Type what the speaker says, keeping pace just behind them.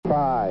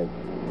5,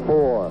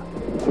 4,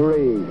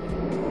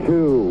 3,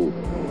 2,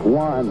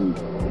 1,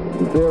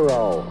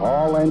 0.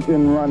 All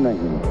engine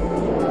running.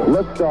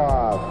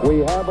 Liftoff. We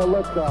have a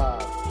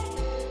liftoff.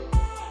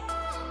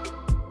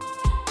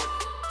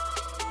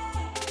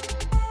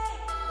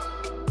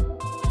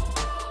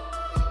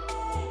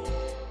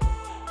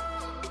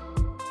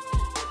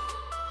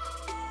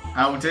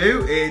 How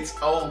do? It's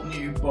Old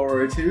New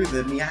Borrow 2,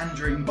 the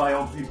meandering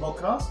biography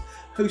podcast,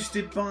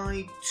 hosted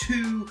by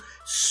two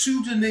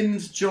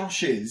pseudonymed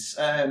Joshes.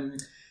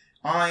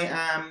 I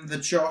am the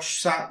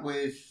Josh sat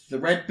with the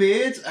red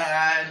beard,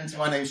 and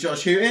my name's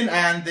Josh Hooton,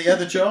 and the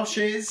other Josh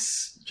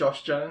is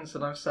Josh Jones,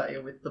 and I'm sat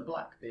here with the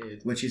black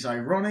beard. Which is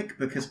ironic,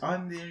 because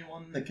I'm the only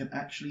one that can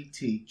actually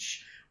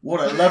teach. What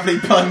a lovely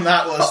pun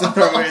that was to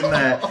throw in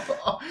there.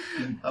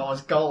 That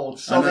was gold.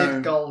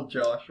 Solid gold,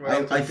 Josh.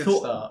 I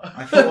thought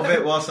of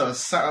it whilst I was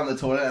sat on the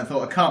toilet, and I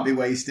thought, I can't be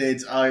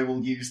wasted, I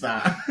will use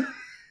that.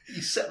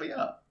 You set me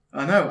up.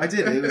 I know, I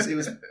did. It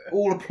was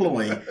all a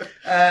ploy.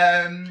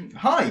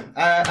 Hi,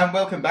 and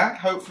welcome back,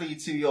 hopefully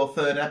to your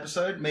third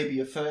episode, maybe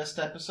your first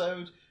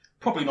episode,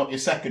 probably not your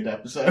second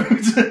episode.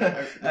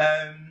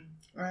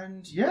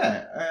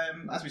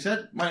 As we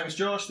said, my name is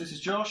Josh, this is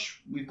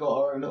Josh. We've got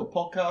our own little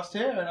podcast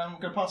here, and I'm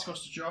going to pass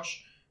across to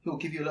Josh, who will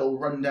give you a little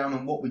rundown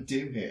on what we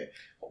do here.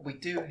 What we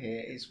do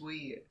here is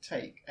we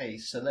take a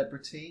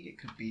celebrity, it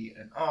could be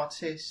an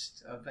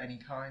artist of any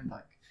kind,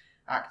 like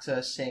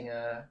actor,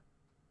 singer,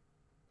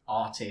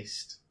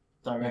 artist,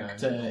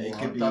 Director, it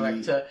could be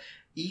director,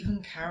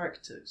 even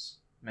characters,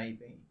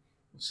 maybe.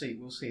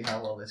 We'll see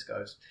how well this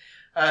goes.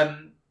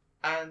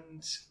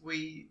 And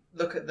we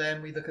look at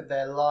them, we look at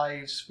their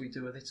lives, we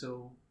do a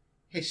little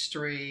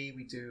history,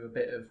 we do a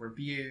bit of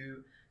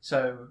review,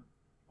 so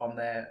on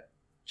their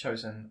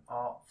chosen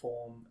art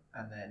form,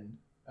 and then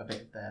a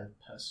bit of their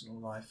personal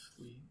life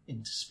we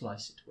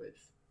intersplice it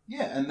with.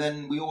 Yeah, and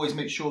then we always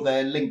make sure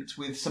they're linked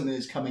with something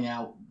that's coming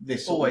out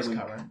this week.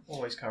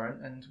 Always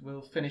current, and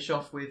we'll finish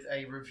off with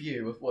a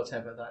review of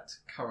whatever that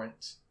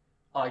current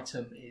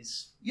item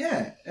is.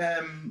 Yeah,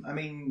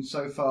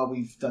 so far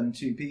we've done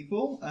 2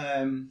 people.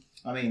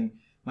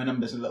 My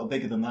number's a little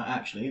bigger than that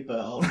actually,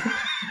 but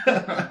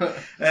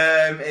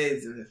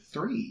it's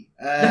 3.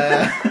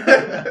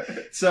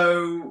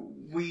 So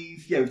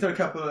we've done a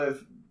couple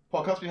of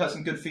podcasts. We've had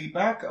some good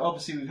feedback.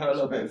 Obviously, we've had a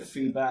little bit of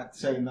feedback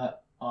saying that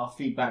our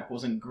feedback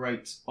wasn't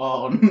great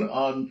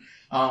on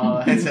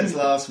our headsets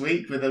last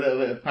week with a little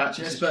bit of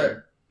patches,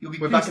 but you'll be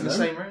We're back in the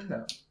same room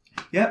now.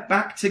 Yeah,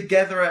 back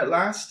together at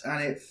last,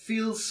 and it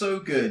feels so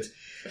good.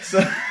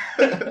 So,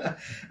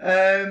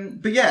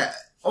 but yeah,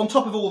 on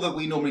top of all that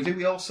we normally do,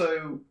 we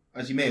also,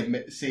 as you may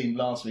have seen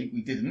last week,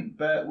 we didn't,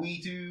 but we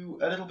do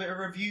a little bit of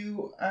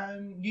review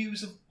and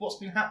news of what's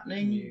been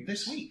happening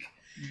this week.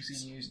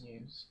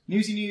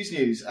 Newsy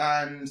news,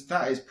 and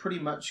that is pretty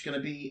much going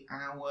to be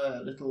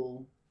our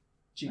little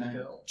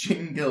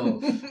jingle,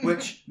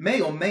 which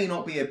may or may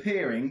not be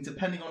appearing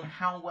depending on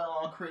how well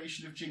our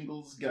creation of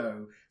jingles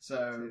go.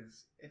 So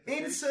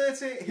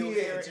insert it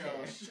here,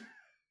 Josh.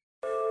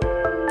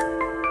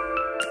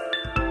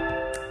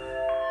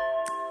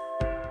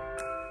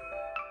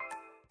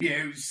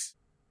 News.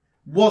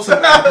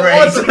 Wasn't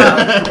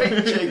that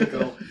great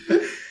jingle?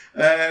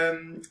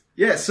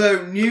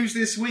 So news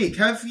this week.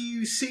 Have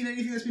you seen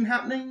anything that's been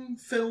happening?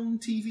 Film,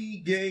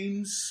 TV,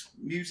 games,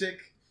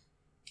 music?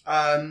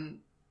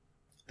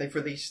 They've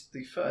released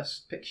the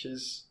first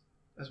pictures,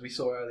 as we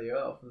saw earlier,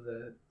 of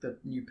the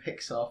new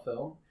Pixar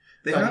film.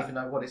 They don't even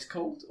know what it's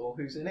called or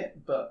who's in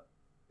it, but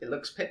it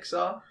looks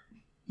Pixar.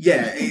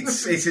 Yeah,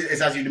 it's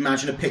as you'd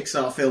imagine a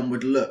Pixar film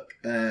would look.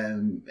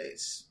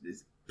 It's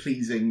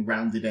pleasing,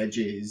 rounded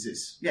edges.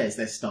 It's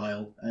their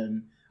style.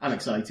 I'm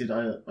excited.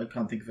 I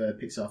can't think of a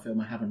Pixar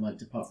film I haven't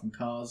liked apart from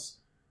Cars.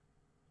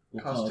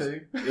 Or Cars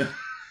 2. Yeah.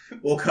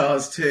 Or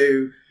Cars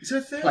 2. Is there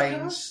a third?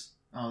 Planes. Cars?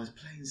 Oh, there's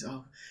planes.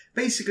 Oh,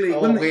 basically,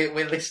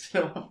 we're listing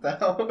them off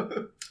now.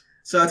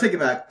 So I take it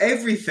back.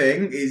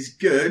 Everything is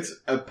good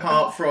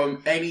apart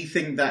from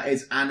anything that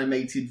is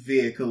animated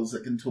vehicles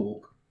that can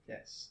talk.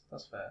 Yes,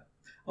 that's fair.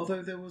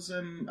 Although there was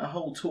a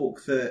whole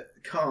talk that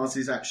Cars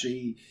is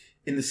actually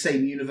in the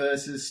same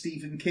universe as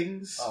Stephen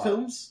King's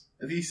films.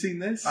 Have you seen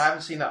this? I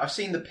haven't seen that. I've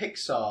seen the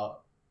Pixar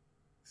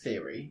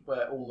theory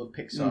where all of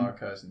Pixar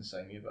occurs in the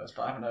same universe,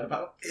 but I haven't heard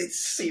about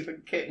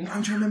Stephen King.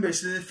 I'm trying to remember.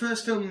 It's the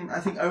first film, I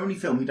think only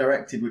film he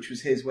directed, which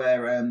was his,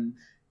 where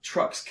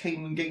trucks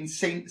came and gained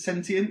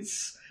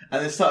sentience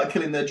and then started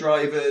killing their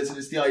drivers, and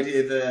it's the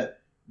idea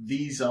that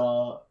these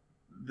are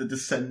the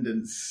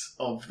descendants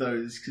of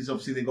those, because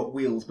obviously they've got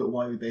wheels, but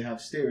why would they have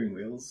steering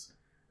wheels?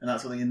 And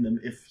that's something in them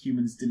if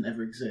humans didn't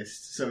ever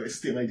exist. So it's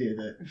the idea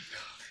that...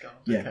 God,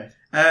 yeah.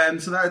 Okay.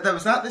 So that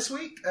was that this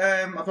week.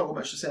 I've not got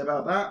much to say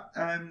about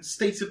that.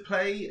 State of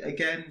Play,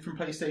 again, from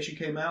PlayStation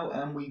came out,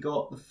 and we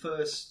got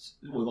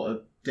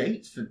a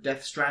date for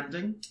Death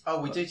Stranding.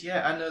 Oh, we did,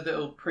 yeah. And a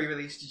little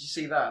pre-release. Did you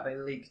see that? They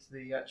leaked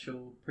the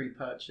actual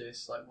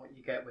pre-purchase, like what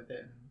you get with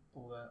it and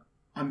all that.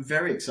 I'm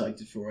very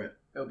excited for it.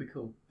 It'll be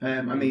cool.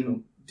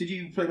 Cool. Did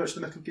you play much of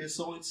the Metal Gear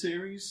Solid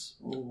series?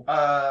 Or?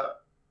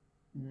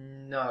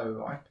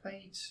 No, I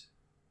played.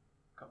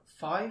 Got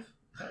 5. Is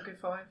that a good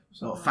 5?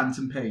 Or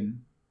Phantom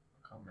Pain.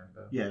 I can't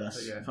remember. Yeah,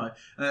 that's But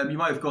 5. You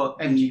might have got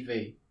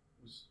MGV.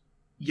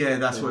 Yeah,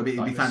 that's what it'd be.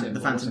 Like It'd be the the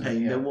symbol, Phantom wasn't it?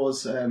 Pain. Yeah. There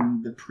was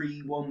the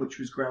pre one, which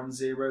was Ground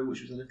Zero,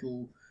 which was a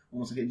little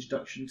almost like an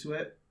introduction to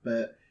it.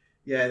 But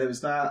yeah, there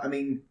was that. I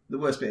mean, the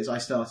worst bit is I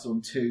started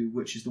on 2,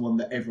 which is the one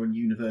that everyone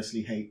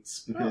universally hates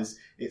because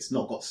it's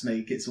not got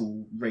Snake. It's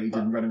all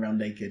Raiden running around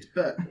naked.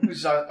 But It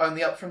was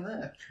only up from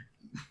there.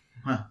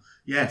 well,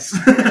 yes.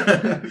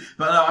 But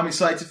no, I'm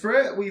excited for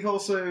it. We've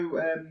also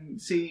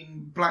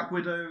seen Black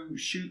Widow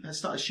has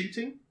started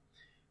shooting.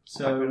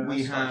 So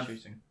we have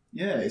Shooting.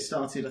 Yeah, it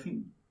started, I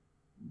think,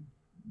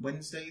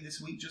 Wednesday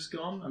this week just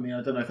gone. I mean,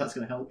 I don't know if that's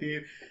going to help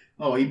you.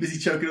 Oh, are you busy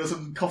choking on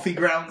some coffee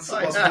grounds?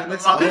 I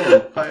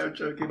am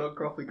joking on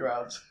coffee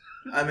grounds.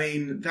 I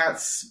mean,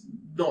 that's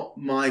not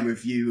my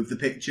review of the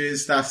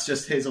pictures. That's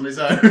just his on his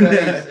own.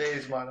 It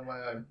is mine on my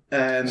own.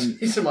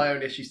 These are my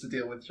own issues to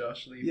deal with,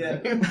 Josh. Leave Yeah.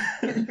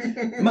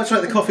 me. Much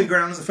like the coffee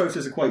grounds, the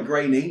photos are quite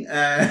grainy.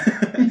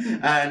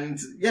 And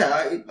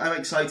yeah, I'm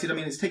excited. I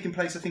mean, it's taking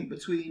place, I think,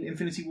 between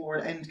Infinity War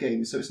and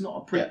Endgame. So it's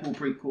not a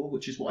prequel,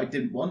 which is what I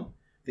didn't want.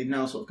 They've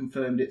now sort of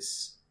confirmed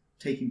it's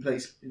taking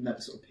place in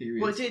that sort of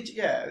period. Well, it did,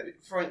 yeah.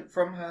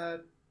 From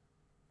her,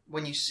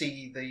 when you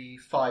see the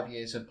 5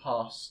 years have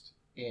passed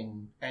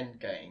in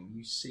Endgame,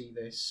 you see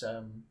this.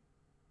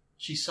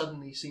 She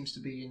suddenly seems to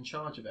be in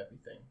charge of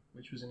everything,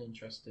 which was an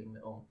interesting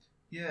little.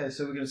 Yeah,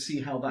 so we're going to see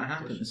how that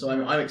happens. So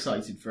I'm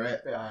excited for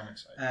it. Yeah, I'm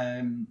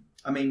excited.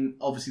 I mean,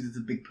 obviously there's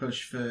a big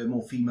push for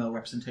more female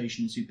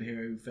representation in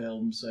superhero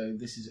films, so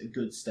this is a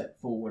good step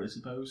forward, I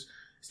suppose.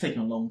 It's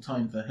taken a long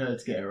time for her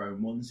to get her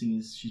own one, seeing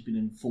as she's been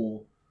in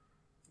 4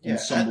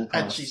 ensemble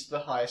casts. And she's the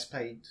highest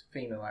paid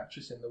female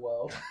actress in the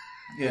world.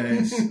 Yeah,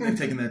 they've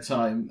taken their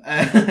time.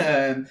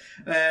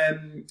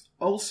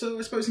 Also,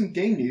 I suppose in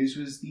game news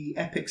was the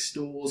Epic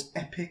Store's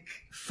epic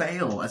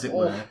fail, as it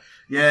were.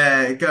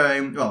 Yeah,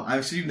 well, I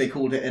assume they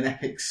called it an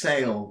epic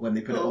sale when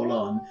they put it all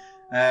on.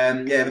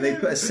 Yeah, but they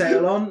put a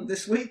sale on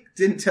this week.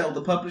 Didn't tell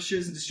the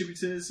publishers and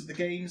distributors of the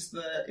games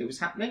that it was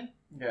happening.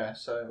 Yeah,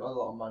 so a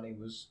lot of money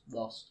was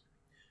lost.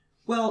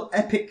 Well,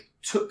 Epic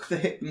took the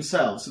hit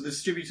themselves, so the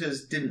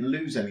distributors didn't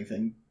lose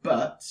anything,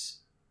 but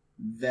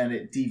then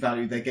it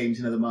devalued their games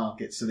in other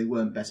markets, so they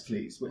weren't best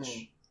pleased,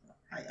 which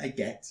I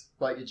get.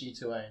 Like your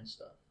G2A and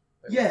stuff.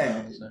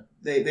 Yeah,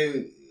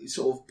 they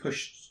sort of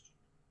pushed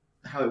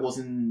how it was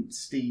in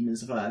Steam and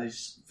stuff like that. They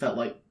just felt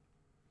like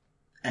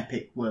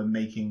Epic were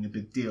making a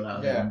big deal out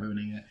of it and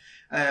ruining it.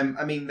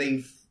 I mean,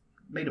 they've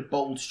made a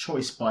bold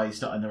choice by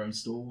starting their own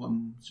store,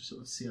 and just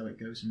sort of see how it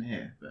goes from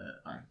here.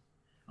 But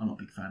I'm not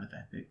a big fan of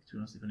Epic, to be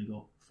honest. They've only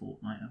got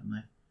Fortnite, haven't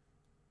they?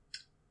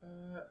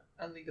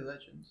 And League of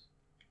Legends.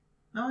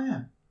 Oh,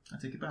 yeah. I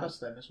take it back. That's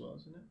them as well,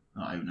 isn't it?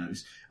 Oh, who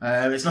knows?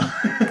 It's not...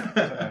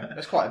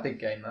 It's quite a big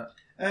game,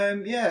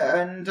 that.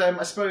 Yeah, and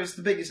I suppose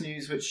the biggest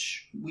news,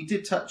 which we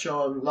did touch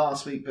on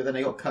last week, but then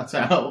it got cut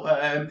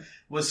out,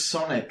 was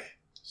Sonic.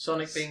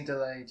 Sonic being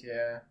delayed,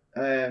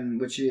 yeah.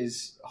 Which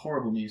is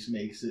horrible news for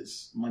me, because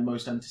it's my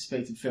most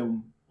anticipated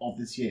film of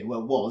this year.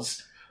 Well, it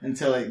was,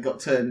 until it got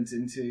turned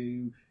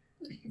into...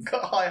 You've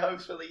got high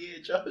hopes for the year,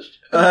 Josh.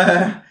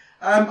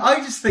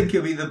 I just think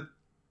it'll be the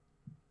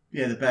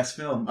best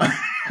film.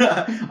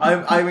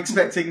 I'm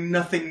expecting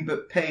nothing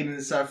but pain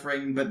and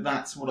suffering, but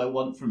that's what I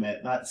want from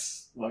it.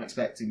 That's what I'm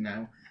expecting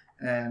now.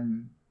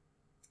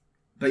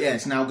 But yeah,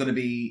 it's now going to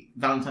be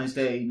Valentine's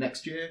Day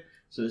next year,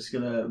 so it's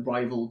going to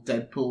rival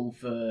Deadpool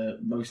for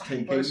most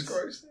takings. Most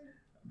gross.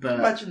 But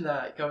imagine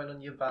that, going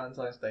on your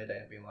Valentine's Day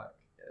and being like,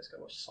 yeah, let's go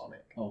watch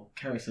Sonic. Oh,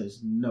 Kerry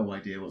has no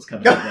idea what's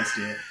coming up next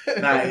year.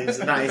 That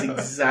is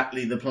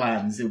exactly the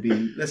plans. It'll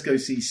be, let's go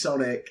see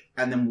Sonic,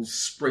 and then we'll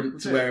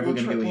sprint to wherever we're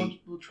going to go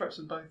eat. We'll trip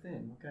them both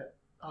in.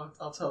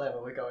 I'll tell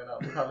Emma we're going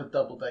up. We'll have a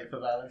double date for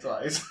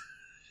Valentine's.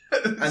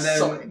 And then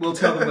Sonic. we'll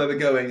tell them where we're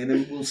going, and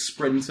then we'll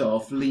sprint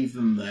off, leave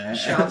them there.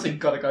 Shouting,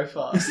 gotta go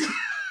fast.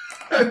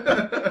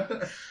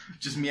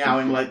 Just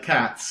meowing like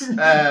cats.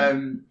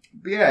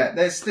 But yeah,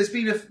 there's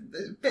been a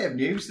bit of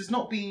news. There's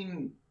not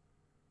been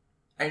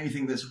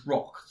anything that's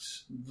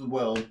rocked the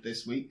world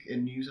this week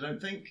in news, I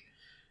don't think.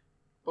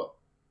 But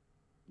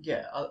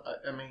yeah,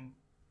 I mean,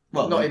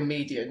 well, not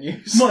immediate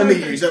news. Not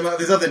immediate news.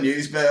 There's other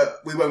news,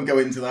 but we won't go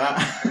into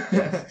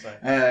that.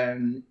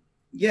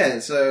 Yeah,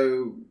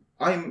 so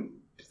I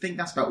think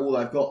that's about all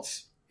I've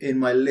got in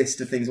my list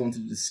of things I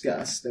wanted to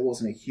discuss. There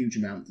wasn't a huge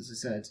amount, as I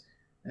said.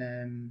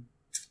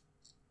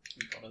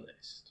 You've got a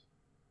list.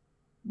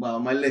 Well,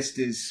 my list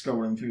is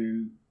scrolling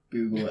through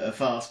Google at a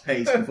fast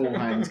pace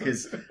beforehand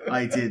because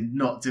I did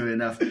not do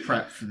enough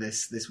prep for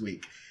this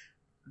week.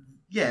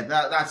 Yeah,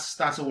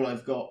 that's all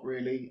I've got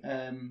really.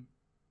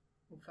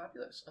 Well,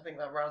 fabulous. I think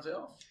that rounds it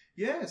off.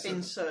 Yeah. So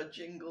insert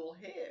jingle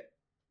here.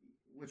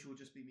 Which will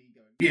just be me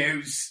going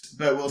news,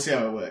 but we'll see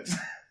how it works.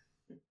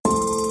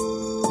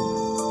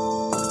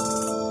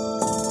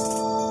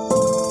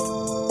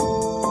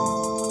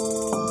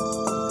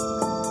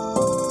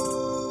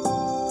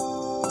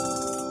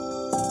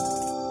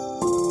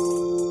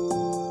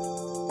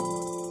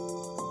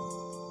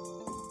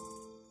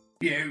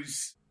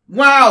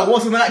 Wow,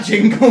 wasn't that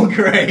jingle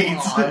great?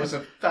 Oh, that was a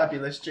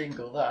fabulous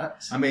jingle,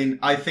 that. I mean,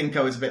 I think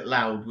I was a bit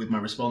loud with my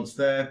response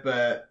there,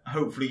 but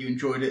hopefully you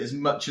enjoyed it as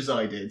much as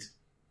I did.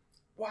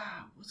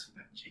 Wow, wasn't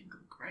that jingle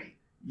great?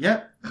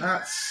 Yep,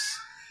 that's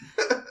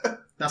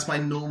my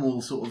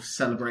normal sort of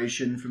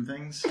celebration from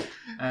things,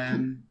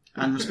 and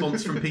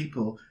response from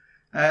people.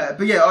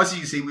 But yeah, as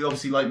you can see, we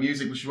obviously like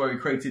music, which is why we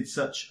created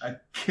such a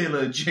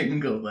killer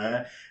jingle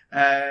there.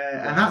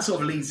 And that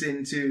sort of leads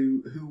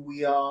into who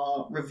we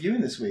are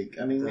reviewing this week.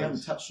 I mean, we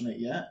haven't touched on it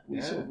yet.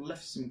 We sort of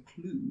left some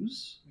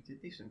clues. We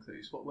did leave some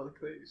clues. What were the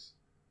clues?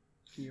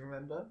 Can you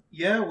remember?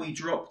 Yeah, we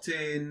dropped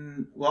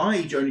in... Well,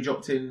 I only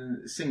dropped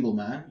in Single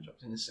Man. You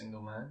dropped in a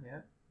Single Man,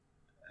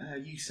 yeah.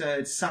 You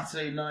said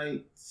Saturday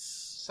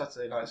Night's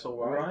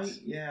All Right.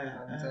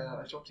 Yeah. And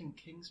I dropped in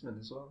Kingsman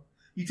as well.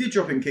 You did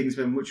drop in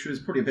Kingsman, which was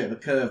probably a bit of a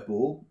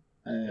curveball.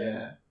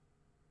 Yeah.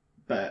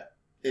 But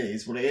it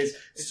is what it is.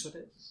 It's what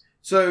it is.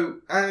 So,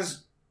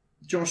 as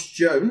Josh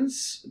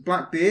Jones,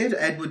 Blackbeard,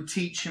 Edward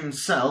Teach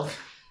himself,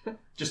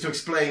 just to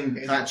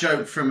explain that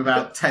joke from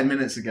about 10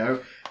 minutes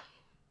ago,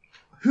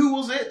 who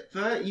was it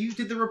that you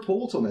did the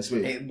report on this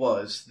week? It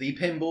was the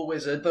Pinball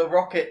Wizard, the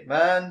Rocket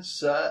Man,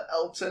 Sir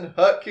Elton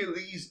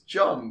Hercules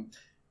John.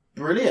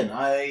 Brilliant.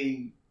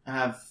 I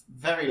have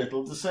very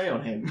little to say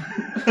on him.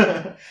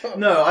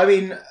 No, I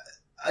mean,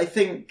 I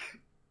think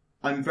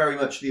I'm very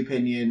much the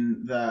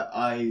opinion that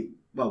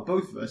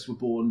both of us were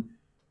born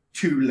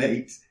too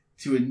late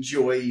to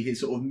enjoy his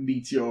sort of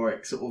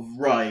meteoric sort of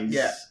rise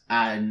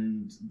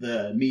and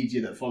the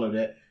media that followed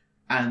it,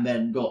 and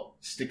then got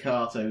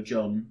Staccato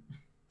John.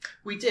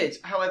 We did.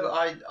 However,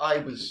 I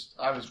was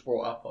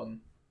brought up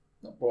on,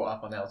 not brought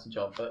up on Elton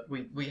John, but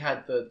we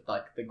had the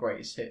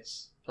greatest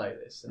hits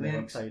playlist, and they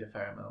were played a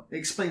fair amount. It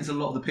explains a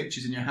lot of the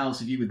pictures in your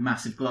house of you with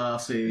massive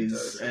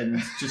glasses and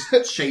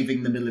just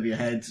shaving the middle of your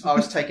head. I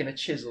was taking a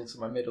chisel to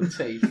my middle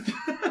teeth.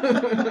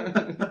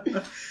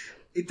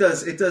 It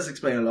does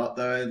explain a lot,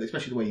 though,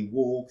 especially the way you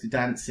walk, the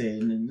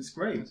dancing, and it's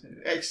great.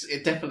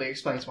 It definitely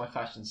explains my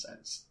fashion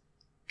sense.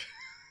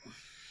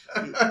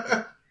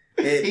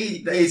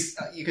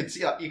 You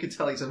could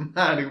tell he's a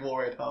man who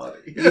wore Ed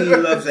Hardy. He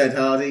loves Ed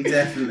Hardy,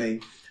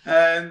 definitely.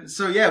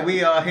 So yeah,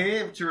 we are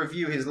here to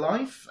review his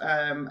life,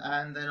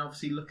 and then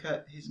obviously look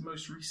at his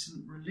most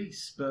recent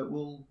release, but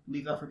we'll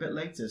leave that for a bit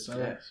later. So,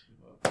 yes,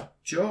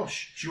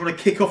 Josh, do you want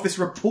to kick off this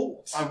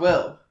report? I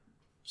will.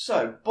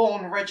 So,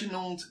 born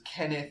Reginald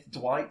Kenneth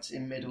Dwight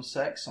in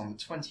Middlesex on the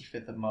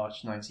 25th of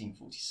March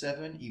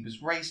 1947, he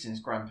was raised in his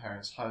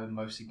grandparents' home,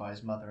 mostly by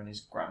his mother and his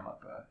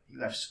grandmother. He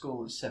left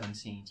school at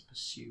 17 to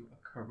pursue a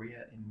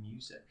career in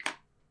music.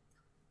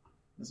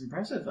 That's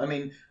impressive. I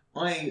mean,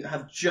 I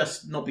have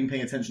just not been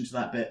paying attention to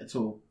that bit at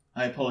all.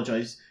 I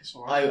apologise.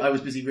 Right. I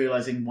was busy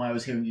realising why I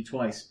was hearing you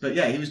twice. But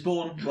yeah, he was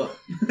born... What?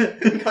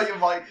 You got your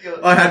mic...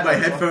 I had my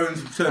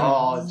headphones turned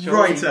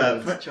right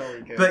up.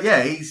 Jolly good. But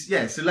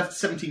yeah, so left at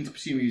 17 to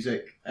pursue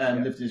music,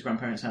 lived in his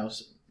grandparents'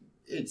 house.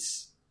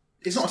 It's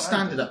not a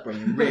standard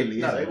upbringing, really,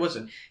 is No, it? it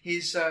wasn't.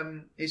 His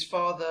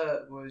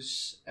father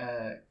was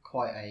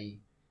quite a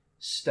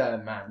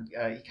stern man.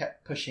 He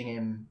kept pushing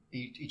him...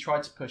 He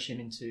tried to push him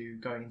into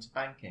going into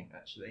banking,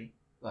 actually.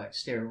 Like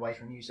steering away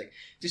from music.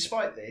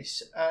 Despite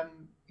this,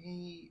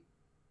 he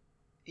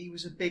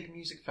was a big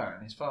music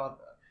fan, his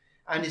father.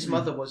 And his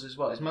mother was as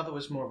well. His mother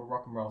was more of a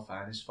rock and roll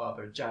fan, his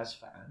father a jazz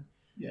fan.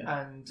 Yeah.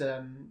 And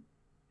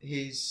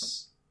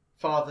his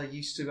father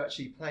used to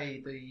actually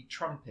play the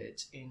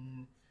trumpet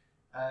in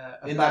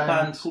that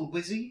band called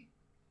Wizzy?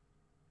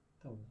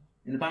 Oh.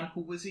 In a band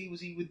called Wizzy?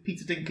 Was he with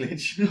Peter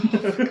Dinklage? Oh,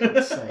 for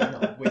God's sake,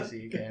 not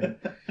Wizzy again.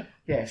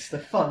 Yes, the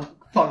funk,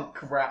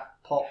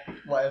 rap, pop,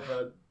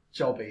 whatever...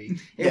 jobby.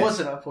 It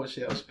wasn't,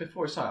 unfortunately. It was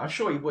before his time. I'm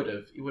sure he would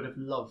have. He would have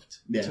loved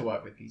to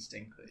work with Peter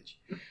Dinklage.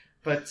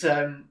 But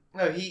no,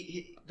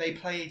 they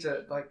played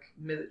at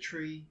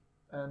military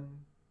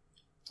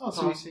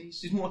parties.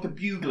 He's more like a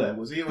bugler,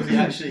 was he? Or was he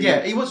actually?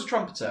 Yeah, he was a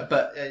trumpeter,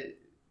 but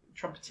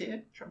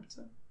trumpeter.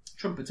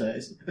 Trumpeter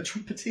is a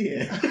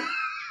trumpeter.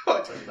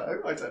 I don't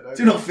know.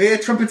 Do not fear,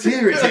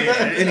 trumpeter is here,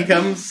 and he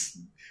comes.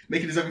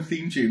 Making his own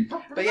theme tune.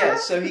 But yeah,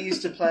 so he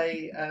used to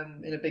play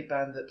in a big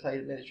band that played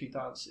at military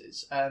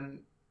dances.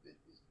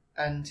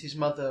 And his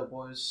mother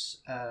was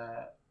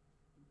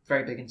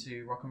very big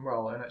into rock and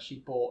roll and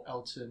actually bought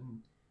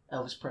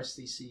Elvis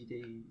Presley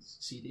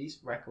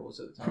records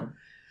at the time.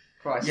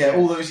 Christ, yeah,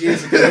 all those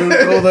years ago,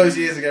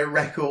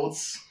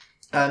 records.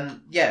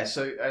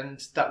 So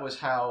that was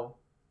how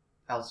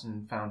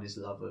Elton found his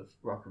love of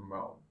rock and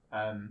roll.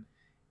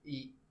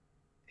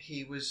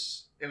 It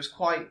was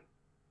quite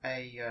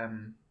a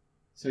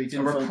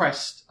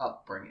repressed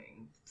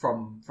upbringing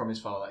from his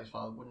father. His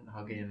father wouldn't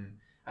hug him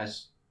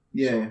as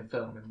saw in the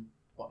film and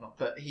whatnot.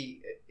 But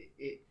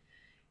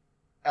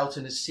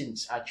Elton has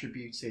since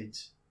attributed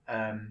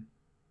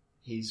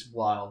his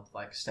wild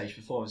stage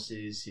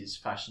performances, his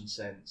fashion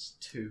sense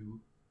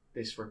to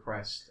this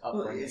repressed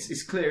upbringing. Well,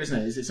 it's clear,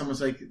 isn't it? It's almost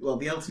like,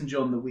 the Elton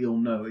John that we all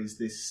know is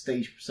this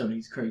stage persona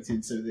he's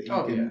created so that he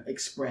can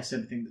express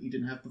everything that he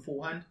didn't have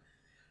beforehand.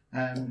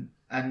 And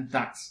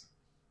that's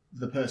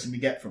the person we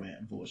get from it,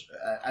 unfortunately.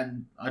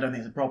 And I don't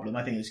think it's a problem.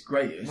 I think it's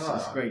great. It's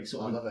a great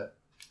sort of love it.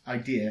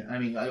 idea. I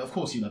mean, of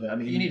course you love it. I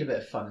mean, you need a bit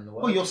of fun in the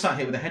world. Well, you're sat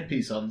here with a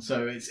headpiece on,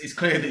 so it's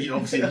clear that you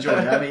obviously enjoy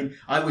it. I mean,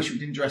 I wish we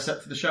didn't dress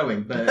up for the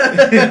showing, but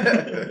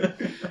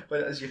but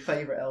it was your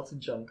favourite Elton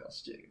John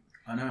costume.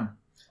 I know.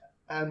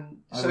 I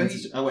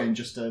went in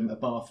just a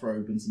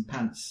bathrobe and some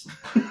pants.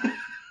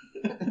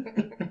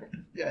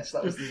 Yes,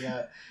 that was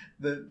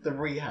the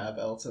rehab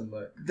Elton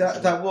look.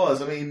 That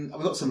was. I mean,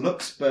 I've got some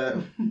looks, but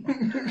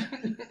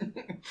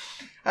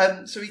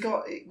so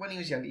when he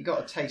was young, he got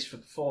a taste for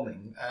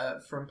performing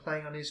from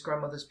playing on his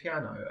grandmother's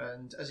piano,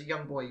 and as a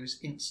young boy, he was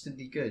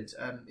instantly good.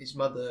 His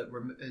mother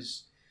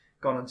has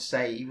gone on to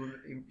say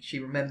she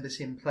remembers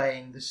him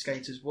playing the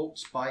Skater's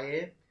Waltz by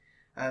ear.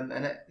 And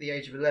at the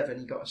age of 11,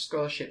 he got a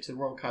scholarship to the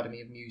Royal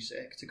Academy of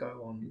Music to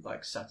go on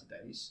like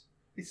Saturdays.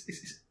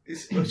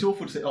 It's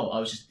awful to say. Oh, I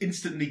was just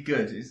instantly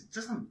good.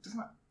 Doesn't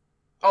that?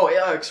 Oh,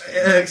 it irks me.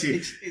 It irks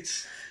you.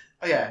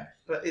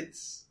 But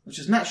it's. Which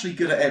is naturally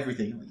good at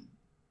everything.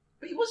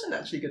 But he wasn't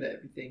naturally good at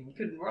everything. He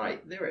couldn't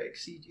write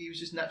lyrics. He was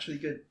just naturally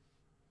good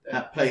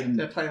at playing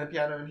the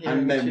piano and hearing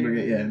remembering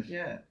it. Yeah.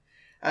 Yeah.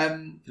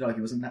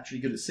 He wasn't naturally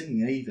good at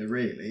singing either,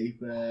 really.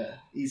 But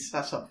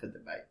that's up for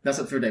debate. That's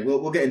up for a day.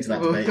 We'll get into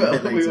that debate a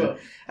bit later. We will.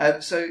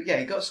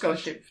 He got a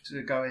scholarship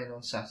to go in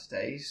on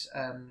Saturdays,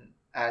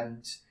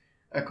 and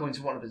according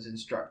to one of his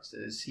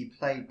instructors, he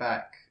played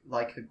back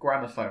like a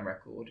gramophone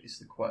record. Is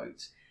the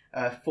quote?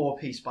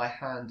 4-piece by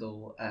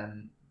Handel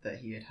that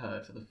he had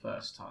heard for the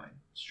first time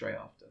straight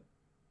after.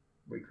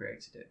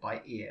 Recreated it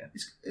by ear.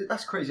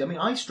 That's crazy. I mean,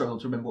 I struggle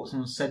to remember what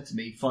someone said to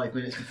me 5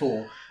 minutes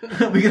before.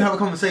 We can have a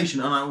conversation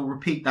and I will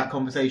repeat that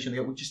conversation.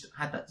 We just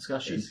had that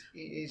discussion. It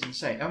is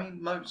insane. I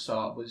mean,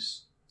 Mozart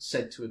was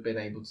said to have been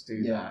able to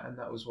do that, and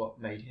that was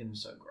what made him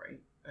so great.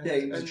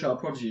 He was a child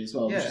prodigy as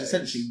well, which is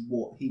essentially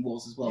what he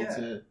was as well.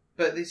 Yeah.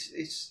 But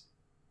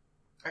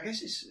I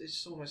guess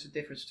it's almost a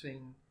difference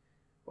between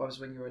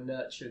when you're a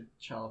nurtured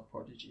child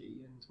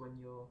prodigy and when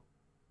you're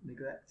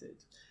neglected.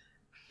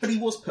 But he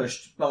was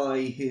pushed by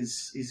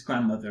his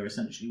grandmother,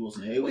 essentially,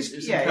 wasn't it?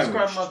 His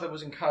grandmother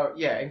was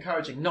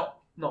encouraging,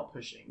 not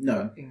pushing.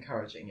 No,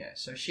 encouraging. Yeah,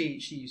 so she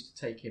used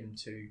to take him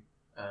to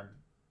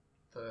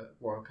the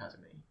Royal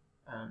Academy,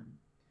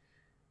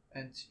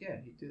 and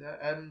he'd do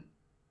that.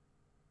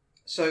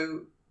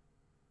 So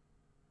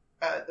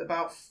at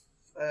about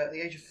the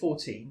age of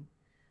 14,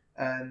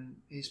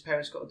 his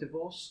parents got a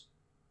divorce,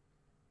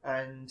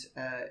 and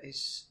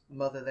his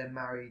mother then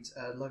married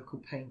a local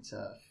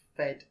painter,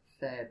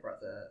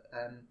 Fairbrother.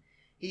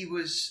 He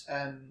was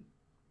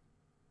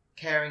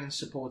caring and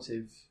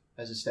supportive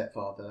as a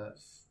stepfather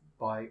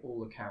by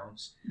all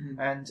accounts,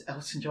 and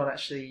Elton John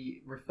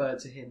actually referred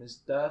to him as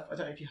Durf. I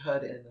don't know if you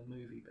heard it in the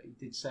movie, but he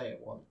did say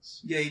it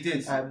once. Yeah, he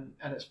did. And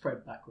it's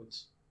spread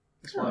backwards.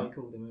 That's why he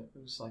called him it.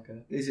 It was like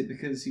a. Is it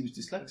because he was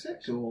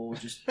dyslexic or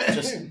just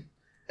that's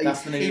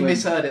the name? He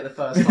misheard it the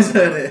first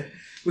time.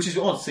 Which is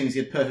odd, seeing as he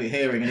had perfect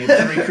hearing and he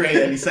had to recreate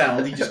any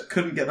sound. He just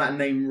couldn't get that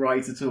name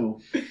right at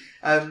all.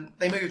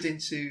 They moved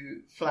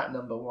into flat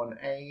number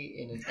 1A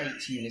in an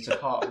 8-unit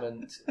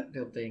apartment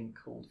building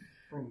called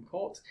Froome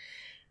Court,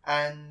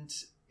 and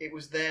it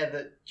was there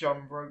that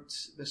John wrote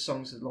the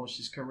songs that launched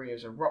his career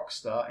as a rock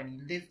star, and he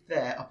lived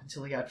there up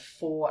until he had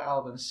 4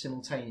 albums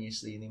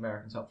simultaneously in the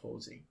American Top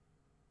 40.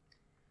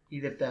 He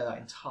lived there that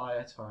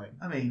entire time.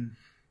 I mean,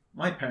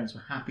 my parents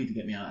were happy to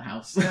get me out of the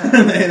house. Yeah,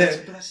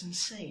 but that's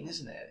insane,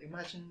 isn't it?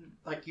 Imagine,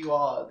 like, you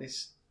are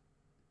this...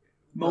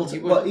 he was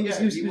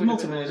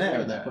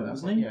multi-millionaire at that point,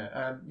 wasn't he?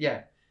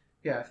 Yeah.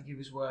 I think he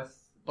was worth...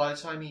 By the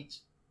time he'd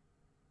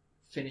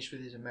finished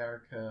with his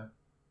America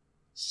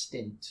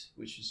stint,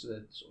 which was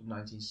the sort of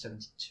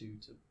 1972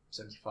 to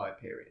 75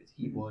 period,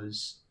 he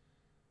was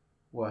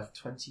worth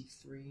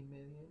 23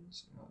 million,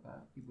 something like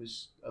that. He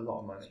was a lot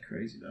of money. It's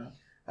crazy, though.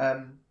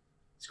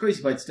 It's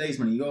crazy by today's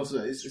money. It's also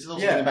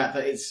thinking about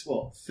that. It's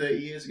 30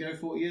 years ago,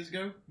 40 years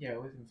ago. Yeah,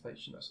 with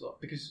inflation, that's a lot.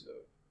 Because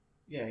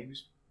he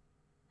was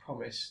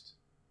promised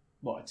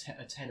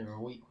a tenner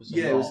a week was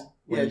a lot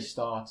when he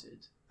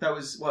started. That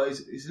was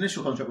his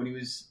initial contract when he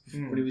was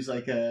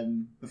like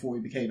before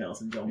he became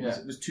Elton John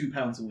was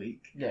 £2 a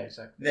week. Yeah,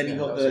 exactly. Then he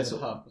got the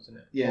sort pub, wasn't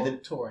it? Yeah, then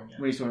touring. Yeah.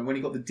 When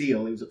he got the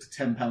deal, it was up to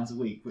 £10 a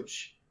week,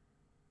 which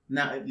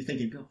now you're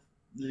thinking, God,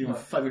 living on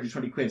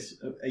 520 quid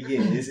a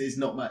year is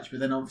not much, but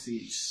then obviously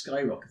it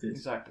skyrocketed.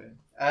 Exactly.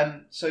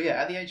 So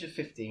at the age of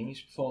 15, he's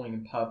performing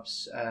in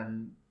pubs,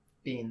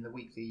 being the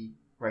weekly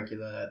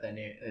regular,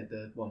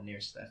 the one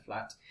nearest their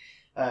flat.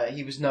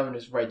 He was known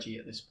as Reggie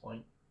at this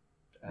point.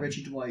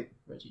 Reggie Dwight,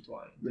 which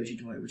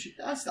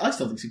I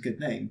still think is a good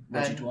name.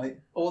 Reggie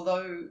Dwight.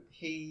 Although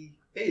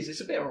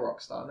it's a bit of a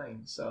rock star name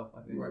itself,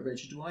 I think. Right,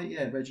 Reggie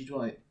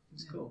Dwight.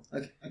 It's cool.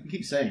 I can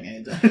keep saying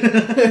it.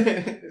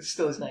 It's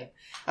still his name.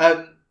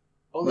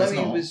 Although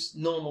he was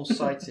normal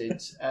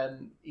sighted,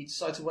 he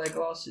decided to wear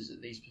glasses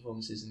at these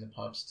performances in the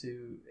pubs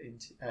to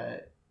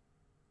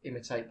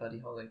imitate Buddy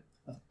Holly.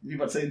 You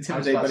about to say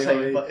intimidate Buddy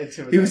Holly?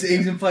 He was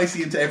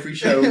inviting him to every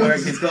show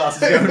wearing his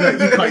glasses, going, "Look,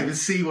 you can't even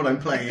see what I'm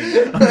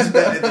playing. I'm just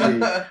better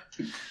than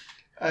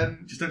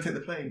Just don't take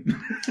the plane.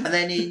 And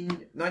then in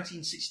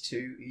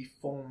 1962, he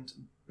formed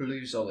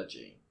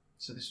Bluesology.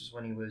 So this was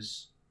when he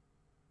was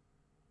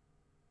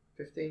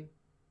 15?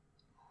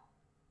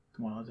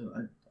 Come on, I don't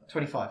know.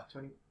 25.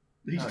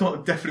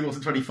 Definitely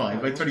wasn't 25.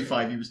 No, By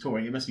 25, he was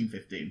touring. It must have been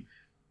 15.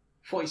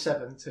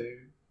 47 to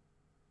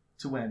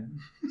To when?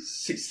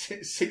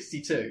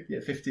 62. Yeah,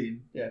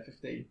 15. Yeah,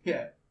 15.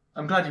 Yeah.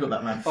 I'm glad you got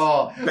that math.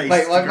 Oh, Base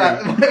mate, my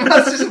degree.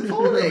 maths is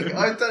appalling.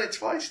 I've done it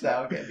twice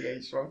now, getting the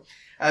age wrong.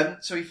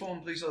 So he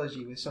formed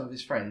Bluesology with some of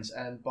his friends,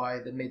 and by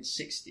the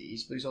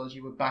mid-60s,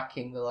 Bluesology were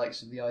backing the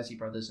likes of the Isley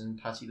Brothers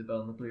and Patti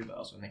LaBelle and the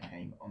Bluebells when they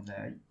came on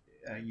their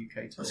UK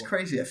tour. That's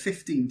crazy. At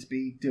 15 to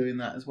be doing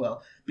that as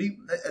well. But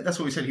that's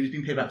what we said. He was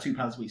being paid about £2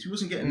 a week. So he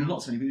wasn't getting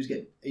lots of money, but he was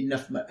getting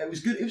enough money. It was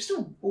good. It was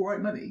still all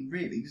right money,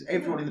 really, because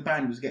everyone in the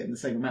band was getting the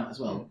same amount as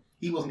well.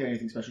 He wasn't getting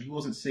anything special. He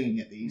wasn't singing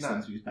at these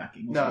things he was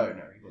backing. Was No, he?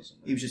 no, he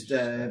wasn't. He was just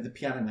the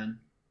piano man.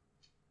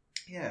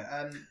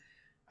 Yeah,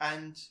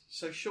 and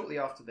so shortly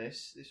after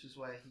this was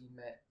where he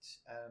met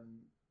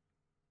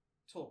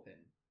Taupin.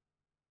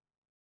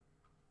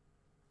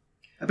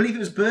 I believe it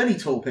was Bernie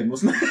Taupin,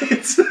 wasn't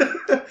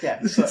it?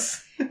 Yeah, so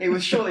it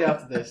was shortly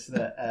after this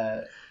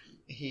that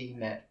he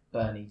met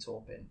Bernie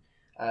Taupin,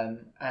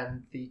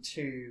 and the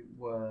two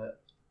were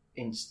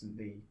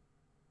instantly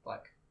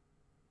like.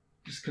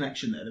 Just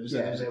connection there.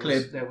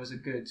 There was a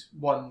good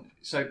one.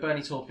 So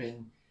Bernie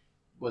Taupin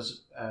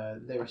was a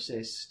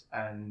lyricist,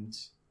 and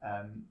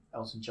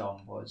Elton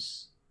John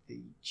was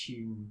the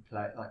tune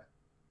player. Like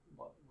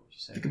what would you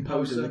say? The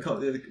composer,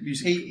 the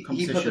music.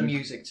 He put the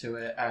music to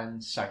it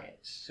and sang it.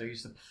 So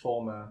he's the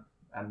performer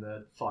and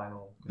the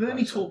final.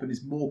 Bernie Taupin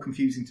is more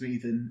confusing to me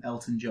than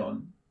Elton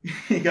John.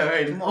 You go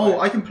in. Oh,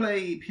 I can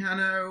play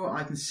piano.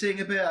 I can sing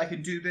a bit. I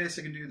can do this.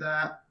 I can do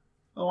that.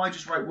 Oh, I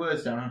just write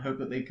words down and hope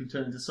that they can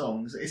turn into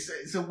songs.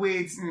 It's a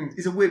weird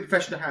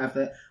profession to have.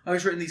 That I've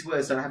just written these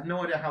words down. I have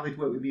no idea how they'd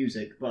work with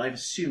music, but I've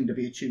assumed there'd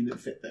be a tune that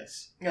fit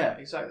this. Yeah,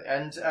 exactly.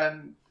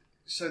 And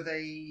so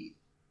they.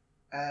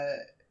 Oh my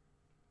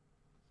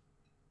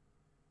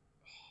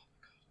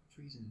god, I'm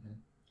freezing here.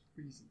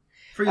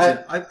 Freezing.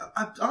 I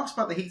asked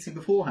about the heating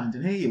beforehand,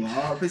 and here you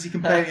are, busy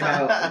complaining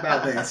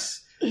about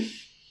this.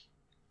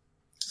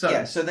 So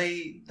yeah, so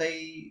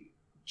they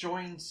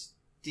joined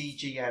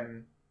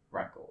DGM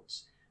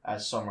Records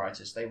as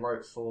songwriters. They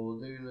wrote for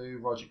Lulu,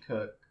 Roger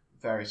Cook,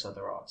 various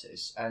other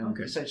artists, and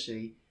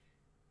essentially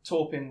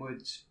Taupin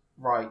would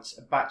write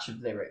a batch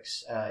of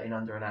lyrics in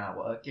under an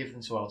hour, give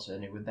them to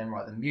Elton, who would then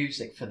write the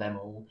music for them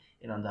all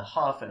in under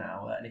half an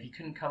hour, and if he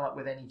couldn't come up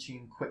with any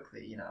tune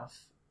quickly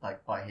enough,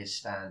 like by his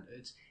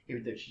standards, he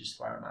would literally just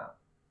throw them out.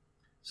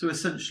 So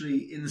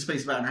essentially, in the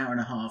space of about an hour and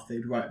a half,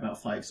 they'd write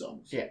about 5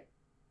 songs. Yeah.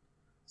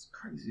 It's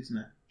crazy, isn't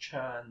it?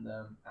 Churn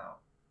them out.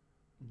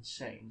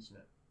 Insane, isn't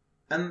it?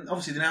 And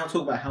obviously, they now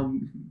talk about how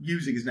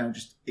music is now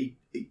just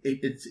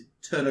it's a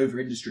turnover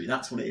industry.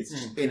 That's what it is.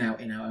 Just in,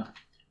 out, in, out.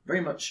 Very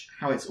much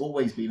how it's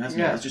always been,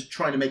 hasn't it? It's just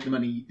trying to make the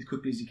money as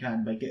quickly as you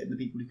can by getting the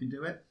people who can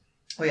do it.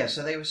 Oh, yeah.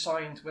 So they were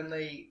signed when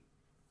they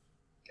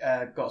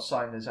got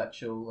signed as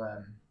actual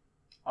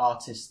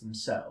artists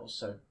themselves.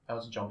 So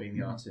Elton John being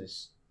the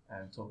artist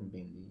and Taupin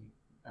being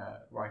the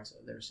writer,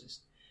 lyricist.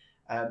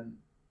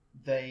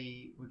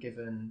 They were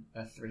given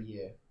a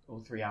 3-year or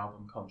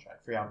 3-album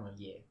contract,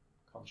 3-album-a-year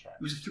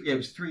contract. It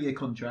was a 3-year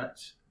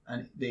contract,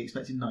 and they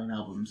expected 9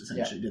 albums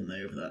essentially, didn't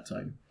they, over that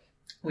time?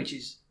 Which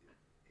is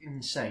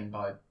insane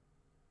by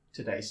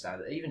today's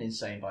standard, even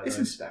insane by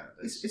those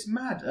standards. It's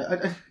mad.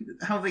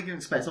 How they can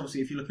expect?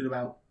 Obviously, if you're looking at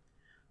about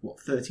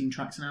 13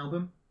 tracks an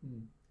album,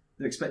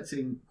 they're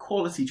expecting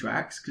quality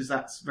tracks because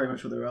that's very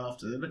much what they're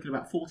after. They're looking at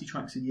about 40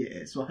 tracks a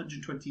year, so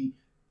 120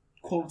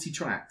 quality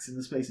tracks in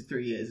the space of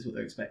 3 years is what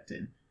they're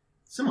expecting.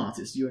 Some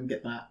artists, you won't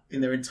get that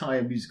in their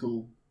entire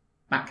musical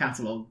back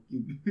catalogue.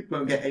 You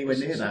won't get anywhere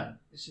near that.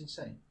 It's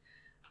insane.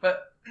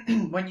 But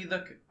when you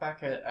look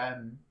back at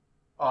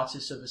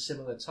artists of a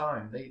similar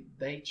time,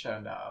 they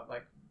churned out,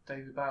 like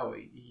David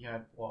Bowie, he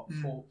had,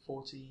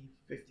 40,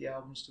 50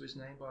 albums to his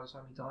name by the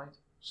time he died?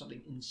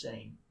 Something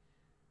insane.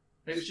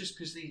 And it was just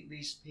because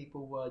these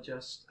people were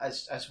just,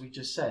 as we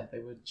just said, they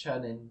were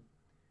churning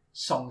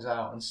songs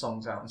out and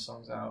songs out and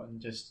songs out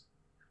and just...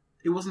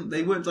 They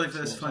weren't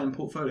diversifying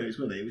portfolios,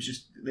 were they? It was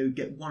just, they would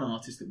get one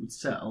artist that would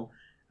sell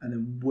and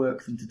then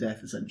work them to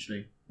death,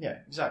 essentially. Yeah,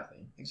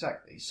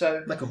 exactly.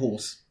 So, like a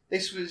horse.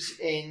 This was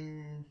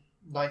in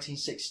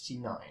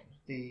 1969.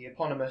 The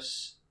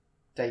eponymous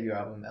debut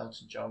album,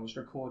 Elton John, was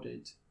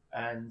recorded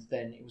and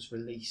then it was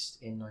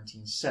released in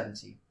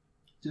 1970.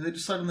 Did they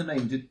decide on the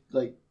name? Did,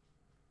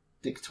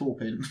 Dick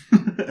Taupin,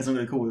 as I'm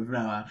going to call him from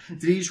now on,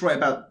 did he just write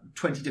about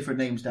 20 different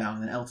names down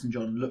and then Elton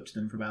John looked at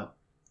them for about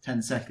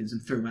 10 seconds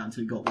and threw them out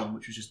until he got one,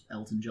 which was just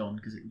Elton John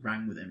because it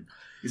rang with him?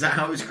 Is that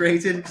how it was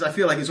created? Because I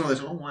feel like it's one of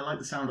those, I like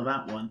the sound of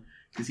that one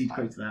because he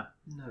created that.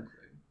 No clue.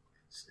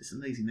 It's a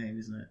lazy name,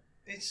 isn't it?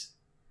 It's...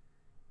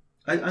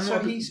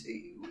 He's...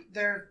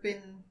 There have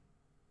been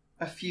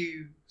a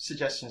few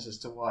suggestions as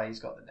to why he's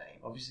got the name.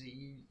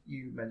 Obviously,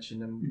 you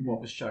mentioned, and what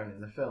was shown in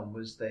the film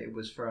was that it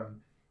was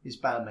from his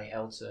bandmate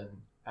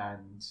Elton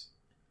and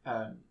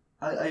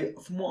I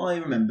from what I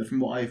remember, from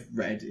what I've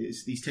read,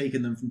 is he's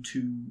taken them from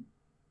two,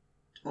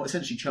 well,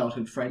 essentially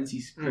childhood friends.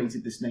 He's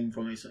created this name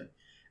from. So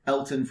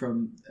Elton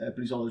from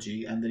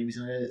Bluesology, and then he was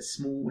in a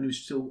small, when he was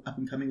still up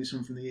and coming, with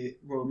someone from the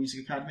Royal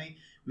Music Academy,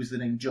 was the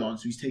name John.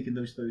 So he's taken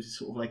those as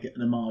sort of like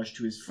an homage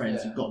to his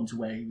friends who've gotten to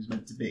where he was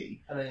meant to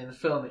be. And then in the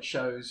film, it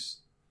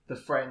shows the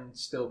friend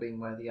still being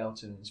where the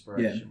Elton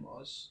inspiration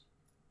was.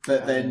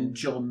 But then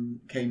John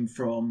came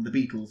from the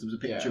Beatles. There was a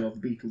picture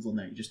of the Beatles on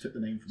there. He just took the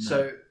name from there.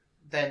 So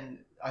then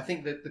I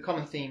think that the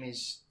common theme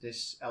is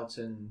this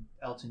Elton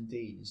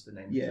Dean is the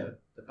name of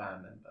the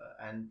band member,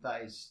 and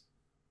that is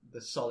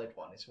the solid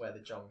one. It's where the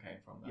John came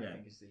from. That I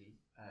think is the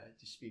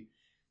dispute,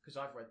 because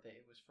I've read that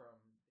it was from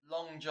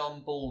Long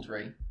John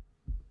Baldry.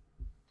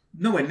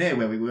 Nowhere near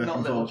where we were.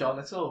 Not Little John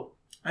at all.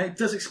 And it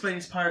does explain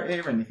his pirate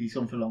earring if he's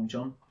gone for Long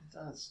John. It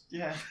does,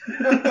 yeah.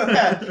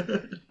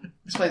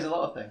 Explains a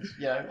lot of things.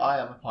 I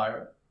am a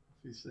pirate,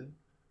 obviously.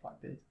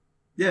 Blackbeard.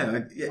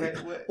 Yeah,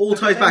 all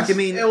ties back. I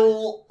mean,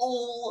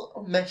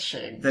 all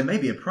meshing. There may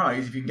be a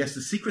prize if you can guess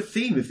the secret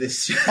theme of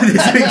this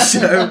week's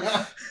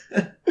show.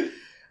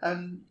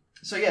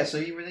 So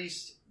he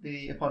released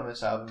the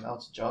eponymous album,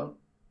 Elton John.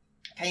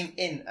 Came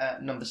in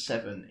at number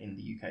 7 in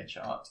the UK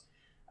chart,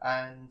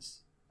 and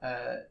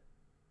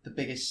the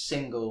biggest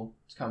single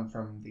to come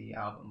from the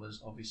album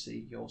was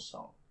obviously Your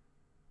Song.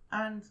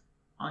 And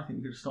I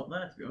think we could stop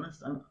there, to be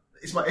honest.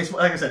 It's like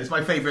I said, it's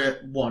my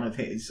favourite one of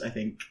his. I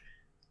think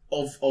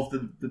of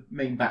the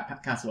main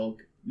back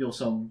catalogue, Your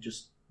Song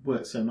just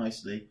works so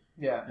nicely.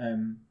 Yeah.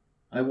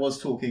 I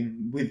was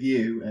talking with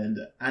you and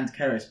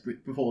Keris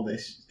before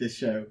this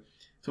show,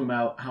 talking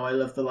about how I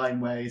love the line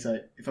where he's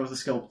like, if I was a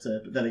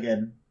sculptor, but then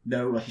again,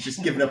 no, like he's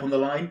just given up on the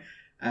line.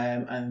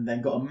 And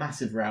then got a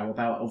massive row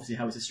about obviously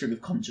how it's a string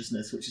of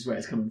consciousness, which is where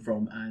it's coming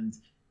from, and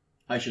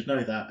I should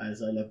know that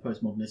as I love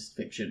postmodernist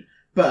fiction.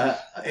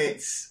 But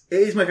it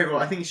is my favourite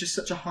one. I think it's just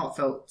such a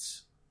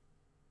heartfelt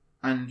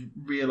and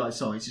realised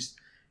song. It's just,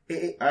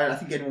 I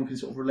think anyone can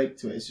sort of relate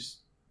to it. It's just,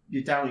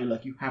 you're down on your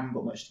luck, you haven't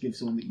got much to give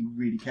someone that you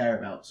really care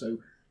about, so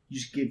you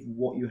just give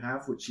what you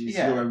have, which is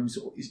your own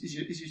sort of,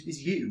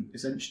 is you,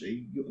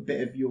 essentially. A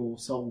bit of your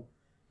soul.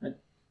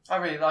 I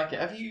really like it.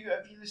 Have you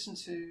listened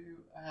to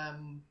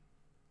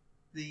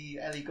the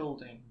Ellie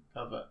Goulding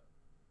cover?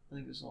 I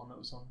think it was the one that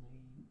was on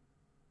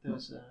there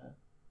was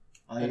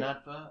an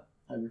advert.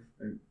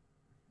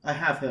 I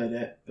have heard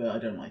it, but I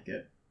don't like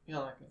it. You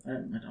don't like it? I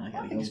don't like it.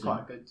 I think it's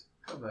quite a good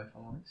cover, if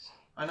I'm honest.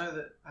 I know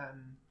that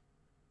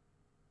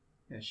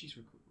she's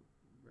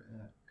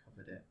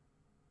covered it.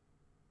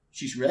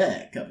 She's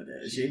covered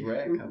it, has she?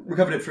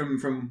 Recovered it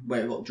from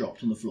where it got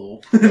dropped on the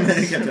floor.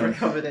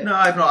 Recovered it. No,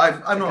 I've not.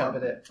 I've not.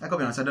 Recovered it. I've got to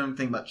be honest, I don't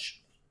think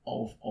much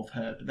of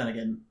her, but then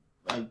again,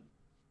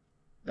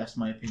 that's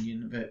my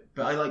opinion of it.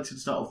 But I like to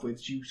start off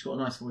with, she's got a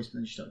nice voice, but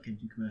then she started getting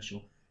too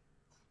commercial.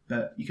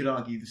 But you could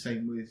argue the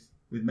same with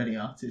many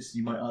artists.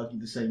 You might argue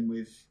the same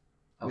with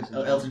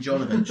Elton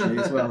John eventually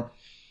as well.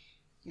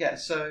 Yeah,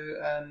 so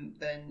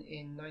then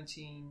in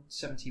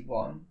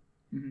 1971,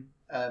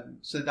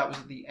 so that was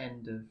at the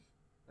end of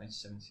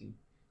 1970.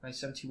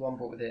 1971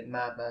 brought with it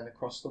Madman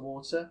Across the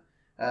Water.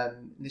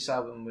 This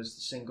album was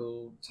the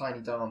single Tiny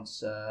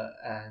Dancer,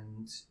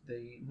 and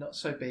the not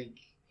so big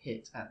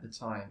hit at the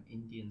time,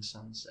 Indian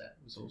Sunset,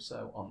 was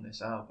also on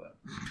this album.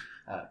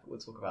 But we'll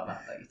talk about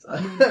that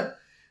later.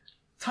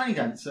 Tiny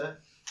Dancer,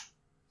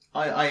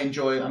 I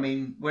enjoy. I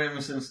mean, when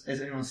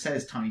anyone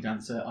says Tiny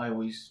Dancer, I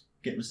always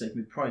get mistaken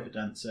with Private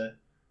Dancer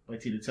by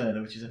Tina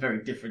Turner, which is a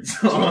very different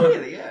song.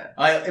 Really, yeah.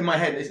 In my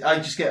head,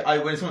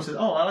 when someone says,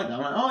 "Oh, I like that,"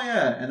 I'm like, "Oh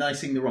yeah," and I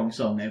sing the wrong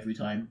song every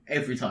time.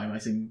 Every time I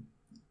sing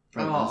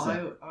Private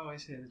Dancer. I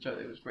always hear the joke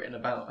that it was written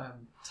about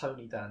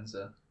Tony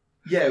Dancer.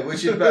 Yeah,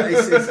 which is, but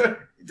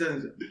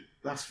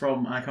that's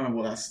from, I can't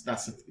remember what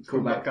that's a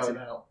callback. Not Going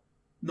Out.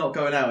 Not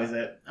Going Out, is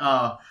it?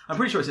 I'm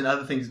pretty sure it's in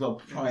other things as well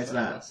prior to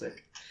that.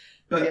 Classic.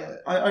 But yeah.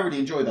 I really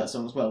enjoyed that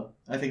song as well.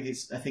 I think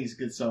it's a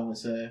good song.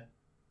 It's a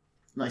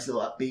nice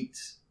little upbeat,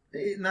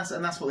 and that's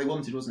what they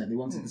wanted, wasn't it? They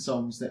wanted the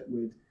songs that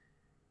would.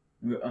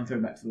 I'm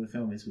throwing back to the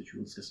film which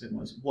we'll discuss a bit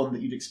more. It's one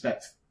that you'd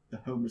expect the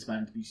homeless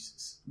man to be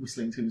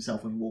whistling to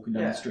himself when walking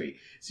down the street,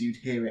 so you'd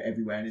hear it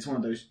everywhere, and it's one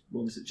of those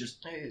ones that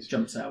just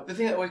jumps out. The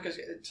thing that always goes,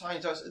 Tiny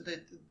Dancer,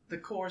 the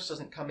chorus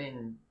doesn't come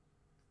in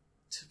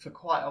for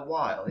quite a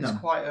while. It's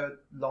quite a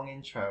long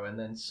intro, and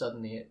then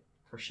suddenly it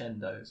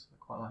crescendos. I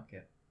quite like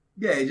it.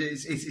 Yeah,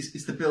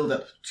 it's the build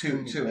up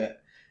to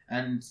it,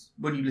 and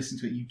when you listen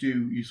to it,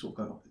 you sort of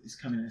go, oh, "It's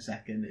coming in a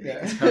second.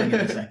 It's coming in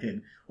a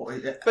second."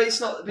 But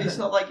it's not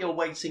like you're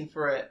waiting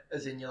for it,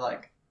 as in you're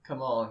like,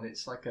 "Come on!"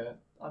 It's like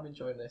I'm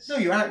enjoying this. No,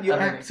 you're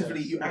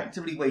actively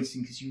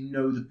waiting because you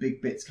know the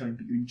big bit's coming,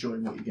 but you're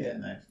enjoying what you're getting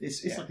there.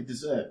 It's like a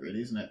dessert,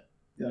 really, isn't it?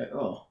 You're like,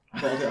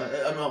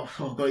 I've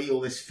got to eat all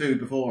this food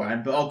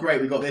beforehand, but great,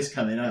 we got this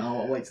coming.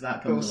 I'll wait till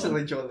that comes. We'll still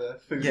enjoy the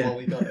food while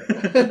we got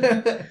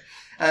it.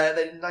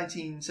 Then in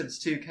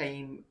 1972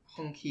 came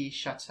Honky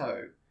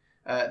Chateau.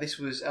 This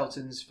was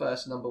Elton's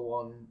first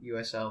 #1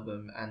 US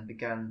album and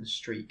began the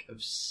streak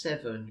of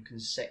 7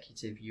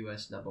 consecutive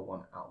US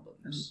 #1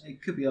 albums. And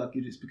it could be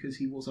argued it's because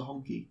he was a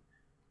honky.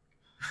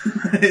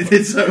 It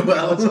did so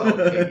well.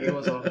 He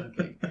was old and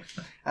key.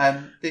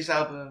 This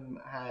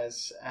album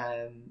has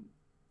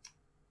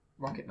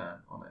Rocket Man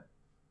on it.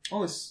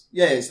 Oh, it's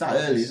that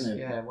early, isn't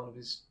it? Yeah, one of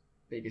his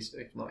biggest,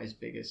 if not his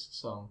biggest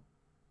song.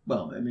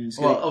 Well, I mean, it's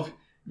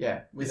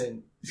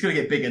within. going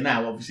to get bigger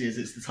now, obviously, as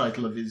it's the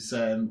title of his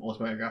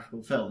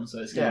autobiographical film.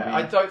 So it's going to be.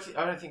 I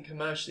don't think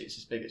commercially it's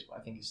his biggest, but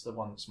I think it's the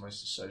one that's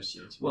most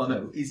associated. Well, with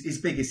no, his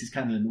biggest is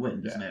Candle in the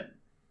Wind, isn't it?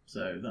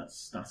 So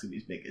that's going to be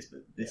his biggest.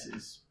 But this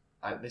is.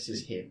 This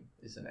is him,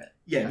 isn't it?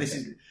 Yeah,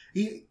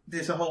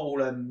 there's a whole.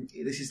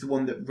 This is the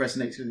one that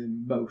resonates with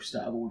him most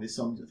out of all his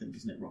songs, I think,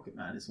 isn't it? Rocket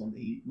Man is the one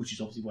that which is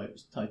obviously why it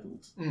was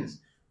titled.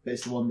 But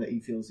it's the one that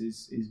he feels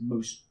is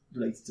most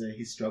related to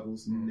his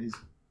struggles and his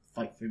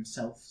fight for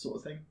himself, sort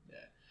of thing.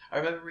 Yeah, I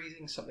remember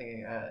reading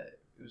something. I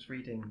was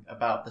reading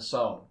about the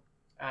song,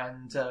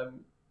 and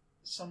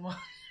someone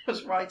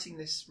was writing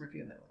this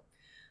review, and they were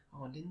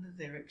like, and in the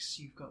lyrics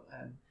you've got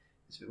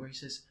this bit where he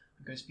says,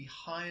 I'm going to be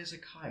high as a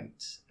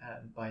kite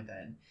by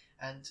then,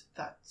 and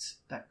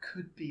that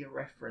could be a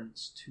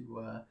reference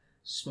to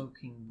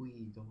smoking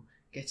weed or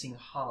getting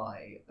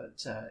high,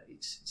 but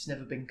it's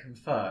never been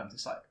confirmed.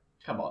 It's like,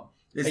 come on,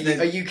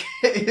 are you?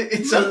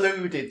 It's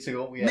alluded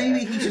to.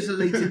 Maybe he's just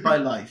elated by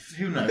life.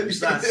 Who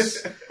knows?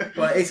 That's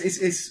but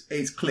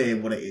it's clear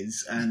what it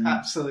is, and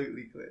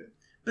absolutely clear.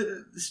 But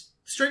the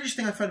strangest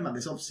thing I found about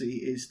this, obviously,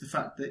 is the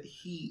fact that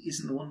he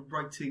isn't the one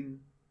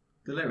writing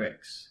the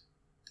lyrics.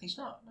 He's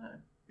not. No.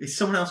 It's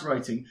someone else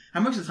writing,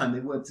 and most of the time they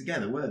weren't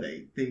together, were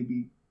they?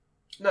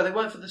 No, they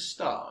weren't for the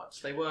start.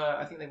 They were.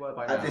 I think they were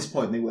by now. At this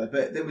point, they were,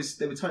 but there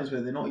were times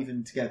where they're not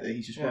even together.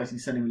 He's just writing,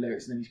 sending the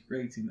lyrics, and then he's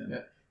creating them.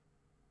 Yeah.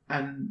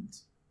 And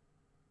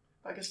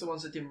I guess the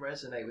ones that didn't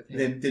resonate with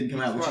him didn't come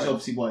out, which is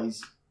obviously why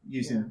he's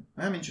using them.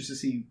 I am interested to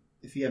see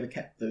if he ever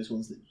kept those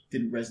ones that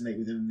didn't resonate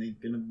with him, and they're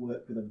going to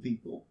work with other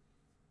people.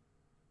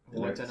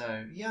 Well, I don't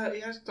know. Yeah,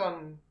 he has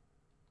done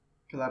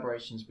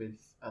collaborations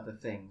with other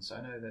things.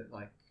 I know that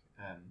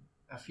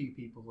a few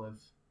people have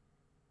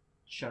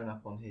shown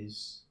up on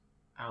his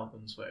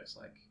albums where it's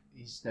like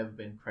he's never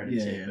been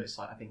credited, but it's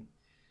like I think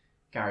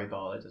Gary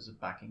Barlow does a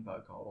backing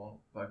vocal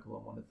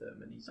on one of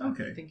them, and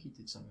I think he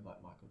did something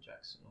like Michael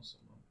Jackson or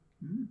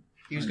something.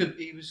 He was good.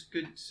 He was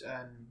good.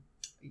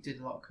 He did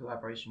a lot of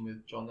collaboration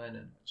with John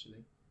Lennon,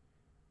 actually.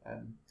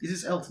 Is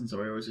this Elton,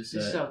 sorry, or is this...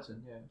 This is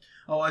Elton, yeah.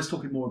 Oh, I was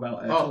talking more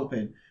about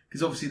Taupin,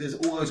 because obviously there's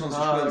all those ones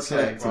that weren't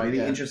selected. Right, it'd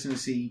be interesting to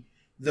see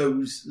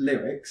those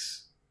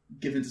lyrics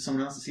given to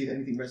someone else to see if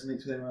anything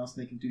resonates with anyone else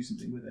and they can do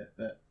something with it.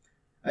 But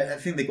I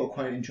think they've got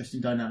quite an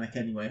interesting dynamic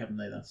anyway, haven't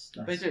they? That's...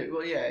 They do.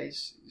 Well, yeah,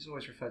 he's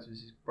always referred to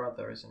as his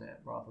brother, isn't it?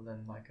 Rather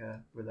than like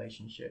a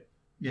relationship.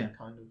 Yeah.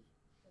 Kind of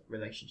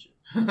relationship.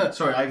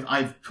 Sorry,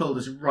 I've pulled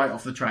us right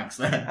off the tracks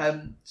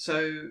there.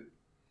 So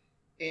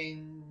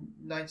in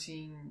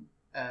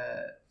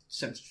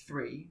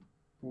 1973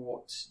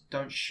 brought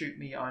Don't Shoot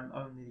Me, I'm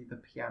Only the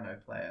Piano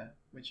Player,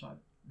 which I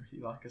really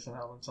like as an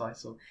album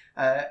title.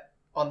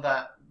 On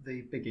that,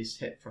 the biggest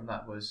hit from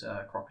that was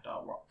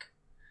Crocodile Rock.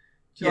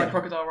 Do you like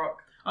Crocodile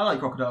Rock? I like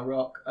Crocodile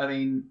Rock. I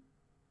mean,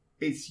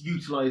 it's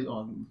utilised...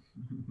 I'm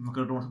not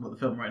going to talk about the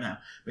film right now,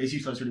 but it's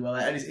utilised really well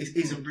there. And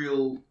it's a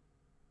real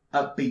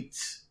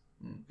upbeat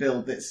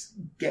build that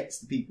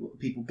gets the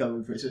people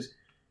going for it. So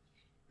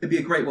it'd be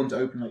a great one to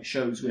open like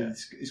shows with. Yeah.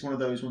 It's one of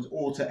those ones,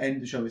 or to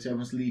end the show with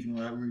everyone's leaving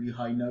on a really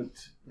high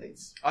note.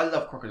 I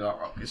love Crocodile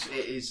Rock. I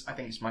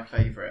think it's my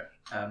favourite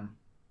Elton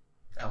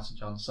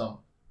John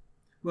song.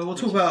 Well, we'll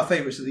talk about our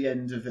favourites at the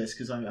end of this,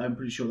 because I'm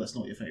pretty sure that's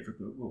not your favourite,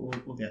 but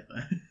we'll get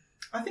there.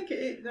 I think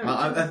it. No,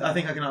 I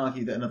think I can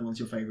argue that another one's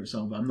your favourite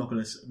song, but I'm not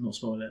going to not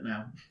spoil it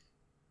now.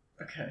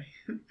 Okay.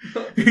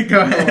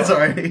 Go ahead.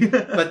 Sorry,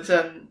 but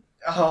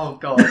oh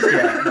god,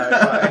 yeah, no,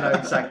 I know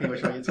exactly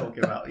which one you're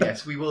talking about.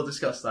 Yes, we will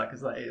discuss that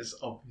because that is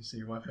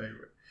obviously my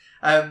favourite.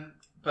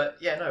 But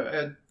yeah,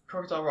 no,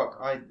 Crocodile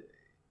Rock.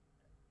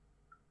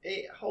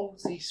 It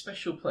holds a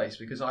special place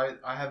because I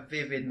have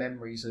vivid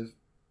memories of.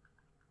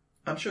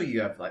 I'm sure you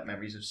have like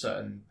memories of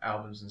certain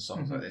albums and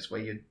songs like this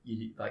where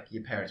you like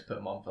your parents put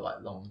them on for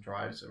like long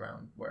drives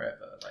around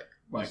wherever,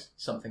 like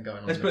something going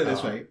on. Let's put it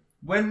this way: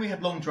 when we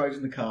had long drives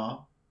in the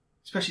car,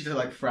 especially to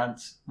like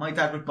France, my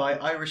dad would buy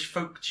Irish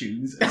folk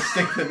tunes and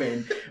stick them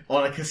in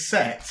on a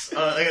cassette,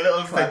 like a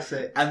little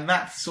classic. And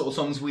that's the sort of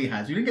songs we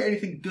had. We didn't get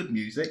anything good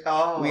music.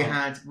 Oh, we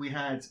had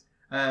No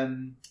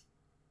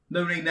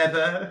Nay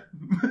Never.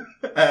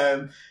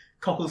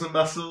 Cockles and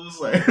Mussels.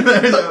 We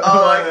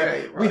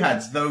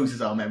had those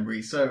as our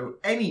memories. So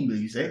any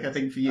music, I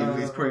think for you,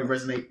 is probably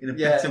resonate in a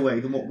better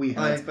way than what we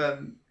had.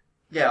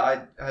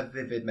 I had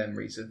vivid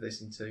memories of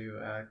listening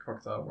to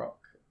Crocodile Rock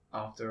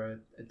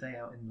after a day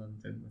out in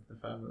London with the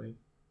family.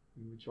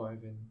 We were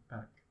driving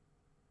back.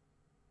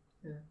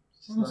 Yeah,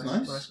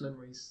 nice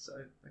memories. So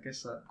I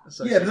guess that's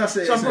but that's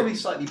it. So I'm probably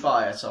slightly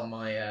biased on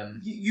my.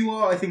 You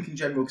are, I think, in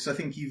general, because I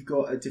think you've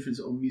got a different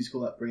sort of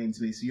musical upbringing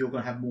to me. So you're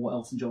going to have more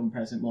Elton John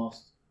present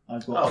whilst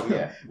I've got.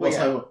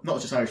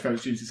 Not just Irish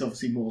folk tunes. It's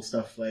obviously more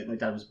stuff like my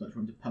dad was much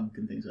more into punk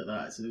and things like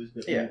that. So there was a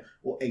bit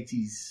more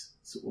 80s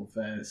sort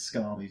of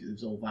ska music.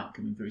 There's all that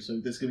coming through. So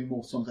there's going to be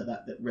more songs like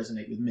that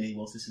resonate with me,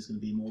 whilst this is going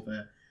to be more of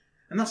a...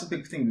 And that's a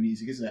big thing with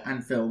music, isn't it?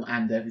 And film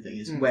and everything,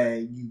 is where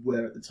you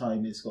were at the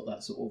time. It's got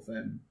that sort of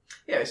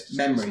it's just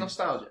memory. It's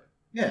nostalgia.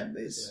 Yeah,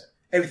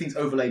 everything's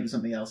overlaid with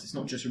something else. It's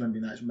not just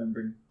remembering that, it's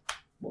remembering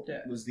what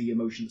was the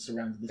emotion that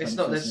surrounded the time. It's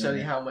not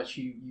necessarily how much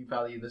you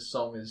value the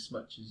song as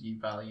much as you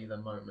value the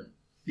moment.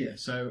 Yeah,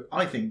 so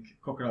I think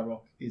Crocodile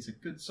Rock is a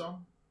good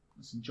song.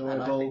 It's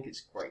enjoyable. And I think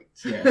it's great.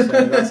 Yeah, so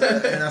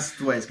that's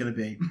the way it's going to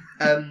be.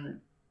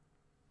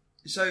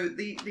 So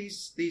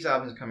these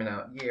albums are coming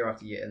out year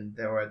after year, and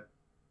they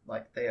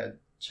are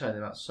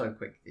churning out so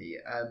quickly.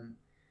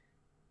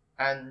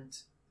 And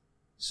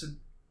so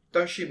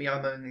Don't Shoot Me,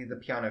 I'm Only the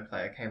Piano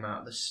Player came out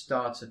at the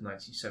start of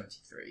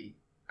 1973,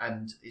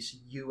 and it's a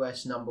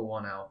US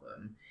 #1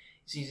 album.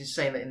 It seems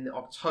insane that in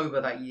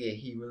October that year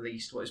he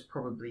released what is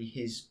probably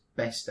his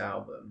best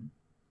album,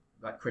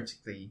 like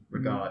critically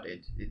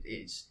regarded. It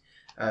is,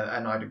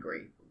 and I'd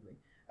agree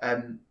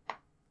probably.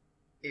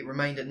 It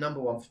remained at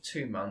 #1 for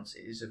 2 months.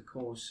 It is, of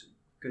course,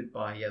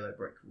 Goodbye Yellow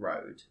Brick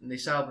Road, and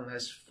this album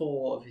has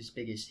 4 of his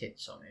biggest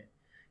hits on it.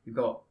 You've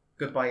got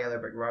Goodbye Yellow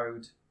Brick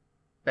Road,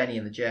 Benny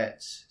and the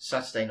Jets,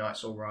 Saturday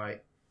Night's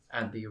Alright,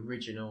 and the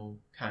original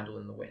Candle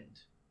in the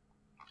Wind.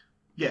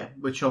 Yeah,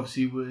 which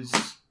obviously was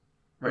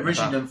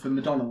originally done for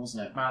Madonna,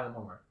 wasn't it? Marilyn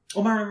Monroe.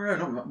 Oh, Marilyn Monroe,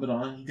 not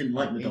Madonna. He didn't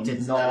like Madonna. He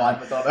did not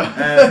like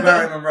Madonna.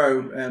 Marilyn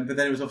Monroe, but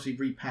then it was obviously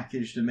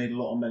repackaged and made a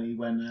lot of money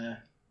when...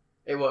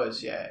 it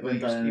was, yeah. When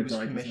He was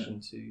died,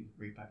 commissioned to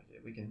repackage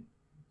it.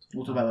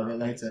 We'll talk about that a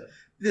bit later.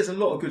 There's a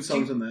lot of good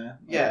songs on there.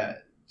 Yeah,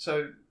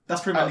 so...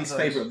 That's probably my least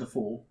favourite of the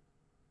 4.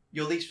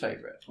 Your least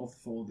favourite? Of the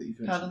 4 that you've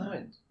mentioned. Candle in the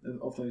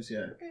Wind? Of those,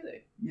 yeah.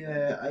 Really?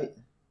 Yeah,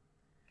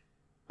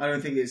 I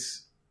don't think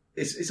it's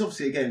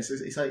obviously, again,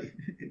 it's like,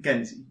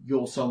 again, it's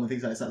your song and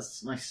things like that.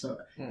 That's nice. So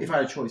if I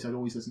had a choice, I'd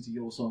always listen to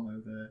your song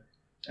over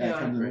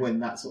Candle in the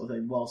Wind, that sort of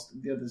thing,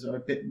 whilst the others are a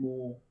bit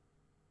more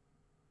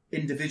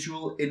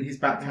individual in his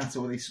back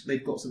catalogue.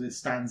 They've got something that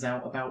stands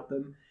out about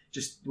them.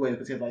 Just the way they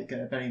put together, like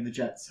Benny and the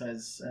Jets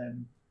has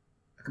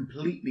a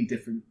completely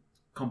different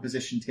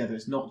composition together.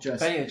 It's not just...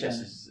 Benny and the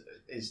Jets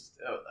is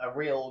a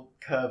real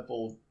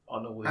curveball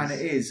on all these. And it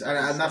is,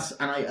 and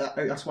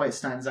that's why it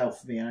stands out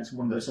for me, and it's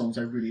one of those songs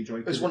I really enjoy.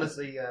 It was one of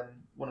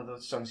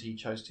the songs he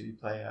chose to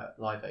play at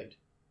Live Aid.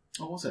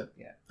 Oh, was it?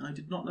 Yeah. I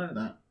did not know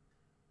that.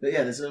 But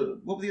yeah,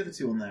 what were the other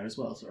 2 on there as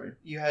well? Sorry.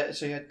 You had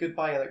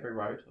Goodbye Yellow Brick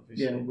Road,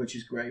 obviously. Yeah, which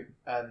is great.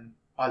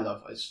 I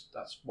love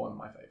that's one of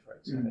my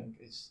favourites. I think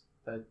it's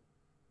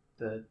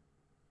the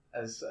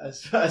as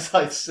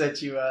I said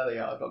to you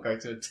earlier, I'm not going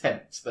to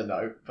attempt the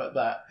note, but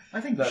that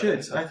I think you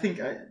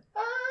should.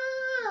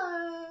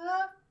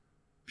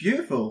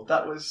 Beautiful.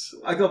 That was.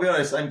 I gotta be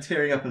honest, I'm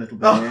tearing up a little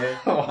bit here.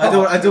 I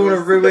don't want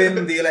to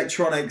ruin the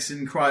electronics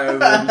and cry over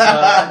them. So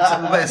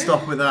I better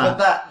stop with that.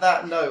 But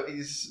that note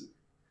is,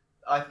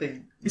 I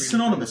think, it's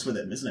synonymous with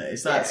him, isn't it?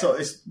 It's that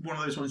sort. It's one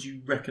of those ones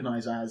you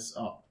recognise as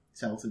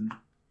it's Elton.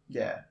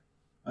 Yeah.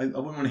 I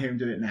wouldn't want to hear him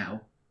do it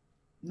now.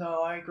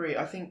 No, I agree.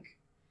 I think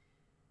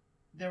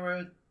there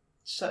are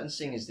certain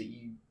singers that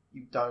you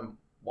don't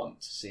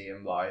want to see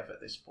him live at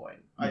this point.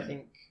 Yeah. I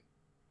think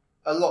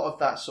a lot of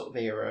that sort of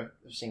era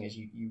of singers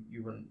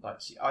you wouldn't like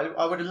to see.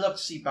 I would have loved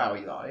to see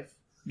Bowie live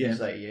in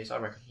his later years. I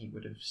reckon he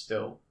would have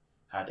still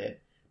had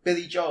it.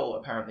 Billy Joel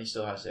apparently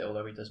still has it,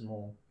 although he does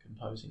more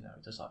composing now.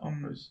 He does like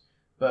operas.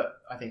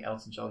 But I think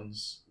Elton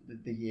John's,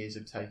 the years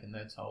have taken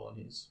their toll on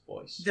his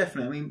voice.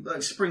 Definitely. I mean, like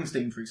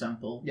Springsteen, for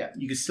example,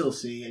 you can still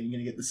see, and you're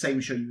going to get the same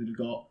show you would have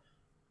got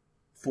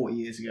 40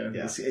 years ago.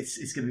 Yeah.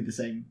 It's going to be the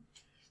same.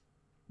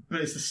 But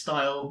it's the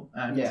style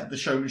and the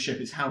showmanship.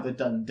 It's how they're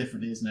done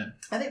differently, isn't it?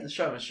 I think the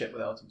showmanship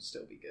with Elton will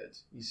still be good.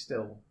 He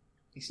still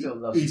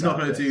loves. He's not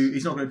going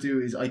to do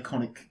his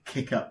iconic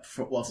kick up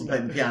whilst he's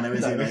playing the piano,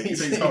 is he?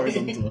 So he's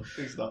horizontal.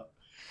 He's not.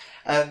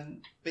 But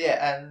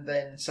yeah, and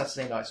then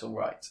Saturday Night's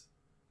Alright,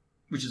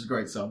 which is a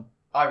great song.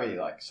 I really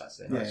like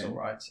Saturday Night's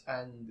Alright,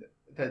 and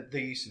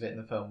the use of it in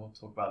the film. We'll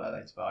talk about that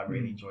later. But I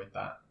really enjoyed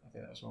that. I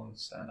think that was one of the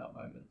standout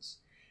moments.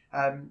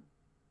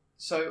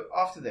 So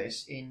after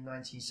this, in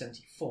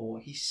 1974,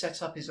 he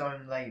set up his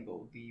own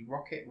label, the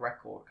Rocket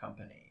Record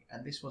Company,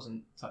 and this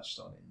wasn't touched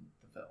on in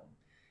the film.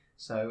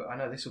 So I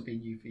know this will be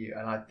new for you,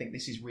 and I think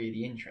this is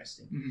really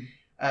interesting.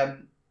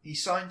 Mm-hmm. He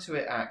signed to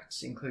it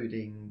acts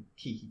including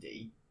Kiki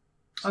D.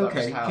 So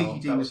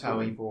that was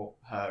how he brought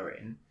her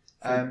in.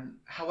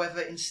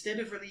 However, instead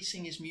of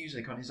releasing his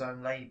music on his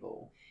own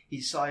label, he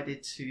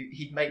decided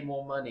he'd make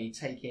more money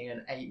taking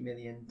an $8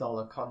 million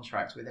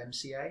contract with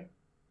MCA.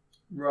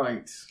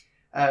 Right.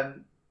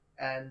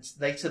 And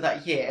later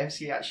that year,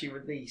 MCA actually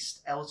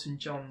released Elton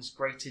John's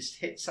Greatest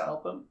Hits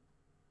album.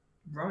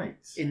 Right.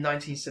 In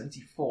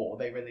 1974,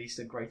 they released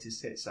a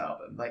Greatest Hits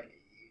album. Like,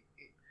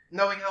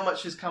 knowing how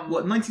much has come...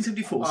 What,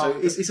 1974?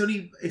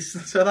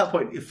 So at that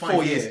point,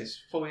 4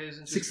 years. 4 years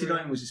into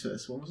 69 was his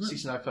first one, wasn't it?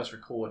 69 first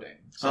recording.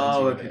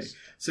 Oh, okay. Years.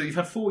 So you've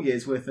had 4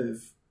 years worth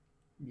of...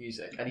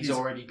 music, and he's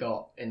already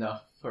got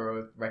enough for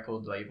a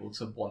record label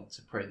to want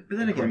to print. But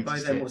then again, by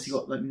then, what's he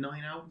got, like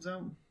 9 albums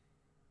out?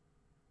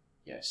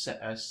 Yeah,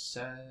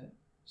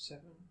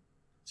 7?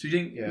 So he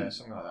didn't. Yeah,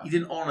 something like that. He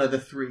didn't honour the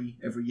 3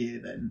 every year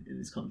then in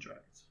his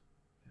contract.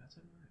 I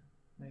don't know.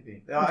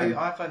 Maybe. Okay.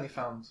 I've only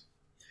found.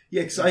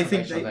 Yeah, because I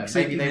think information on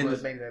they there.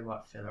 Maybe they were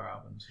like filler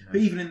albums. You know?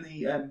 But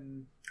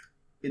even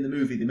in the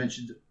movie, they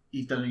mentioned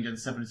he'd only done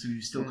 7, so he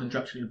was still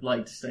contractually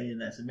obliged to stay in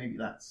there. So maybe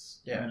that's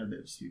a bit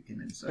of dispute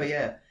came in. So. But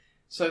yeah,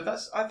 so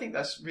I think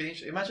that's really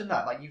interesting. Imagine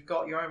that, like you've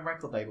got your own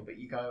record label, but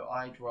you go,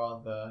 I'd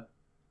rather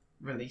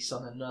release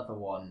on another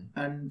one,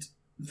 and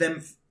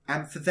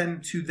for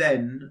them to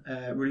then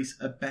release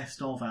a best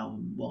of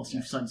album whilst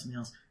you've signed something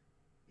else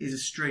is a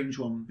strange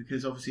one,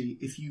 because obviously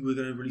if you were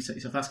going to release it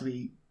yourself, that's going to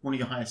be one of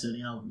your highest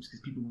selling albums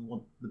because people will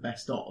want the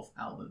best of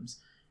albums.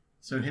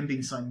 So him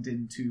being signed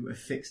into a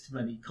fixed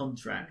money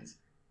contract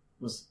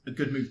was a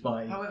good move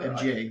by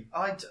MGA.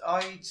 I'd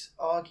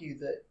argue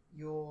that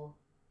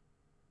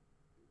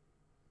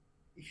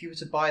if you were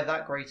to buy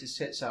that greatest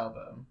hits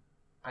album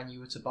and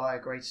you were to buy a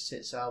greatest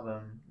hits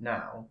album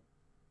now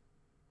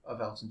of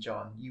Elton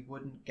John, you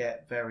wouldn't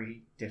get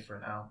very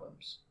different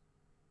albums.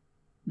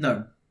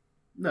 No.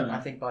 I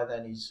think by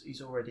then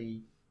he's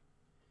already.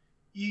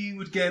 You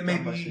would get most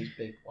of maybe these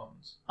big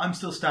ones. I'm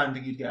Still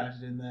Standing. You'd get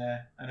added in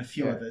there, and a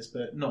few others,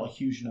 but not a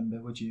huge number,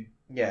 would you?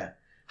 Yeah.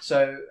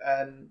 So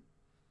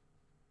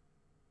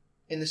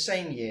in the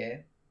same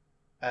year,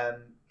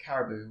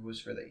 Caribou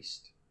was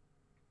released.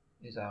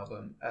 His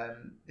album.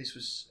 This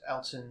was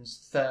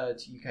Elton's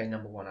 3rd UK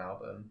 #1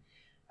 album,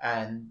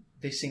 and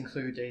this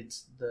included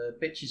The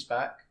Bitch Is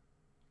Back,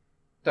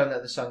 Don't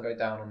Let the Sun Go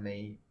Down on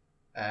Me,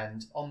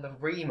 and on the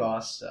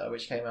remaster,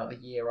 which came out the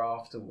year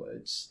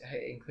afterwards,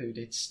 it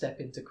included Step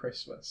Into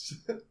Christmas.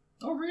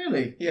 Oh,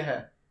 really?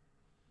 Yeah.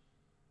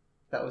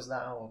 That was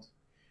that old.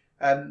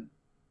 I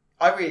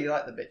really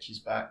like The Bitch Is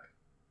Back.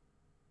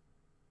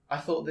 I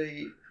thought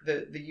the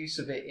use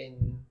of it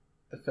in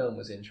the film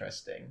was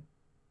interesting.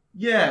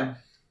 Yeah.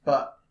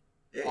 But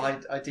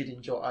I did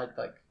enjoy. I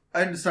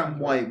understand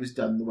why it was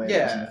done the way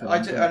it was in the film.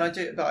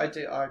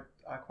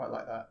 I quite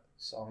like that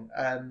song.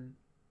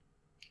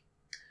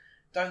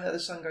 Don't Let the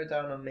Sun Go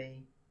Down on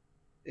Me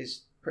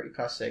is pretty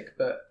classic,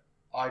 but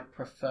I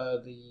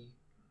prefer the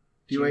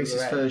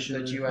Oasis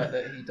version, the duet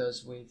that he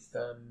does with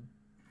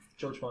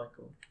George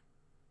Michael.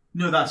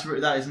 No, that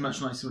is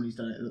much nicer when he's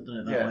done it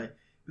that way.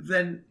 But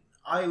then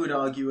I would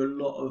argue a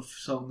lot of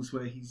songs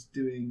where he's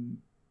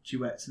doing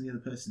duets and the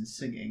other person's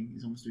singing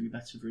is almost doing a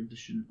better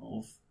rendition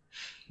of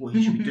what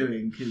he should be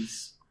doing,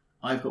 because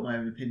I've got my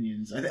own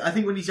opinions. I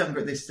think when he's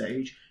younger at this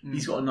stage,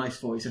 he's got a nice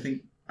voice. I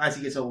think as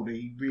he gets older,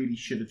 he really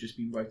should have just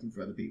been writing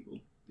for other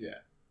people. Yeah.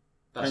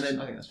 I think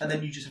that's fair. And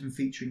then you just have him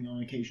featuring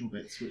on occasional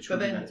bits, which would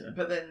be better.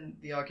 But then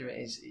the argument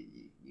is,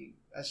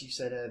 as you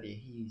said earlier,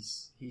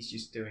 he's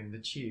just doing the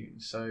tune.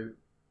 So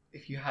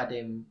if you had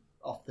him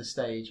off the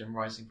stage and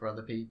writing for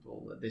other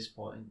people at this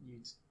point,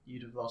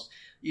 you'd have lost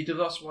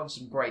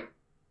some great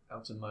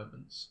Elton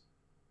moments.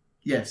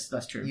 Yes,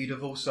 that's true. You'd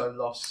have also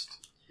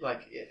lost,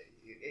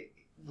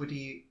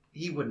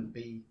 he wouldn't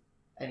be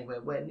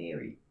anywhere where near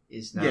he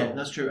is now. Yeah,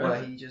 that's true.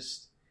 Where he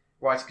just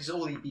writes, because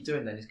all he'd be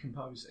doing then is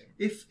composing.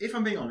 If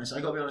I'm being honest,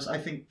 I got to be honest, I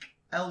think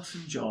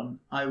Elton John,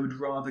 I would have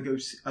rather gone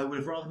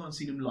and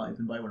seen him live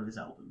than buy one of his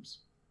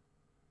albums.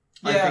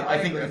 Yeah, I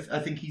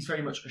think he's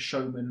very much a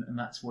showman, and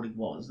that's what he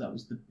was. That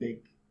was the big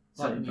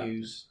like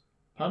Muse.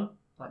 Pun?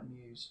 Like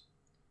Muse.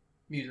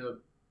 Muse are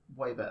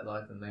way better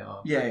live than they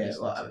are. Yeah.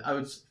 Well, I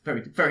would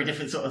very, very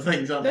different sort of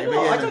things, aren't they?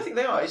 I don't think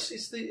they are.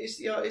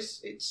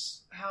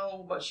 It's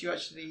how much you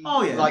actually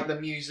like the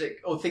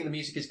music, or think the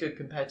music is good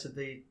compared to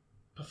the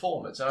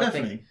performance. And Definitely.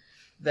 I think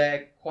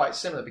they're quite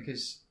similar,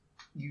 because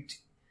you'd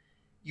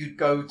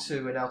go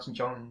to an Elton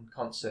John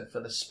concert for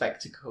the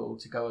spectacle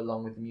to go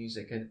along with the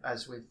music, and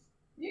as with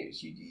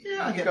Muse, you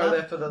go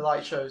there for the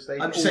light shows.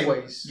 I'm just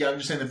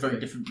saying they're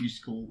very different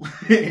musical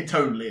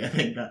tonally. I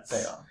think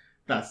they are.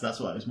 That's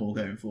what I was more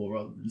going for,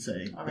 rather than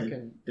saying I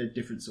reckon they're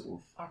different sort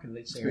of. I reckon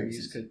lead singer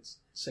Muse could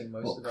sing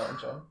most of Elton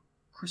John.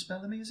 Chris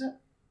Bellamy, is it?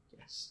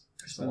 Yes,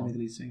 Chris Bellamy, the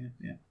lead singer.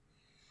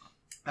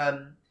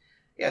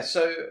 Yeah.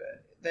 So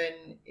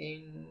then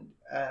in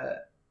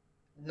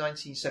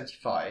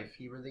 1975,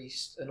 he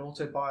released an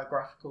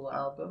autobiographical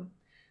album,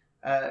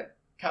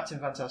 Captain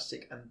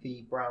Fantastic and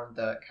the Brown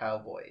Dirt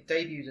Cowboy. It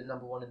debuted at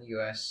 #1 in the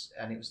US,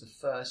 and it was the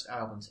first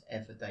album to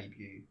ever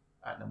debut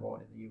at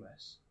 #1 in the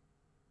US.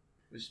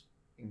 It was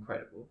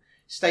incredible.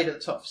 Stayed at the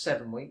top for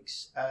 7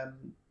 weeks,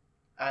 and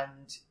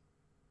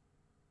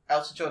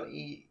Elton John,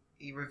 he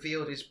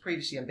revealed his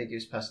previously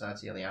ambiguous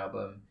personality on the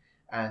album,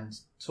 and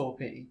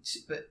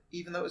but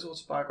even though it was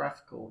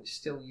autobiographical, it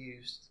still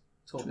used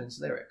Taupin's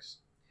lyrics,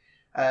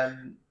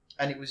 and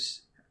it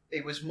was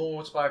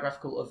more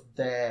autobiographical of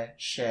their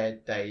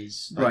shared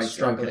days,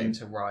 struggling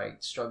to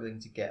write, struggling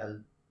to get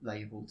a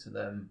label to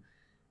them.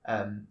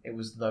 It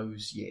was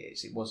those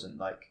years. It wasn't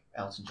like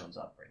Elton John's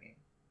upbringing.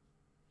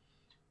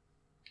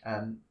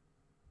 In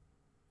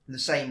the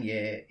same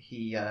year,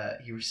 he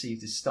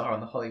received his star on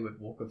the Hollywood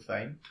Walk of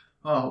Fame.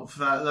 Oh, for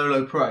that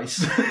low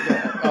price.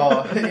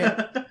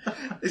 Yeah.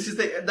 This is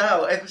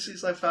now. Ever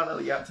since I found out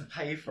that you have to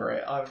pay for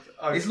it, I've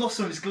It's lost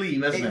some of its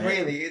gleam, hasn't it?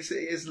 Really,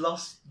 it's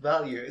lost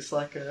value. It's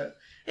like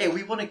hey,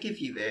 we want to give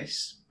you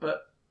this,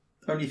 but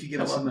only if you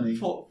give us some money.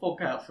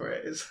 Fork out for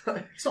it. It's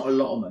like, it's not a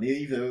lot of money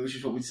either, which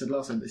is what we said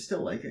last time. But it's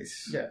still like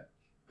it's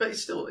but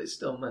it's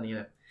still money.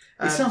 Yeah.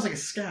 It sounds like a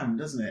scam,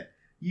 doesn't it?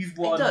 You've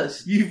won. It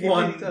does. You've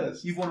won. Really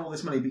does. You've won all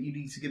this money, but you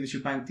need to give us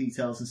your bank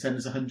details and send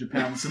us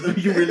 £100 so that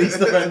we can release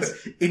the funds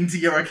into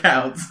your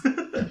account.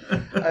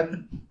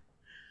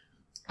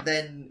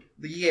 Then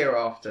the year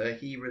after,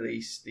 he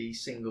released the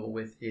single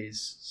with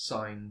his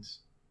signed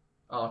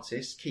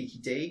artist Kiki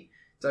D.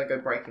 "Don't Go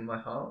Breaking My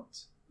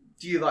Heart."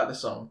 Do you like the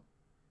song?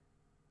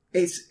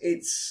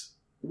 It's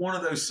one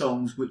of those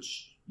songs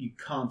which you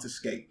can't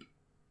escape.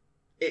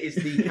 It is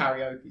the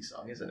karaoke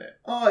song, isn't it?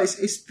 Oh, it's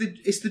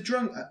the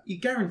drunk. You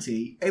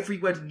guarantee every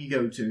wedding you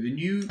go to, the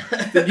new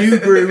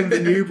groom, the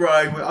new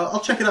bride.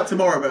 I'll check it out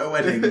tomorrow at a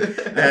wedding,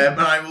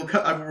 and I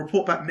will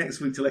report back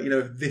next week to let you know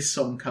if this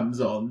song comes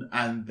on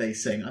and they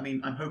sing. I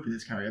mean, I'm hoping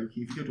it's karaoke.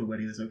 If you go to a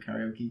wedding, there's no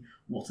karaoke.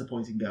 What's the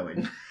point in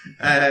going?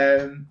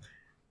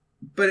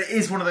 But it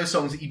is one of those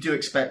songs that you do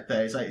expect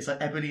there. It's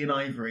like Ebony and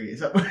Ivory,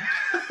 isn't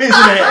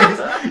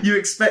it? You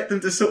expect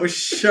them to sort of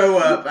show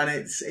up, and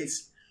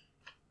it's.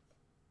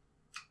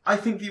 I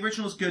think the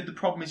original's good. The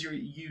problem is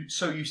you're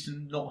so used to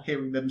not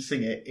hearing them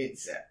sing it.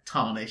 It's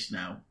tarnished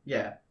now.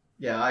 Yeah,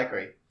 I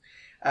agree.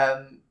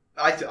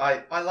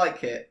 I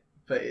like it,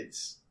 but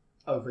it's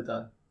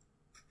overdone.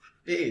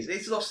 It is.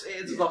 It's lost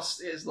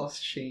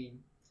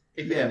sheen.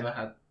 If it ever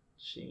had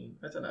sheen,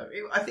 I don't know.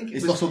 I think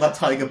it's lost all that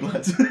tiger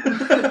blood.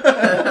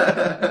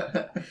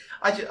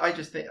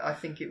 I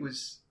think it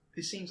was.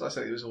 It seems like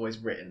something that was always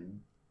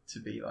written to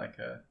be like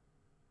a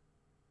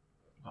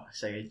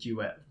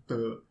duet,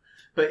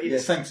 but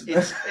it's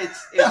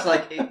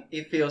like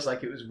it feels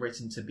like it was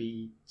written to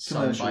be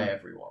sung by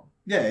everyone.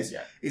 Yeah,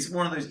 it's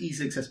one of those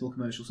easily accessible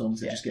commercial songs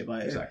that just get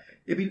by. Exactly.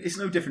 I mean, it's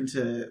no different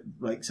to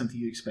like something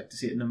you expect to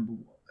see at number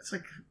one. It's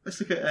like, let's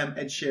look at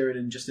Ed Sheeran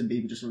and Justin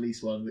Bieber just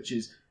released one, which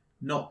is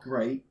not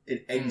great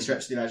in any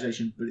stretch of the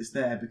imagination, but it's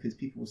there because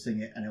people will sing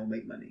it and it'll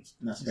make money,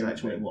 and that's very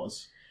much what it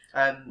was.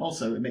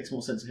 Also, it makes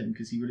more sense for him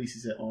because he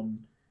releases it on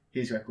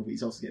his record, but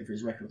he's also getting it for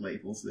his record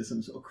label, so there's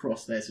some sort of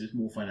cross there, so it's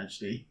more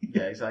financially.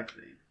 Yeah,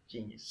 exactly.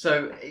 Genius.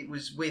 So it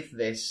was with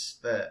this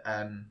that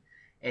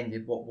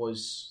ended what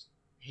was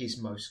his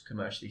most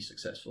commercially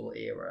successful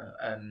era,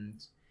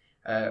 and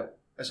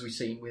as we've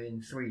seen,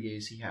 within 3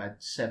 years he had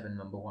 7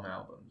 number one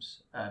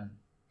albums.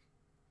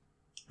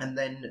 And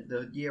then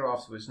the year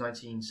afterwards,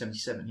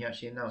 1977, he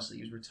actually announced that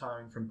he was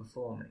retiring from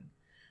performing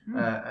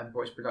and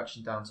brought his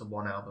production down to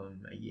 1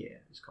 album a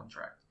year, his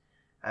contract.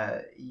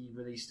 He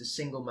released A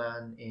Single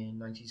Man in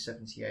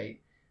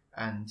 1978,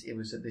 and it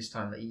was at this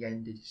time that he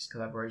ended his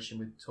collaboration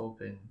with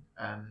Taupin.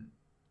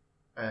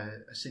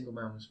 A Single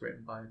Man was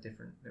written by a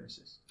different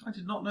lyricist. I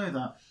did not know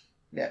that.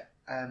 Yeah,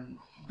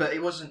 but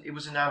it was an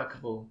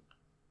amicable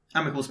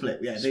split.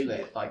 Yeah,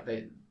 split.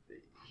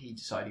 He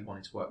decided he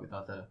wanted to work with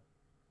other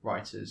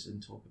writers,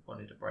 and Taupin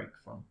wanted a break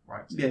from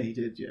writing. Yeah, he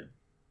did. Yeah.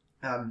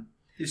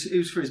 It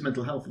was for his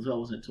mental health as well,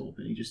 wasn't it,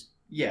 Taupin? He just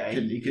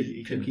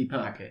couldn't keep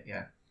up. Hack it,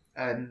 yeah.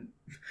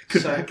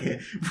 Hack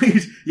it.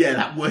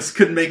 That wuss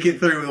couldn't make it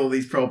through with all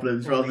these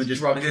problems. Rather than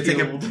just rather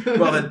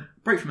than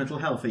break from mental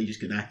health, he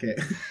just couldn't hack it.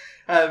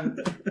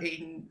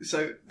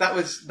 So that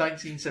was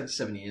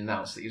 1977. He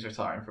announced that he was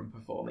retiring from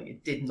performing.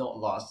 It did not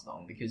last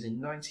long because in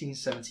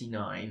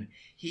 1979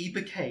 he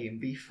became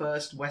the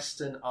first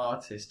Western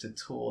artist to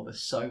tour the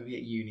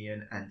Soviet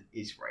Union and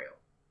Israel.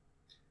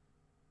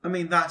 I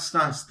mean, that's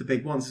the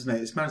big ones, isn't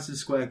it? It's Madison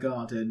Square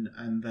Garden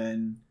and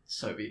then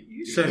Soviet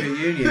Union. Soviet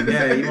Union,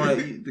 yeah. You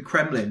want the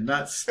Kremlin.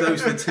 Those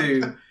are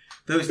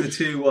the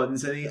two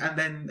ones, and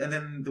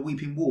then the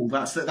Weeping Wall.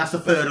 That's the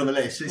third on the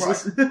list. Right.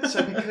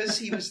 So because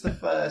he was the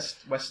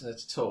first Westerner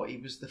to tour, he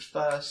was the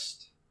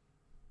first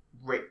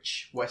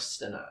rich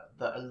Westerner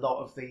that a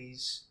lot of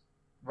these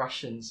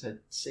Russians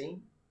had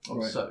seen.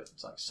 Right. So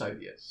it's like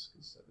Soviets,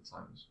 because at the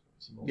time it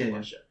was more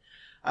Russia.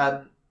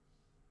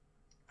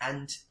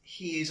 And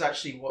he is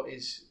actually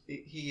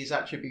he is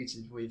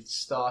attributed with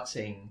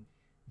starting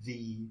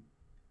the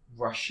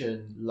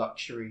Russian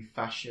luxury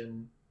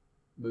fashion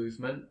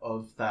movement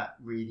of that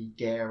really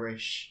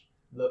garish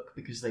look,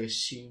 because they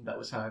assumed that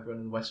was how everyone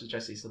in the West was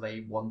dressing, so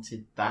they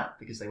wanted that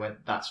because they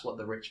went, that's what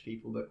the rich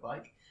people look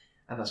like,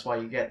 and that's why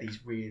you get these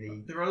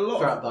really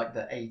throughout like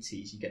the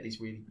 80s you get these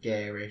really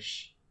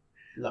garish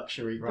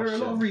luxury Russian. There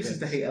are a lot of reasons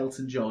to hate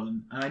Elton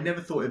John, and I never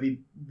thought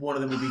one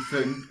of them would be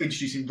for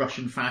introducing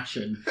Russian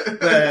fashion.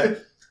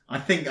 But I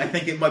think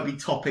it might be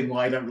topping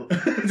why I don't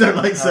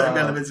like certain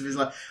elements of his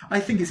life. I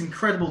think it's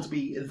incredible to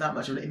be that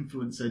much of an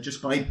influencer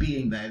just by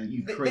being there. That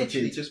you've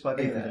created literally just by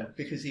being there,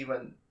 because he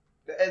went,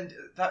 and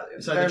that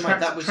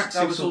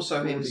that was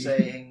also him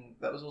saying,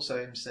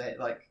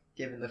 like,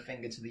 giving the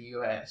finger to the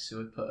US, who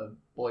had put a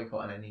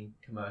boycott on any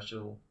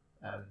commercial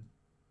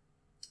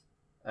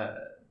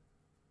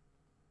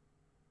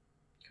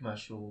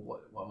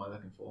what am I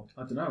looking for?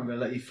 I don't know, I'm going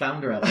to let you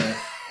flounder out there.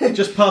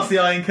 Just past the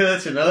Iron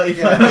Curtain, I'll let you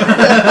flounder.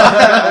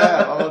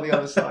 I'm on the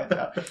other side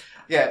now.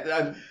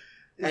 Yeah,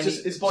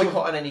 It's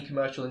boycott on any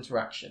commercial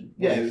interaction.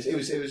 Yeah, it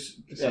was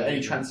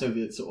any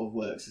trans-Soviet sort of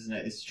works, isn't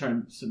it? It's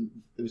trying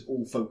it was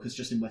all focused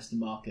just in Western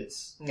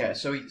markets. Yeah,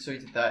 so he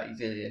did that. He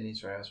did it in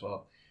Israel as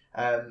well.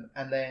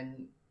 And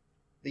then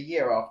the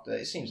year after,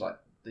 it seems like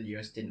the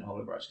US didn't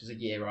hold a grudge, because a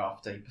year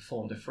after he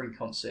performed a free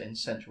concert in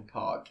Central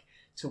Park,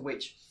 to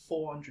which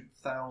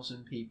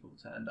 400,000 people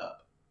turned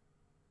up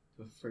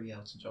to a free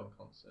Elton John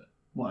concert.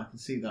 Well, I can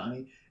see that. I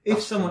mean,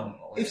 That's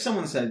if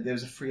someone said there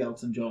was a free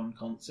Elton John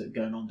concert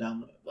going on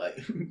down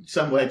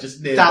somewhere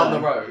just near down the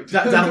road,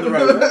 down the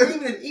road,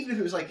 even if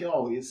it was like,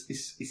 oh, it's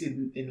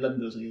in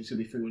London or something, it's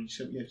gonna be free. When you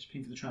just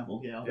pay for the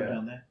travel, I'll go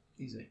down there,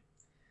 easy.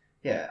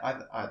 Yeah,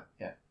 I'd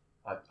be there.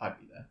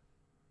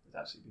 I'd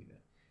absolutely be there.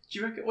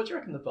 What do you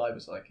reckon the vibe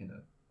was like in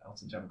an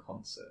Elton John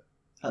concert?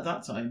 At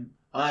that time,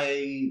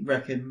 I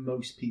reckon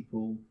most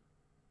people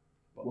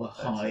were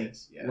high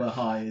as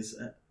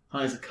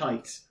a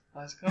kite.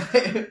 That's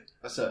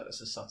a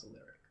subtle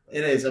lyric.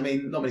 It is. I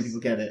mean, not many people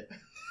get it.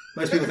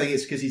 Most people think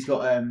it's because he's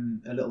got a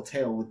little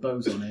tail with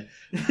bows on it.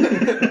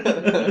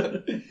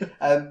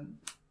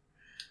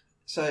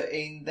 So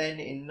in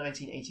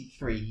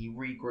 1983, he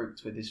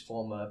regrouped with his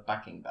former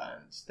backing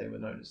band. They were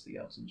known as the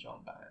Elton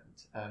John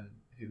Band,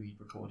 who he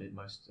recorded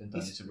most and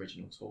done his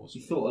original tours.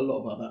 He thought a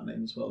lot about that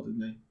name as well,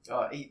 didn't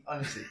he? He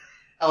honestly,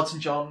 Elton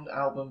John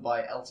album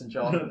by Elton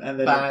John And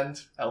then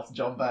band, Elton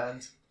John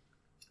Band,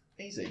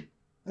 easy.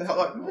 If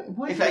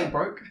it ain't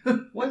broke,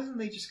 why didn't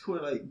they just call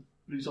it like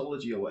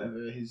Bluesology or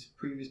whatever his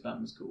previous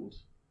band was called?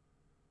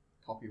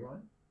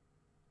 Copyright.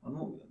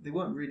 They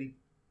weren't really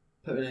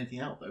putting anything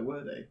out though,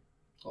 were they?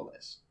 Oh,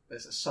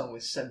 there's a song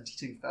with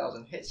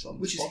 72,000 hits on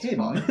which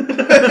Spotify.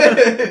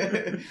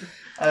 Is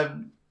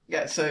him.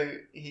 So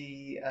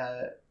he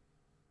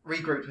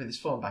regrouped with his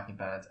former backing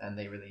band, and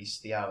they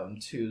released the album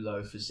Too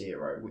Low for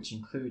Zero, which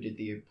included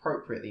the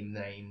appropriately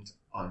named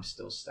I'm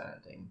Still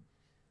Standing,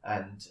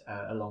 and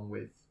along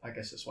with, I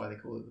guess that's why they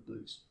call it the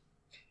blues.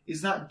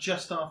 Is that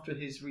just after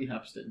his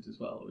rehab stint as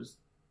well, or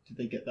did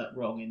they get that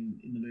wrong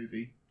in the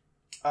movie?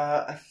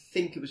 I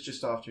think it was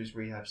just after his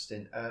rehab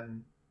stint.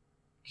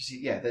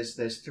 Because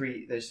there's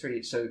three.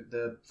 So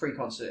the free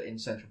concert in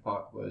Central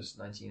Park was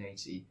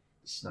 1980.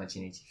 This is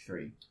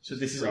 1983. So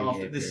this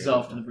is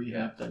after the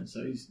rehab then.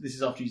 So this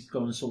is after he's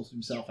gone and sorted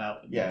himself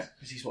out. Yeah,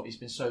 because he's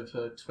been sober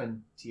for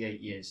 28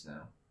 years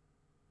now.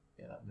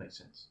 Yeah, that makes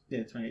sense.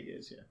 Yeah, 28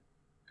 years. Yeah.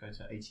 Go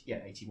to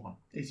 81.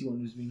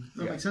 81 was been.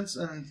 That makes sense,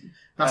 and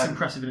that's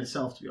impressive in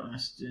itself. To be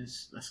honest,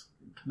 that's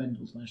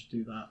commendable to manage to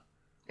do that.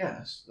 Yeah,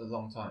 that's a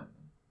long time.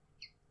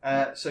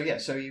 So he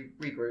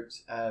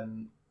regrouped.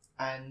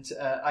 And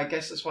I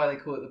guess that's why they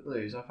call it the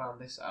blues. I found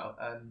this out.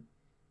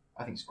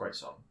 I think it's a great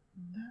song.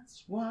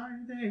 That's why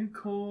they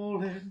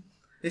call it.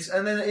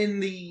 And then in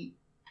the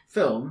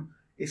film,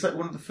 it's like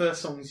one of the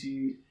first songs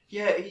you.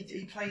 Yeah,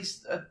 he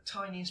plays a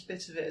tiniest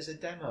bit of it as a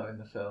demo in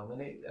the film,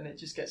 and it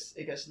just gets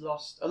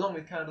lost along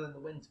with "Candle in the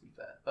Wind." To be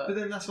fair, but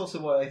then that's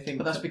also why I think.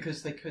 But that's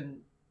because they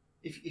couldn't.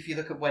 If you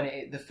look at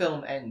when the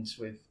film ends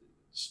with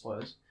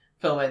spoilers,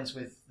 film ends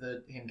with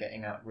him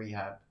getting out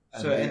rehab.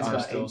 So it ends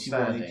about still 81,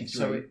 standing.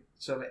 83.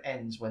 So it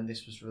ends when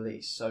this was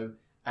released. So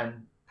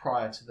and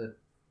prior to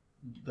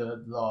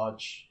the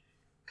large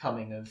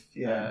coming of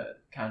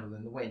Candle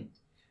in the Wind.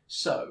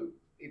 So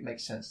it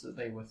makes sense that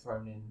they were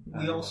thrown in.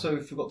 We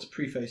also forgot to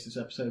preface this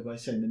episode by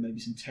saying there may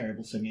be some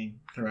terrible singing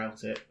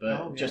throughout it,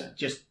 but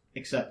just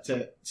accept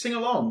it. Sing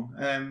along.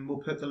 We'll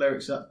put the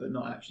lyrics up, but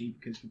not actually,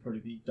 because we'll probably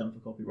be done for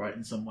copyright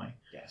in some way.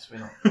 Yes, we're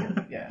not.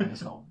 And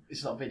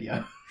it's not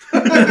video.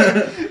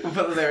 We'll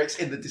put the lyrics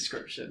in the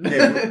description.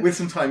 Yeah, with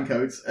some time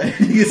codes.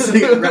 You can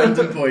sing at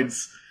random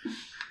points.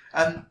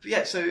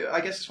 So I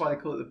guess that's why they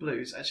call it the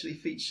blues. Actually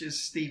features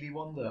Stevie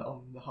Wonder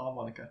on the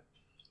harmonica.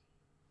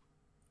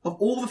 Of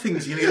all the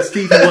things you're going to get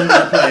Stevie Wonder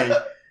to play,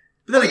 but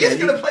then again, he's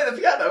going to play the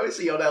piano. Is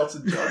he on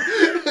Elton John?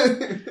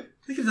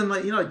 They could have done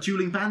like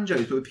dueling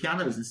banjos, but with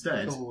pianos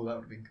instead. Oh, that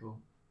would have been cool.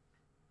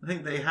 I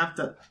think they have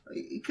that.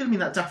 It could have been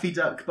that Daffy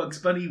Duck Bugs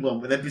Bunny one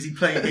where they're busy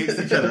playing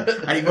against each other,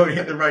 and he won't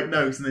hit the right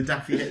notes, and then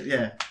Daffy hit.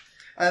 Yeah.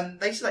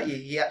 Later that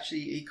year,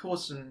 he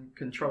caused some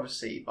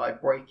controversy by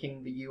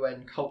breaking the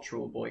UN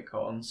cultural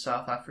boycott on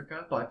South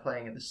Africa by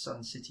playing at the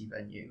Sun City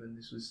venue, and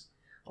this was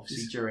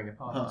obviously during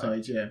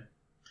apartheid. Yeah.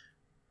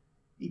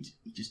 He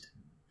just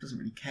doesn't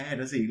really care,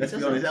 does he? Let's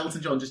be honest.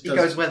 Elton John just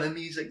goes where the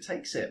music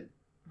takes him.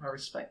 I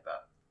respect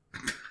that.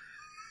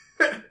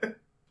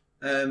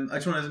 I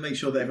just wanted to make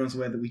sure that everyone's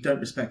aware that we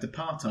don't respect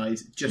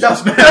apartheid.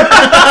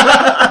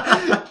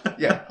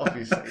 Yeah,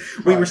 obviously.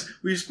 We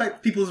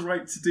respect people's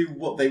right to do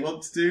what they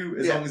want to do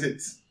as long as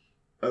it's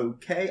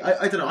okay.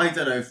 I don't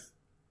know if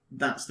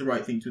that's the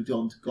right thing to have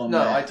gone. No,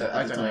 there I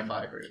don't know time. if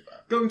I agree with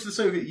that. Going to the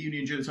Soviet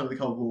Union during the time of the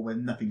Cold War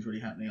when nothing's really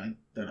happening, I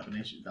don't have an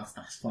issue.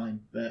 That's fine.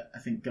 But I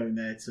think going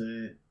there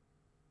to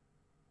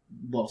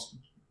whilst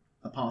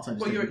apartheid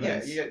is taking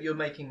place. You're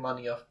making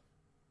money off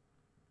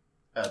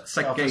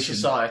segregation. Of a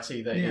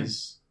society that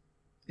is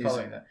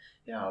following that.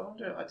 Yeah, I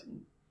wonder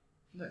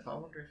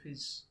if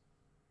his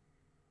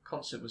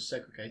concert was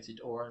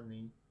segregated or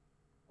only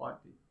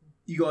white people.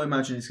 You got to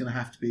imagine it's going to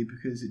have to be,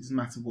 because it doesn't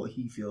matter what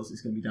he feels.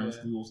 It's going to be down to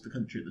Yeah. the laws of the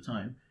country at the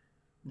time.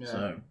 Yeah.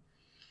 So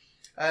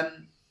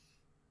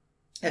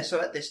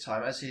So at this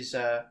time, as his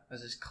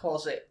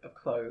closet of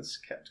clothes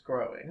kept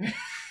growing,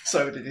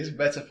 so did his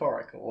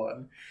metaphorical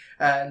one.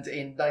 And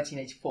in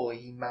 1984,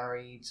 he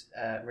married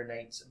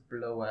Renate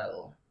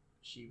Blowell.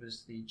 She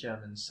was the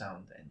German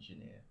sound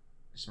engineer.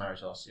 This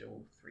marriage lasted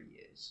all 3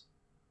 years.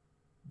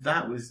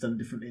 that was done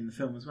differently in the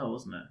film as well,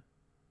 wasn't it?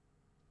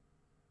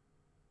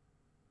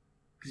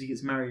 Because he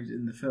gets married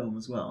in the film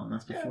as well, and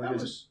that's before he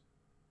goes.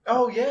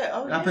 Oh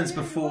yeah, It happens yeah,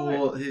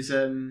 before right. his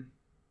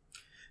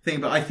thing,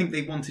 but I think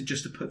they wanted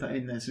just to put that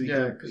in there so he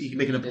Yeah, can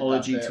make an he did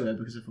apology that bit. to her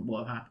because of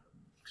what happened,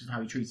 because of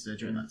how he treated her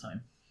during that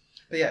time.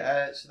 But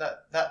yeah, so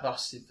that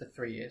lasted for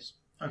 3 years.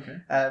 Okay.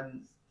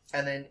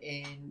 And then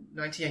in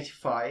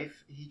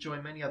 1985, he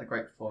joined many other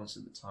great performers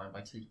at the time by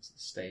taking to the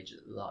stage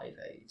at Live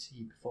Aid.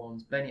 He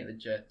performed Benny and the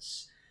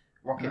Jets,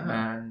 Rocket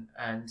Man,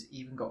 and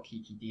even got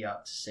Kiki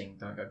Diop to sing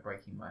 "Don't Go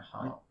Breaking My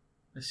Heart."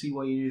 I see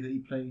why you knew that he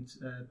played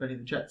Benny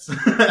the Jets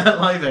at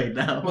Live Aid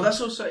now. Well,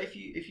 that's also if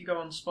you go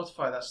on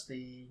Spotify, that's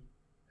the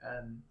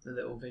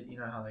little video. You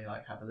know how they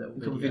like have a little a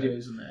couple of video.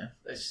 videos in there.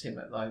 It's him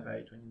at Live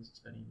Aid when he's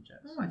Benny and the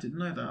Jets. Oh, I didn't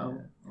know that.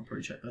 I'll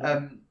probably check that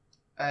out.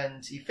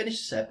 And he finished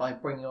the set by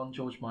bringing on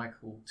George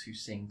Michael to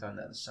sing "Don't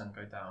Let the Sun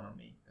Go Down on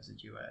Me" as a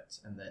duet,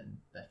 and then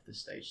left the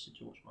stage to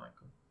George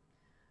Michael.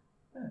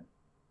 Yeah.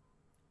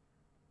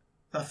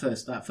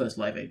 That first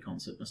Live Aid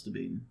concert must have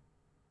been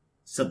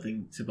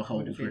something to behold,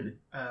 Would have been really.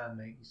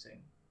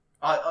 amazing.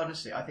 I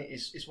honestly, I think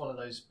it's one of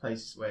those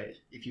places where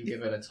if you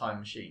give it a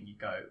time machine, you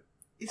go,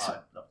 It's, I'd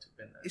love to have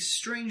been there. it's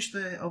strange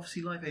that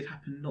obviously Live Aid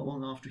happened not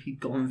long after he'd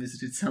gone and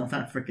visited South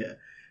Africa.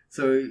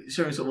 So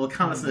showing sort of a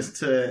callousness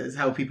to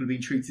how people have been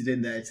treated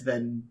in there, to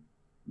then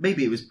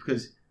maybe it was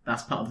because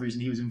that's part of the reason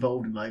he was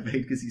involved in Live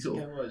Aid, because he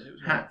sort of It was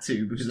had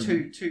to, because of,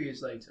 2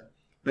 years later.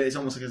 but it's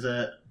almost like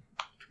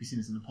could be seen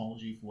as an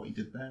apology for what he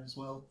did there as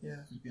well. Yeah.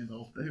 To be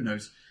involved, but who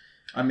knows?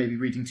 I may be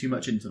reading too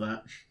much into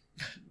that.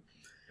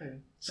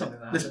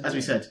 Something like Listen, that. as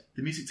we said,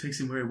 the music takes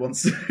him where it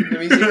wants to. The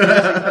music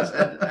does,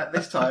 and at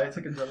this time it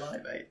took him to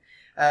Live Aid.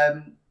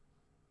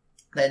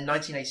 Then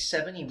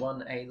 1987, he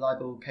won a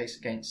libel case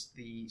against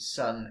the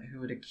Sun,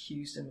 who had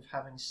accused him of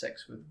having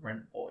sex with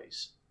rent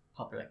boys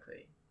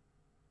publicly.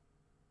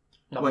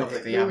 Not Wait,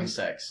 publicly having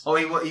sex. Oh,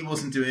 he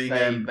wasn't doing.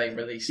 They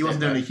released. he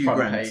wasn't it doing on a Hugh front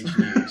Grant. page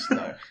news.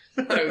 No,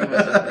 no,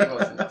 he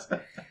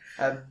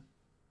wasn't.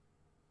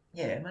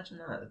 Yeah, imagine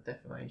that, the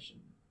defamation.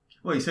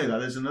 Well, you say that.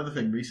 There's another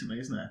thing recently,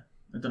 isn't there?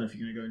 I don't know if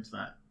you're going to go into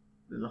that.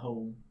 There's a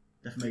whole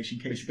defamation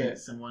case Which bit?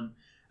 against someone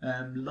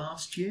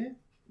last year.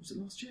 Was it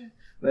last year?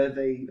 Where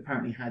they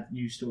apparently had a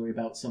news story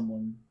about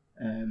someone,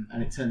 and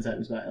it turns out it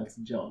was about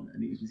Elton John,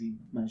 and he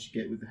managed to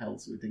get with the hell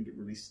so it didn't get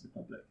released to the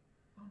public.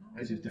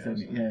 Because he was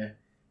defaming. Yeah.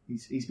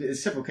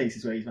 There's several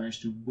cases where he's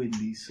managed to win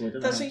these. So I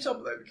don't know. That seems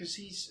odd though, because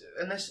he's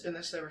unless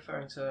they're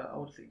referring to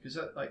older things, because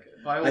like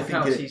by all I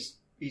think accounts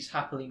he's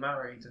happily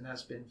married and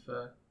has been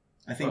for.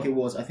 I think it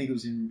was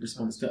in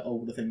response to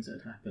all the things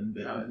that had happened,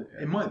 but Oh,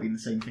 yeah. it might have been the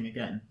same thing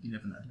again. You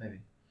never know.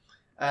 Maybe.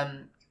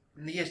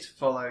 In the years to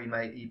follow,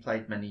 he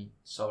played many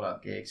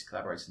sold-out gigs,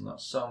 collaborated on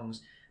lots of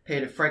songs,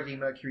 appeared at Freddie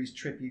Mercury's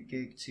tribute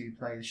gig to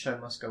play The Show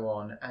Must Go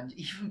On, and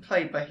even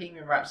played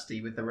Bohemian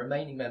Rhapsody with the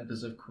remaining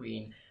members of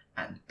Queen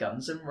and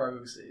Guns N'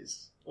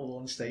 Roses, all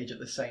on stage at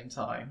the same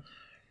time.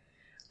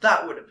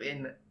 That would have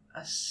been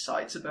a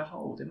sight to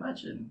behold,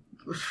 imagine.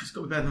 It's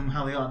got to be better than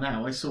how they are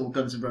now. I saw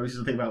Guns N'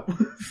 Roses, I think, about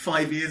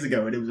 5 years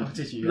ago, and it was a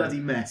Did you? bloody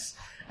mess.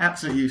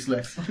 Absolutely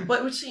useless. Well,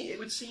 it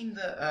would seem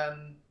that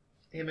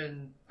him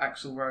and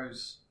Axl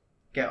Rose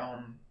get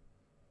on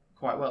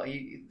quite well.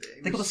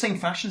 They've got the same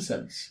fashion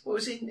sense. What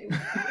was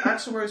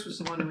Axl Rose was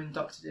the one who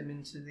inducted him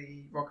into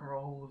the Rock and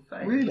Roll Hall of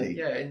Fame. Really?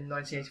 Yeah, in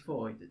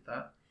 1984 he did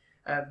that.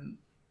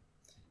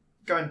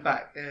 Going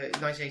back, in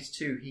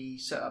 1982 he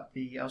set up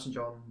the Elton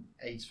John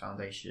AIDS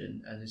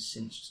Foundation and has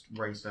since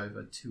raised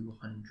over $200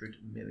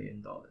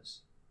 million.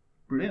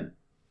 Brilliant.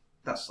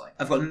 That's like...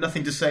 I've got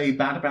nothing to say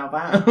bad about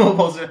that. Or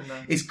positive. No.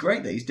 It's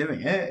great that he's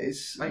doing it.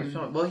 It's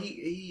Well,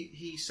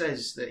 he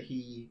says that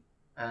he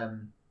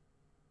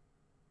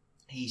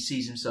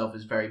sees himself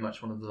as very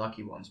much one of the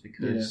lucky ones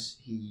because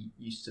he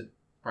used to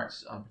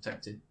practice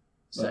unprotected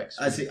sex.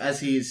 as he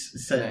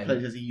has said,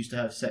 men. as he used to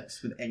have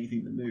sex with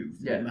anything that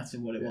moved, no matter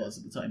what it was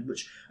at the time,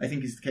 which I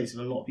think is the case of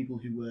a lot of people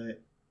who were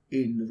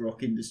in the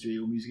rock industry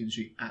or music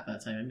industry at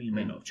that time. I mean, it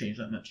may not have changed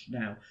that much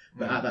now,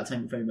 but at that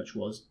time it very much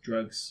was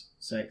drugs,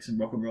 sex, and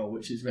rock and roll,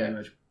 which is very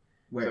much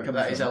where it comes from.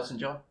 That is Elton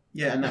John.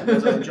 Yeah, and that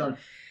was Elton John.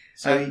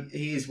 So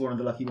he is one of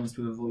the lucky ones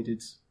to have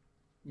avoided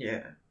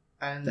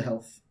And the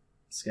health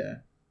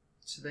scare.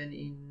 So then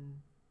in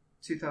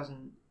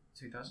 2000,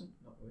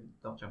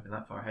 not jumping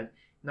that far ahead,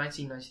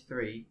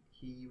 1993,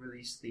 he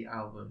released the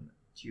album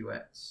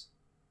Duets.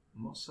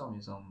 And what song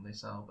is on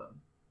this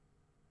album?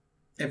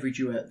 Every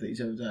duet that he's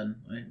ever done,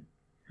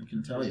 I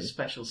can tell There's you. a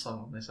special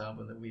song on this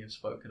album that we have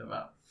spoken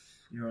about.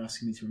 You're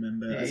asking me to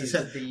remember. It As I is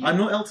said, the I'm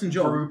not Elton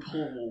John.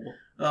 RuPaul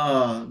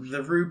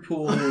The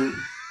RuPaul.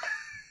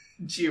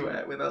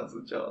 duet with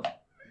Elton John.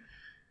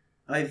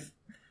 I've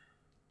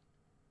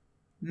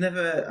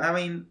Never. I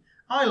mean,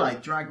 I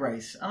like Drag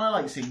Race, and I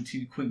like seeing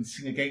two queens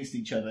sing against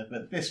each other,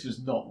 but this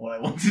was not what I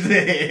wanted to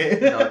hear.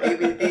 No,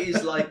 it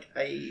is like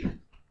a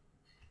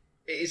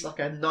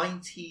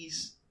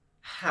 90s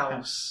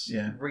house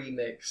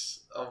remix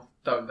of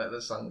 "Don't Let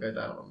the Sun Go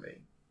Down on Me,"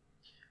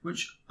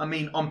 which, I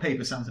mean, on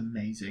paper sounds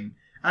amazing.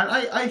 And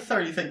I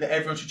thoroughly think that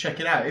everyone should check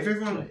it out. If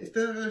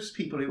there are those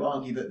people who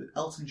argue that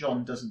Elton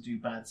John doesn't do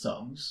bad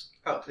songs,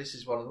 this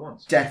is one of the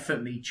ones.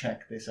 Definitely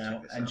check this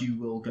out, and you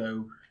will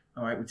go,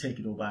 all right, we'll take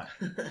it all back.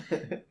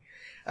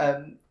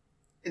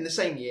 In the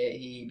same year,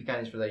 he began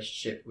his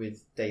relationship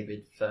with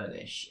David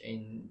Furnish.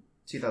 In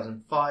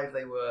 2005,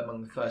 they were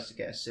among the first to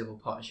get a civil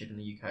partnership in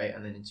the UK,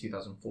 and then in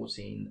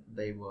 2014,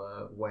 they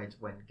were wed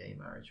when gay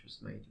marriage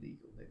was made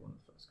legal. They were one of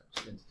the first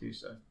couples to do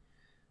so.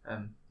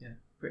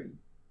 Pretty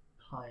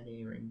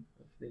pioneering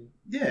of the.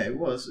 Yeah, it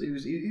was. It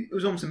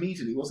was almost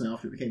immediately, wasn't it?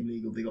 After it became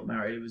legal, they got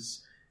married. It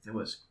was very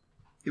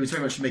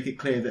much to make it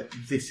clear that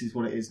this is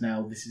what it is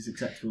now. This is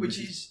acceptable. Which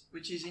is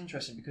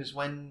interesting, because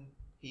when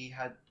he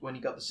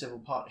got the civil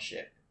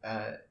partnership,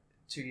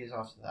 2 years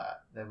after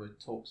that, there were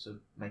talks of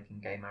making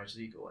gay marriage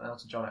legal, and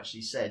Elton John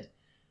actually said,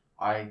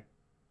 "I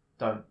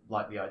don't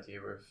like the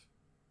idea of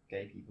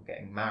gay people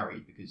getting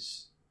married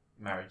because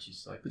marriage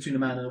is like between a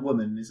man and a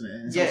woman, isn't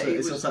it?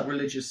 It's also that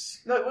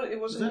religious. No, it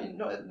wasn't.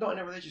 Not in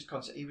a religious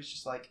concept. He was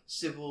just like,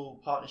 civil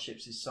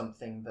partnerships is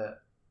something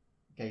that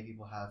gay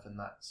people have, and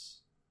that's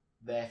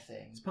their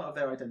thing. It's part of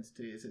their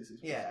identity. It's and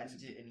he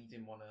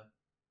didn't want to.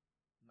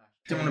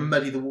 Didn't want to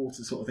muddy the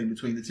water, sort of thing,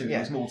 between the two. Yeah.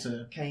 It was more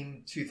to.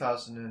 Came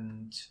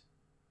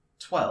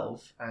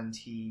 2012, and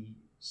he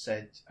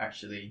said,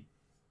 actually,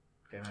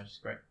 gay marriage is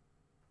great.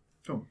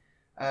 Cool.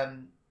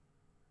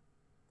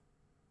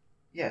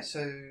 So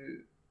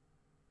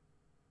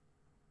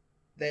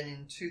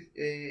then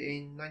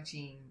in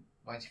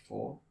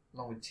 1994,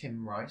 along with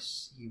Tim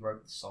Rice, he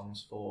wrote the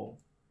songs for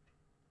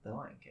The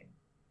Lion King.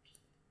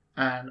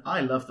 And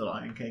I love The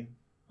Lion King.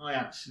 I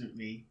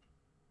absolutely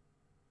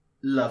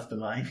love The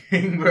Lion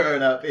King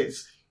growing up.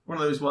 It's one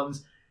of those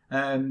ones.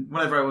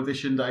 Whenever I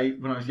auditioned,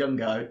 when I was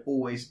younger, I'd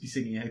always be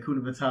singing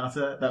Hakuna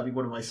Matata. That would be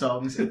one of my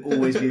songs. It'd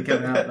always be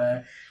coming out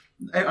there.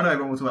 I know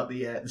everyone will talk about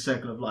the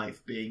Circle of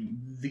Life being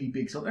the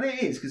big song, and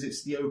it is, because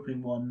it's the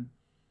opening one,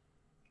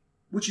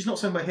 which is not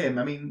sung by him.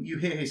 I mean, you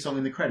hear his song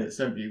in the credits,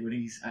 don't you, when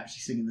he's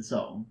actually singing the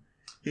song.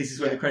 This is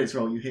where the credits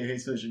roll, you hear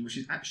his version, which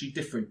is actually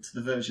different to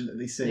the version that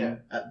they sing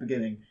at the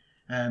beginning.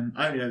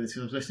 I only know this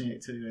because I was listening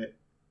to it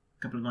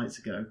a couple of nights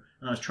ago,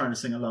 and I was trying to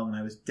sing along, and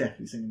I was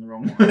definitely singing the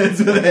wrong words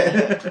with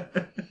it.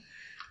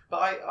 But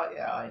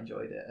I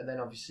enjoyed it. And then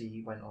obviously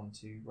he went on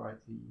to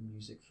write the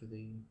music for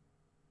the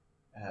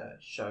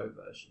show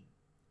version.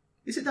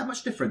 Is it that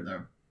much different,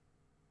 though?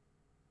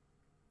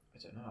 I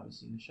don't know. I haven't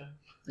seen the show.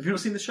 Have you not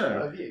seen the show?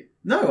 Have you?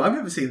 No, I've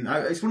never seen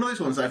it. It's one of those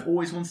ones I've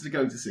always wanted to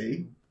go to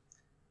see.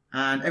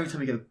 And every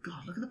time you go,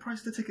 God, look at the price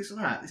of the tickets for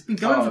that. It's been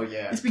going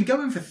It's been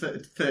going for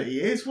 30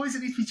 years. Why does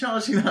it need to be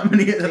charging that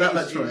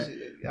much for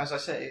it? As I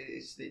said,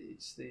 it's the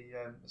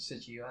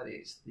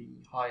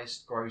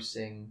highest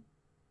grossing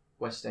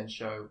West End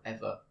show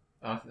ever.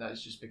 And I think that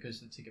is just because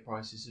the ticket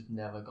prices have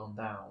never gone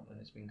down, and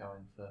it's been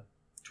going for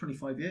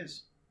 25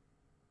 years.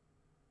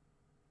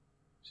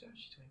 Is it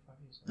actually 25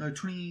 years? No,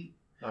 20.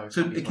 No,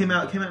 so it came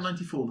out in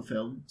 94, the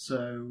film.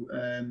 So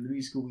the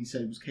musical, we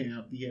said, came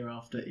out the year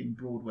after in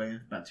Broadway,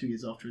 about 2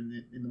 years after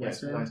in the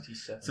West End.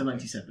 97. So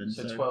 97.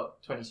 So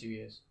 22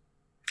 years.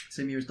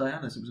 Same year as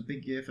Diana's. It was a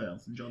big year for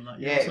Elton John that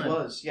year. Yeah, it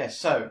was. Yeah,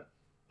 so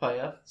funny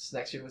enough, it's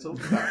next year we're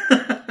talking about.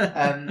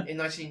 In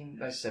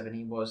 1997,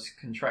 he was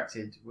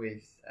contracted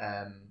with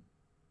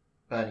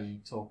Bernie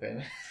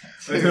Taupin.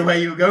 The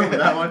way you were going with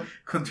that one.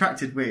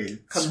 Contracted with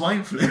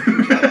swine flu.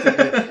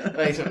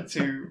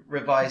 To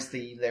revise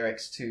the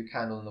lyrics to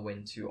Candle in the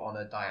Wind to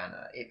honour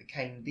Diana. It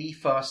became the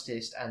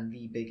fastest and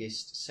the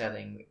biggest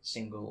selling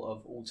single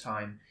of all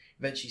time,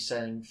 eventually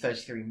selling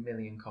 33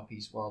 million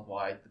copies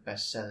worldwide, the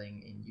best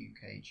selling in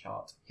UK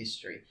chart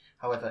history.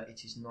 However,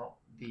 it is not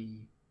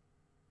the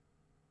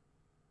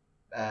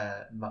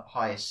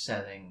highest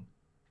selling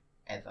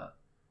ever.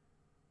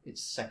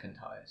 It's second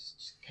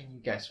highest. Can you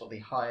guess what the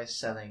highest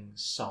selling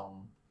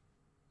song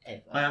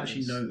ever I actually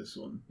is? know this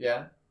one.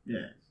 Yeah?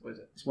 Yeah. What is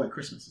it? It's White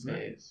Christmas, isn't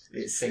it? It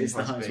is. It's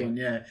the highest one,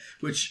 yeah.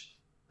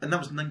 And that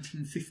was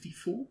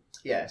 1954?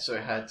 Yeah, so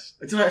it had...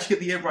 Did I actually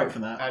get the year right for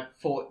that? Had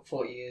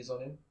 40 years on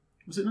him.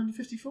 Was it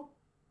 1954?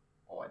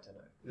 Oh, I don't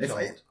know. It was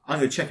old. I'm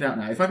going to check it out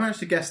now. If I manage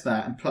to guess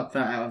that and pluck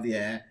that out of the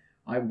air,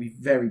 I will be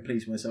very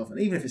pleased with myself. And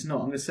even if it's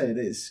not, I'm going to say it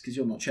is, because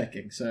you're not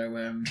checking. So,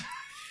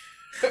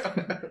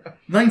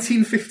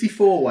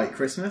 1954 White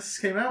Christmas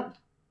came out.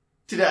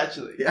 Did it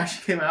actually? It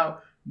actually came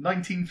out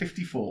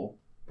 1954.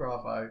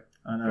 Bravo.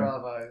 I know.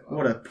 Bravo.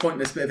 What a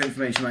pointless bit of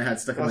information I had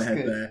stuck in my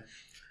head there.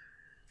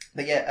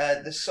 But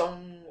yeah, the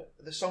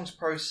song's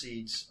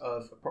proceeds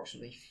of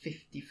approximately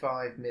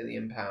 £55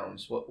 million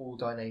were all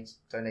donated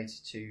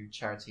to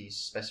charities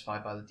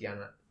specified by the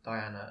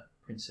Diana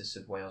Princess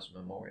of Wales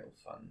Memorial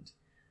Fund.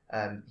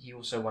 He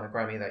also won a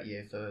Grammy that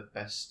year for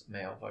Best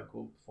Male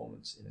Vocal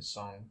Performance in a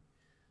Song.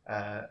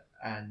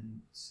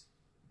 And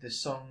the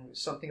song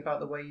 "Something About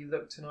the Way You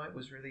Look Tonight"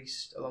 was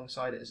released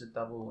alongside it as a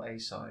double A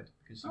side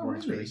because he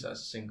wanted to really? release it as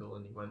a single,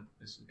 and he went,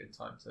 "This is a good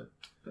time to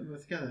Put them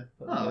both together.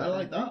 put Oh, them I together."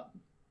 like that.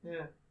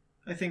 Yeah,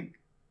 I think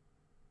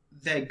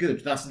they're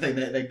good. That's the thing.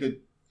 They're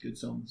good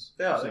songs.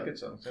 they are. So- They're good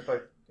songs. They're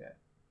both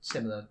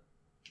similar.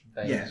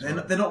 Veins Yeah, as they're,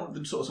 well. they're not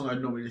the sort of song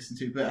I'd normally listen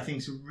to, but I think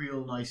it's a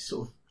real nice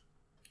sort of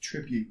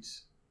tribute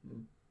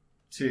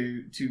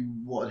to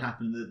what had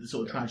happened, the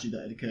sort of tragedy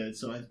that had occurred.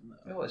 So It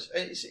was.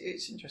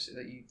 It's interesting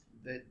that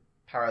the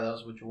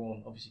parallels were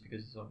drawn, obviously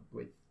because of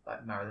with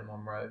like Marilyn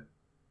Monroe,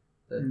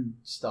 the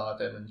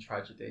stardom and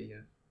tragedy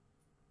of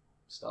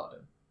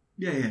stardom.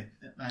 yeah,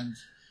 and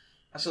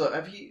So look,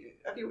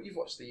 you've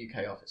watched the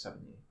UK Office,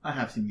 haven't you? I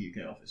have seen the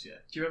UK Office. Yeah,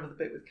 Do you remember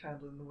the bit with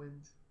Candle in the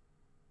Wind?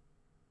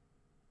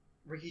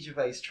 Ricky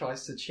Gervais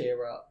tries to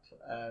cheer up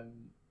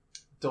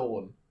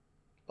Dawn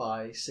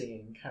by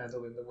singing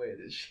 "Candle in the Wind."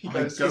 And she I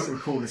goes, don't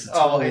recall this at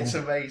all. "Oh, it's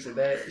amazing!"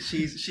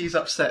 She's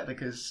upset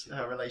because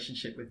her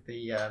relationship with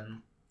the I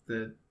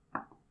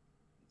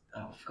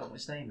forgot what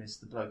his name is.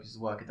 The bloke who's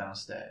the worker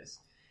downstairs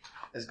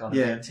has gone a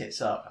bit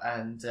tits up,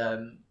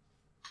 and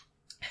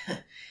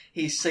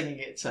he's singing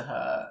it to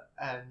her,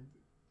 and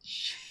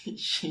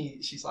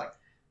she's like,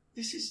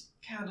 "This is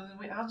Candle in the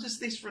Wind. How does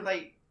this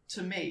relate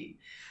to me?"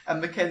 And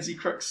Mackenzie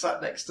Crook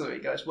sat next to her. He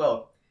goes,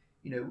 "Well,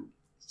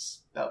 it's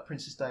about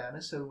Princess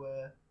Diana. So,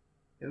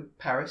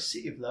 Paris,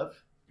 city of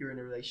love. You're in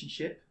a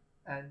relationship,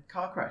 and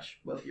car crash.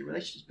 Well, your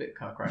relationship's a bit of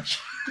car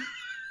crash."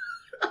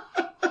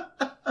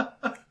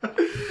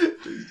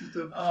 It's just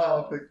a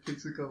perfect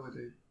piece of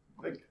comedy.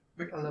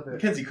 I love it.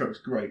 Mackenzie Crook's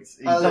great.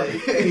 I love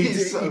it. He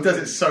He's so does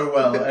good. it so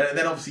well, and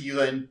then obviously you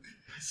then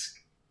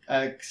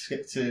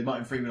skip to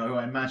Martin Freeman, who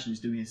I imagine is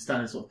doing his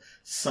standard sort of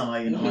sigh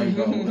and eye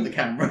roll at the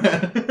camera.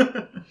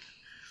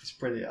 It's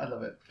brilliant. I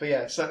love it. But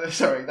yeah, so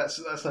sorry, that's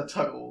a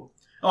total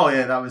Oh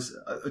yeah, that was.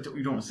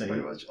 You don't want to say.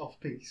 pretty much off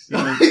piece. You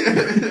don't want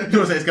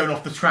to say it's going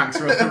off the tracks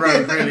or off the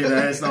road. Really,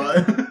 there it's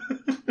not.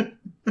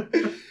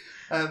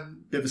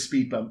 Bit of a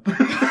speed bump.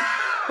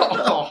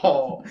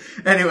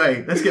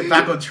 Anyway, let's get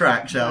back on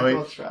track, shall we?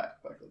 Back on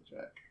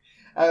track.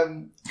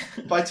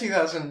 By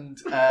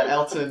 2000,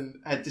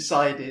 Elton had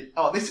decided.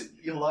 Oh,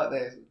 you'll like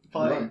this.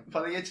 By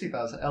the year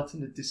 2000,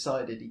 Elton had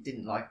decided he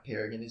didn't like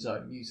appearing in his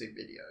own music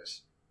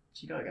videos.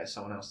 So you got to get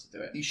someone else to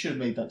do it. You should have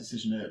made that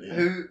decision earlier.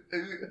 Who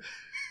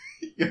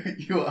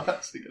you are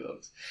asking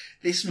us.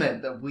 This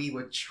meant that we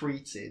were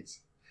treated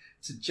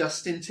to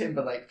Justin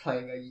Timberlake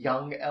playing a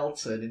young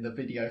Elton in the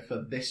video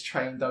for This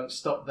Train Don't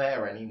Stop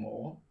There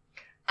Anymore,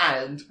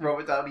 and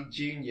Robert Downey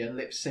Jr.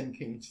 lip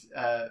syncing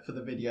for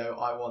the video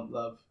I Want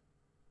Love.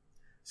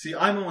 See,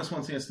 I'm almost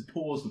wanting us to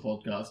pause the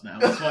podcast now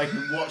so I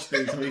can watch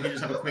these and we can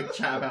just have a quick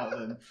chat about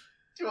them.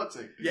 Do you want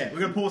to? Yeah, we're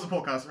going to pause the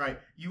podcast, right?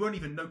 You won't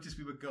even notice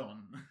we were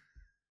gone.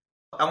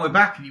 And we're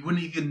back and you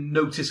wouldn't even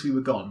notice we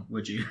were gone,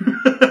 would you?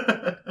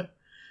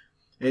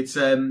 It's,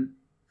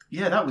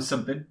 yeah, that was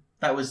something.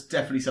 That was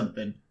definitely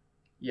something.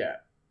 Yeah.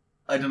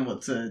 I don't know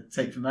what to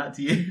take from that,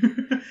 do you?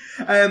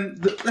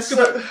 Let's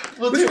go back.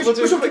 We'll Which do a one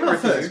quick came out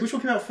review. first? Which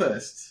one came out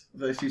first of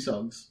those two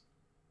songs?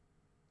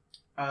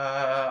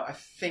 I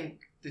think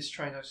This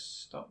Train Don't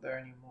Stop There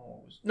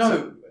Anymore.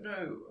 No.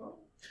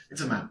 It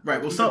doesn't matter.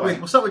 Right, we'll start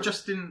with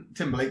Justin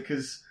Timberlake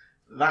because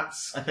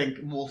that's, I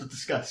think, more to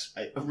discuss.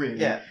 Really.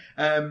 Yeah.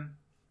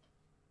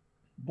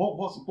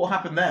 What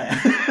happened there?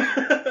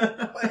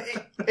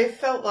 It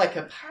felt like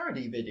a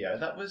parody video.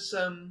 That was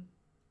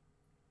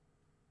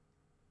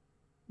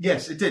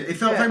Yes, it did. It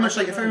felt very much I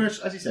like, don't very know. much,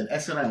 as you said,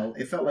 SNL.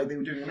 It felt like they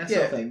were doing an SNL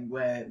Yeah. thing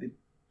where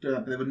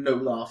there were no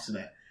laughs in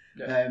it.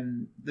 Yeah.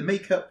 The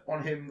makeup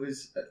on him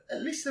was,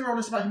 at least they were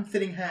honest about him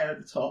thinning hair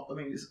at the top. I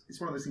mean, it's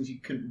one of those things you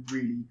couldn't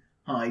really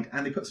hide.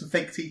 And they put some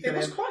fake teeth It in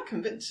was him. quite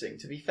convincing,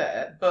 to be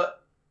fair,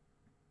 but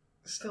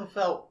it still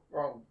felt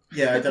wrong.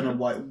 Yeah, I don't know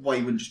why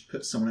you wouldn't just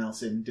put someone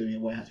else in doing it.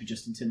 Why it had to be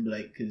Justin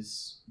Timberlake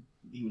because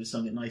he would have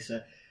sung it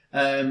nicer.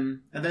 And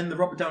then the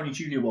Robert Downey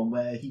Jr. one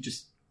where he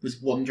just was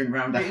wandering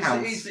around a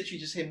house It's literally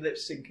just him lip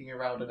syncing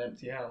around an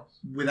empty house.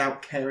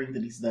 without caring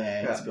that he's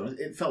there. Yeah. To be honest.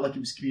 It felt like it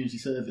was community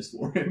service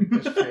for him.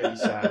 It was really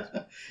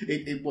sad.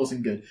 It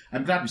wasn't good.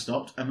 I'm glad we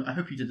stopped. I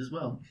hope you did as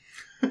well.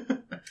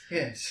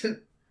 Yes.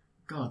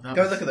 God,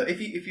 Go look at them.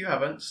 If you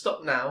haven't,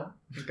 stop now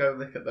and go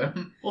look at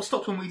them. Or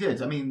stopped when we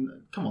did. I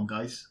mean, come on,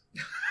 guys.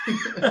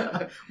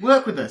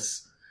 Work with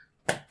us.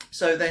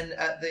 So then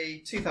at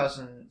the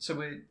 2000,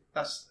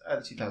 that's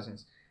early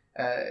 2000s.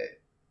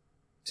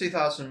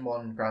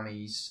 2001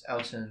 Grammys,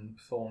 Elton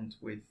performed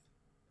with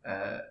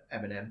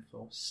Eminem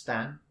for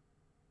Stan.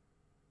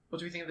 What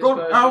do we think of this Go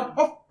version? out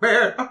of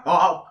bed.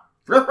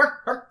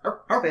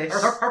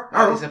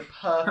 That is a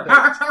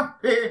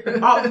perfect...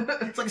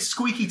 It's like a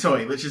squeaky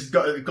toy which has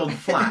gone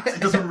flat. It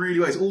doesn't really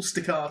work. It's all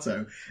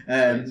staccato.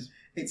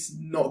 It's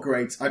not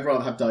great. I'd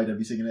rather have Dido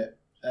singing it.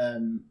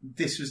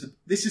 This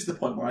is the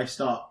point where I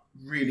start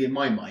really, in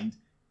my mind,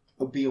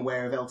 be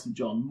aware of Elton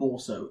John more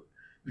so.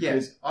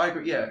 Because, Yeah, I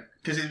agree. Yeah,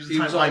 because it was the he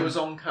time was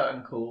on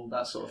Curtain Call,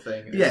 that sort of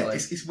thing. It was yeah, like,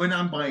 it's when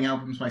I'm buying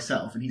albums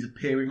myself and he's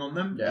appearing on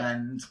them, Yeah.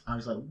 and I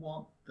was like,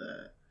 what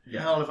the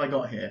Yeah. hell have I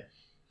got here?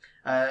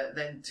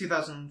 Then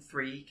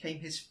 2003 came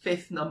his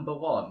 5th number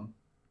 1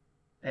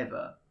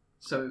 ever.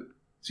 So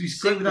he's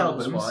great with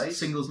albums. Singles-wise-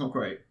 Singles not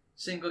great.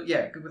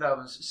 Good with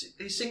albums.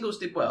 His singles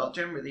did well.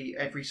 Generally,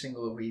 every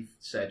single that we've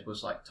said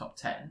was like top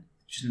 10.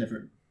 Just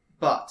never.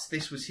 But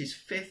this was his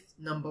 5th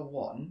number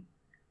 1,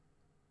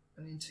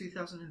 and in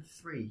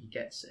 2003 he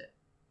gets it.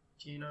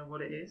 Do you know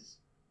what it is?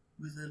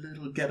 With a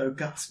little ghetto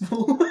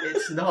gospel.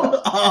 It's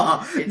not.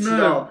 It's no.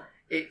 not.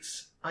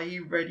 It's Are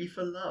You Ready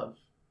for Love?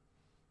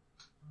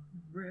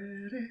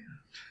 Ready?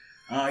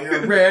 Are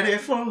you ready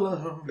for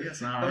love?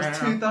 Yes, I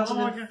That am. was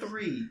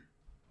 2003.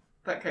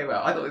 That came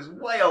out. I thought it was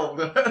way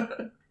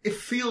older. It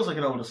feels like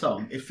an older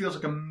song. It feels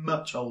like a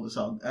much older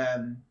song.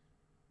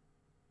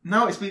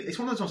 No, it's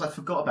one of those songs I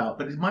forgot about,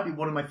 but it might be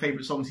one of my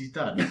favourite songs he's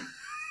done.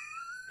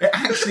 It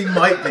actually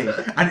might be,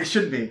 and it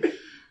should be.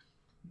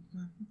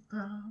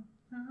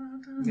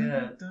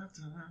 Yeah.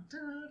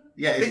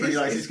 Yeah, it's really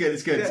nice. It's good.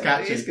 It's good. It's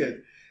catchy. It is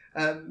good.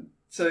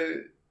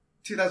 So,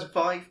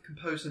 2005,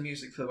 composed the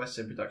music for the West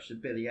End production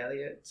of Billy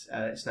Elliot.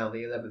 It's now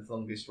the 11th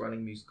longest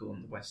running musical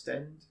in the West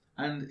End.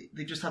 And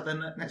they just had their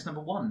next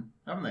number 1,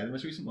 haven't they? The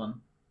most recent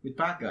one with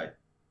Bad Guy.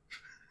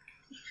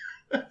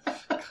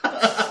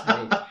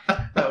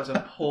 That was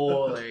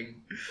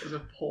appalling. It was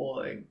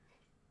appalling.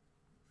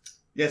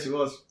 Yes, it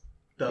was.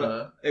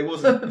 Duh. It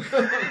wasn't.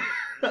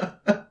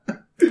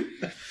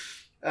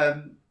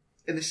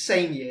 In the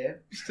same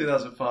year,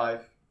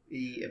 2005,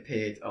 he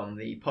appeared on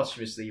the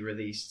posthumously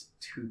released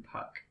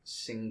Tupac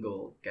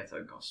single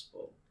Ghetto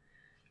Gospel.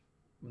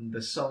 And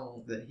the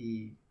song that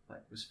he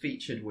was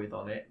featured with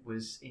on it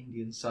was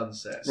Indian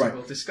Sunset. So Right.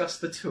 we'll discuss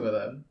the two of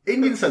them.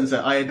 Indian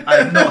Sunset I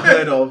had not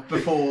heard of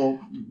before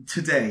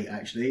today,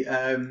 actually.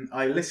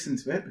 I listened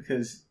to it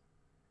because,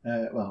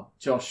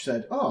 Josh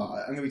said, I'm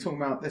going to be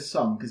talking about this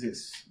song because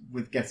it's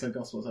with Ghetto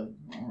Gospel. I was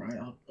like, all right,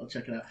 I'll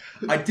check it out.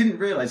 I didn't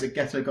realise that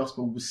Ghetto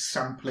Gospel was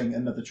sampling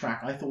another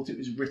track. I thought it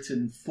was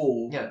written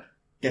for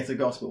Ghetto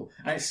Gospel.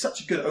 And it's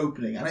such a good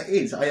opening, and it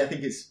is. I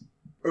think it's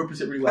opens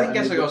it really well. I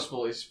think Ghetto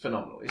Gospel is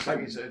phenomenal. It's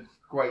a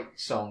great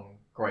song.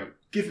 Great.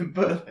 Giving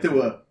birth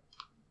to a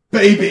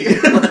baby.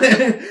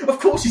 Of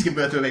course she's giving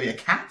birth to a baby. A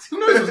cat? Who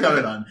knows what's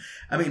going on?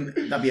 I mean,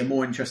 that'd be a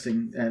more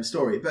interesting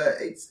story. But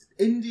it's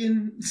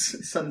Indian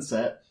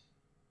Sunset.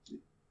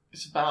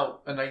 It's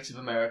about a Native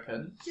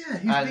American Who's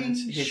and being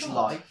his shot.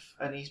 life,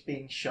 and he's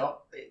being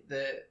shot.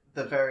 The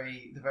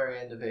very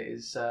end of it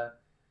is a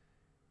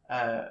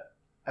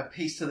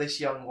piece to this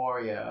young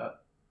warrior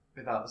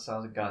without the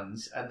sound of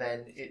guns, and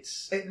then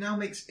It now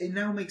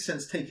makes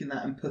sense taking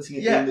that and putting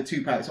it Yeah. in the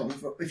Tupac song.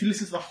 If you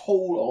listen to the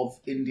whole of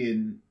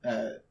Indian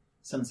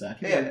Sunset,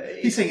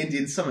 he's saying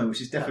Indian Summer, which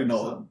is definitely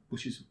not,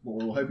 which is what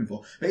we're all hoping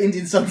for. But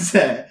Indian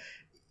Sunset,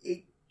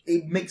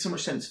 it makes so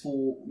much sense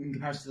in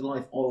comparison to the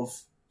life of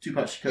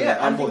Tupac Shakur.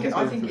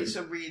 I think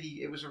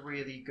it was a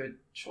really good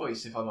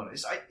choice, if I'm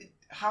honest.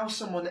 How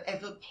someone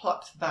ever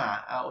plucked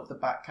that out of the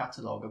back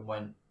catalogue and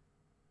went,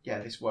 yeah,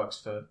 this works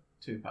for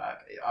Tupac,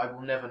 I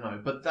will never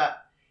know. But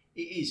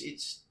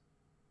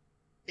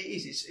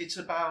it's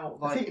about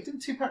I think didn't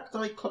Tupac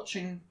die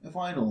clutching a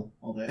vinyl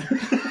of it?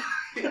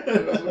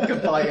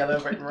 Goodbye Yellow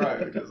Brick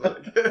Road.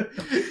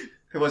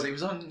 Who was it? It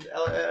was on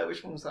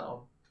which one was that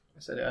on? I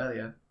said it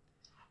earlier.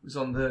 It was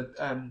on the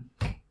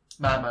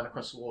Madman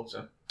Across the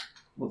Water.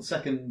 Well,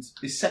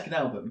 his second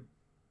album.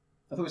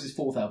 I thought it was his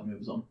 4th album it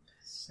was on.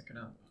 Second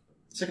album.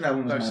 Second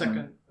album was No, Madman.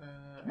 second.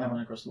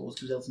 Madman Across the Water.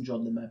 It was Elton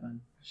John and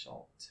Madman I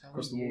shall tell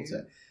Across the you.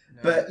 Water.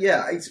 No. But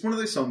yeah, it's one of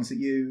those songs that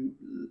you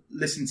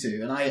listen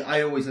to, and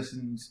I always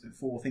listened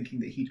for thinking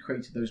that he'd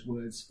created those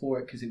words for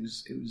it because it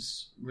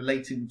was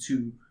relating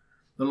to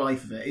the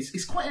life of it.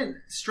 It's quite a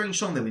strange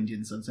song though,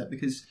 Indian Sunset,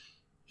 because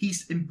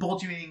he's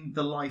embodying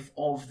the life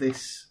of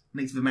this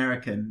Native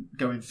American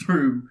going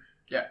through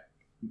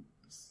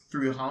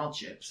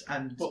hardships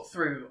and But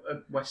through a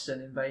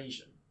Western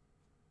invasion.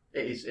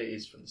 It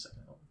is from the second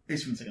album.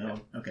 it's from the second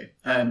album. Okay.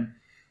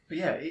 But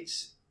yeah,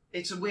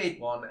 it's a weird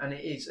one, and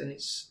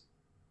this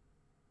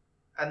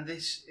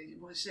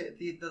what's it?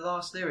 The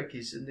last lyric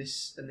is, and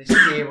this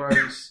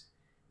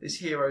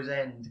hero's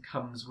end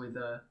comes with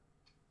a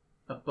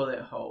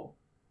bullet hole.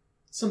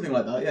 Something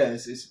like that. Yeah,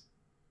 it's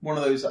one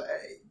of those.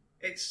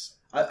 It's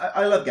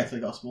I love Ghetto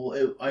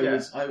Gospel. I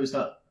was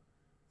that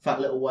fat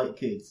little white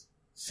kid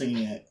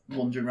singing it,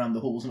 wandering around the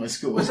halls of my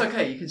school. well, it's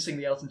okay. You can sing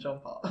the Elton John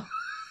part.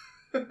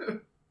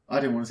 I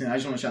didn't want to sing it. I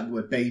just want to shout the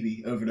word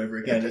baby over and over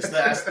again. That's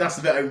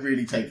the bit I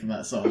really take from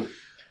that song.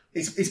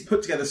 It's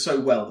put together so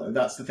well, though.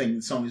 That's the thing.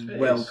 The song is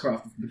well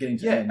crafted from beginning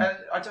to end. And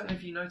I don't know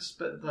if you noticed,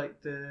 but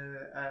like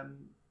the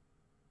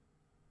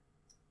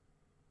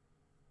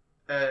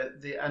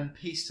and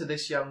Peace to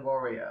This Young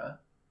Warrior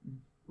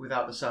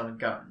without the sound of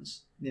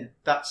guns. Yeah,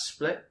 that's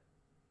split.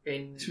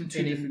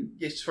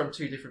 It's from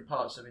two different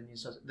parts of Indian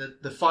Sunset.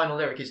 The final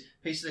lyric is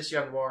Peace to This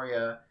Young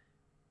Warrior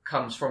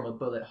comes from a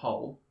bullet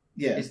hole.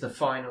 Yeah, is the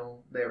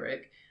final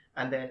lyric,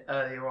 and then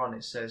earlier on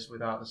it says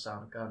without the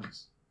sound of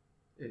guns.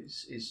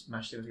 Is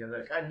mashed in with the other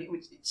lyric, and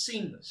it's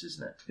seamless,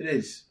 isn't it? It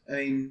is. I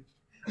mean,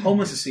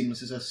 almost as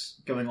seamless as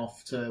us going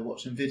off to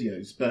watch some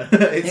videos, but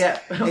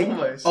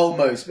it's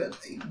almost, but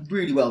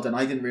really well done.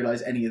 I didn't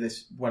realise any of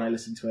this when I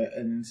listened to it,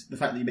 and the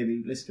fact that you made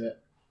me listen to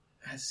it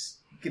has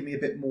given me a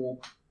bit more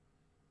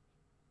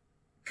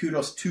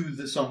kudos to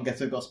the song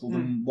Ghetto Gospel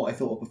than what I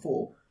thought of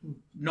before.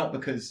 Not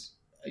because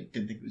I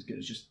didn't think it was good,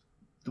 it's just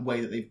the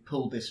way that they've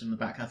pulled this from the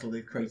back catalogue,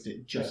 they've created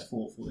it just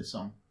for this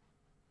song.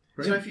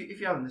 Brilliant. So if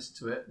you haven't listened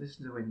to it,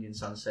 listen to Indian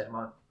Sunset. It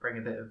might bring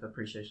a bit of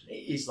appreciation.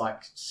 It is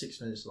like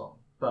 6 minutes long,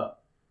 but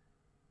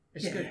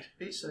it's good.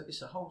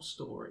 It's a whole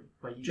story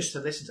where you just get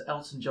to listen to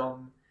Elton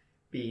John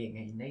being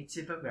a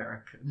Native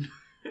American.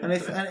 And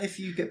if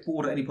you get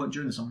bored at any point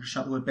during the song, just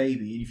shout the word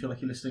baby and you feel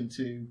like you're listening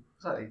to...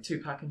 Exactly,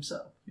 Tupac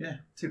himself. Yeah.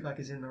 Tupac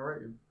is in the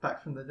room,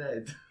 back from the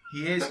dead.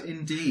 He is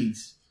indeed.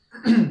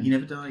 He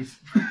never died.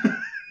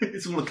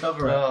 It's all a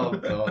cover-up. Oh,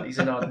 God, he's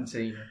in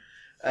Argentina.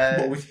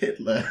 What with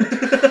Hitler?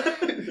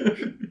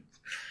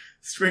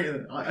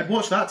 I'd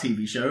watch that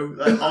TV show,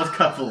 like Odd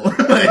Couple.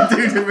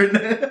 Two different...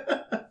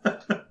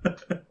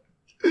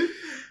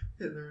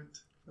 Hitler and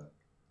Tupac.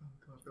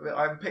 Oh, God.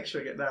 I'm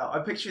picturing it now.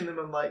 I'm picturing them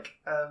on, like...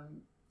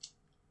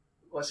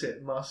 what's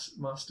it?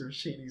 Master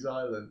Rashini's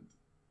Island.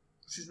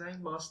 What's his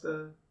name?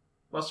 Master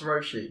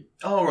Roshi.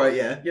 Oh, right,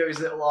 yeah. Yeah, his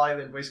little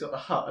island where he's got the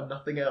hut and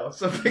nothing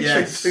else. I'm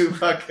picturing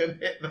Tupac and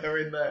Hitler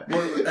in there.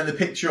 Well, and the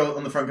picture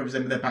on the front cover is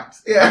them with their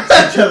backs to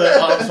each other.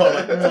 I was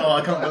like, oh,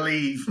 I can't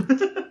believe.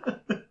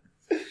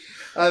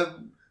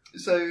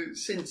 So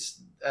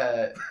since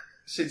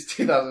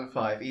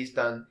 2005, he's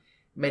done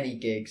many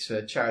gigs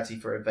for charity,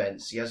 for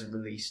events. He hasn't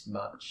released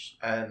much.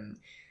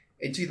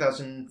 In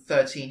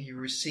 2013, he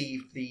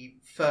received the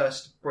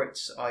first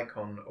Brits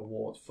Icon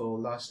Award for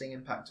lasting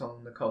impact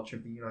on the culture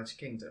of the United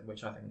Kingdom,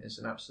 which I think is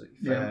an absolutely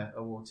fair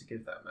award to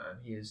give that man.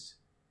 He's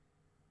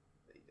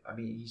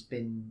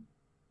been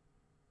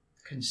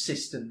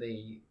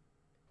consistently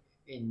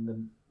in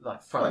the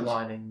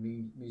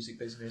frontlining music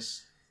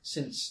business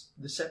since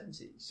the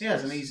 70s.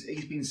 Yes, and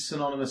he's been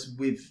synonymous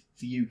with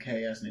the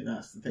UK, hasn't he?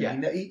 That's the thing.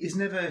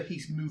 Yeah.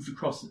 He's moved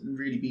across and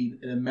really been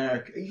in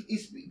America.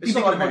 It's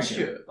not like Rod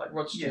Stewart. Like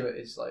Rod Stewart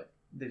is like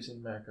lives in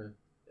America.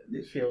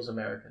 It feels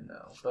American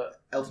now,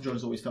 but Elton John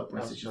has always felt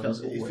British. It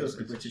feels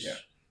like a British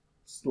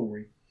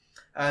story.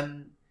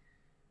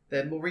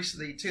 Then more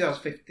recently,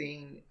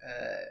 2015,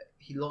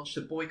 he launched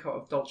a boycott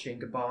of Dolce &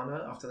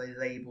 Gabbana after they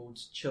labelled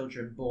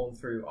children born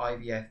through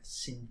IVF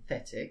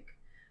synthetic.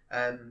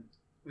 And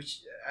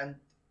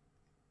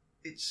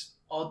it's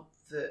odd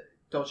that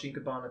Dolce &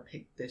 Gabbana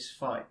picked this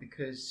fight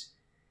because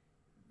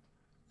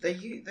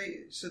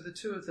so the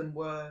two of them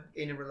were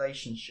in a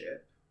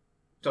relationship.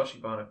 Dolce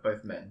 & Gabbana,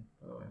 both men,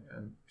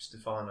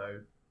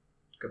 Stefano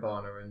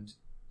Gabbana and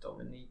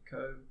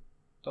Domenico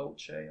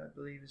Dolce, I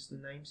believe is the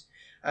names.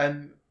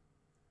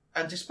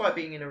 And despite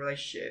being in a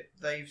relationship,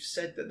 they've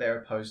said that they're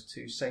opposed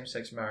to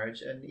same-sex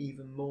marriage and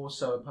even more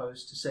so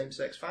opposed to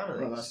same-sex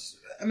families.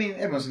 Well,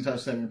 everyone's entitled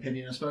to their own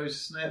opinion, I suppose,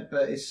 isn't it?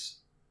 But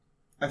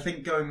I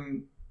think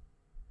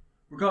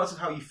regardless of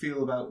how you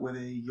feel about whether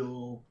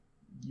your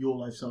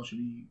lifestyle should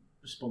be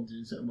responded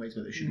in certain ways,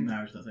 whether it should be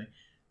marriage, that thing,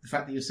 the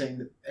fact that you're saying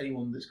that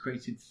anyone that's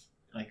created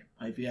like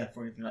IVF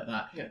or anything like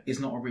that is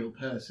not a real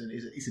person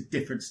is a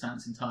different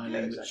stance entirely. Yeah,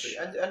 exactly.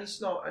 And it's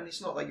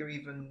not like you're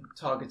even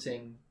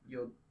targeting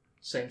your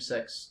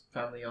same-sex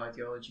family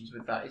ideologies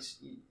with that.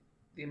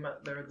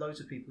 There are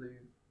loads of people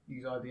who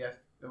use IVF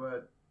who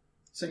are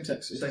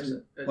same-sex.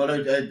 Different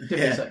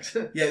sex.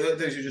 Yeah,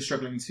 those who are just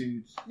struggling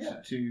to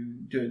do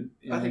it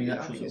in a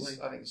natural way.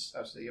 I think it's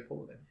absolutely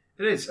appalling.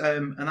 It is,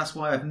 and that's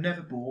why I've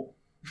never bought.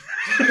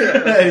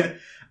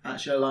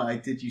 Actually, I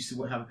did used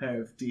to have a pair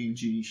of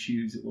D&G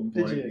shoes at one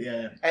point. Did you?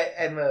 Yeah.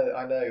 Emma,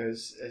 I know,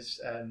 has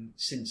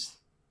since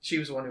she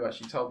was the one who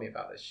actually told me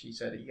about this. She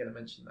said, "Are you going to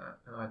mention that?"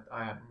 And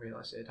I hadn't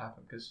realised it had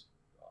happened because.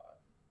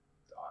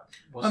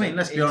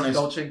 Let's be honest.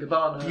 Dolce &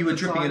 Gabbana you were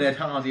dripping in Ed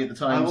Hardy at the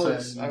time, I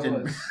was.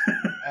 didn't.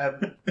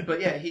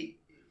 But yeah,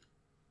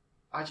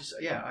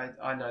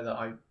 I know that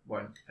I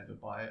won't ever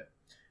buy it.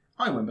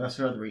 I won't, but that's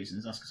for other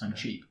reasons. That's because I'm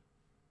cheap.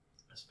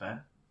 That's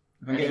fair.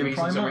 If I get in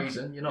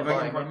Primark, you're not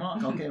buying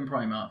Primark, I'll get in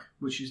Primark,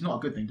 which is not a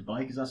good thing to buy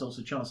because that's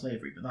also child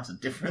slavery, but that's a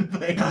different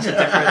thing.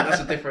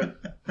 That's a different.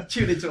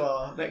 Tune into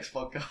our next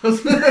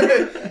podcast.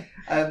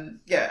 And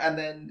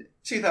then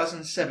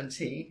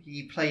 2017,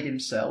 he played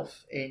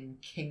himself in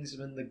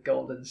Kingsman: The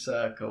Golden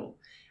Circle,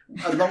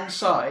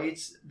 alongside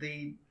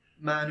the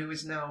man who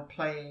is now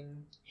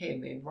playing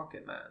him in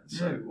Rocket Man.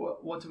 So,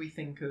 what do we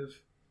think of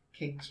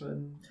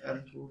Kingsman,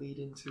 and will lead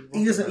into Rocket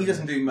Man? He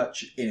doesn't do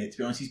much in it, to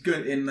be honest. He's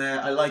good in there.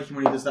 I like him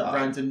when he does that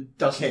random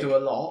doesn't kick. Do a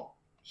lot.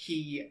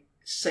 He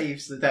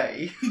saves the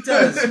day. He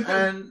does,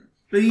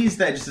 but he's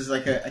there just as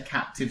like a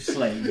captive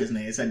slave, isn't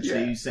he?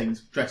 Essentially,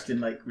 who's dressed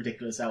in like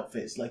ridiculous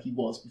outfits like he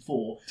was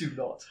before. Do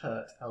not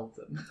hurt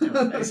Elton.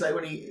 It's like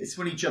when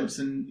he jumps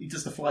and he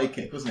does the fly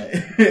kick, wasn't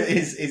it?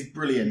 It's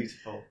brilliant.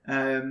 Beautiful.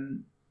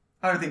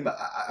 I don't think, but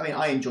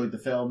I enjoyed the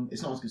film.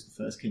 It's not as good as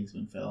the first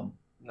Kingsman film.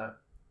 No.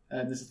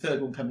 There's a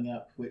third one coming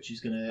up, which is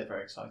gonna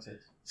Very excited.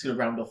 it's gonna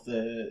round off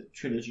the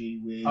trilogy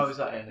with. Oh, is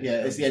that it?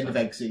 Yeah, it's the end of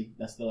Eggsy.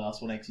 That's the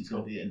last one Eggsy's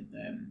going to be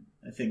in.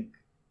 I think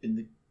in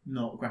the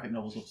graphic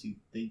novels, obviously,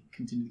 they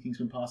continue the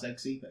Kingsman past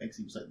Eggsy, but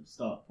Eggsy was like the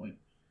start point.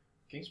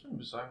 Kingsman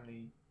was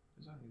only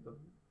the,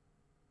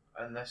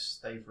 unless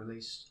they've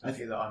released I a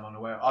few that I'm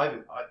unaware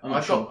of. I'm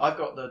not sure. I've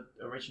got the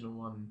original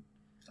one.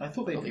 I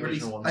thought they'd Not the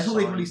released. original one I thought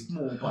they'd signed. released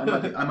more,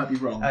 but I might be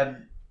wrong.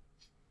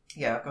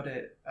 Yeah, I got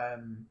it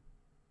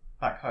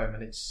back home,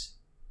 and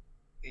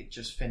it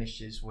just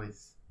finishes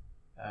with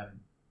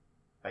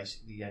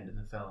basically the end of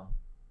the film.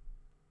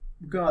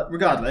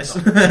 Regardless,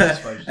 I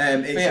suppose. it's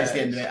Yeah,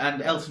 the end of it,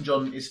 and Elton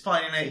John is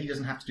fine in it. He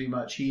doesn't have to do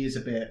much. He is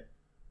a bit.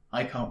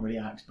 I can't really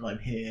act, but I'm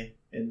here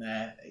in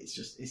there. It's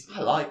just.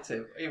 I liked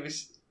him. It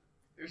was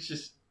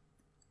just.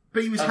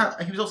 But he was.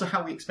 He was also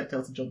how we expect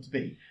Elton John to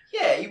be.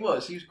 Yeah, he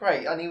was. He was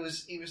great, and he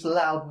was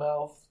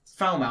loudmouthed.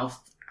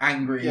 Foul-mouthed,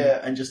 angry,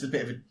 Yeah. and just a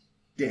bit of a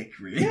dick,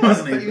 really,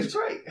 wasn't he? But he was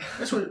great.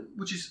 That's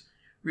which is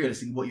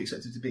realistically what you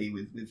expect him to be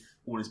with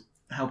all his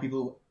how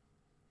people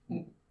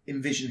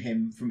envision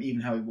him from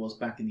even how he was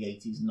back in the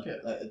 80s and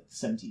the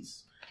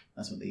 70s.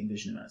 That's what they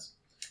envision him as.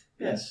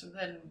 Yes, and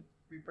then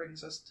it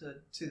brings us to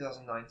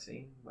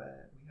 2019,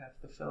 where we have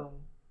the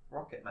film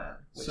Rocket Man,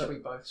 which we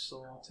both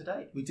saw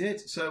today. We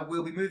did. So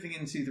we'll be moving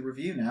into the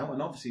review now,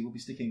 and obviously we'll be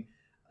sticking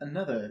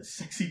another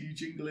sexy new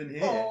jingle in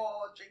here.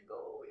 Oh,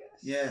 jingle, yes.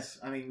 Yes,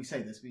 I mean, we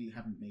say this, we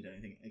haven't made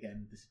anything.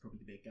 Again, this is probably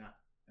the big gap,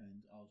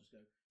 and I'll just go,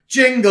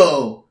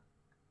 jingle!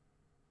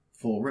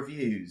 For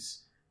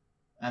reviews.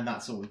 And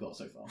that's all we've got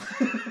so far.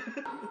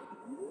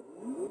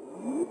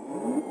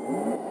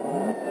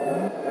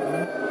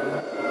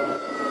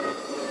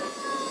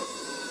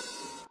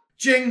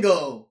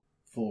 Jingle!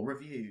 For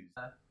reviews.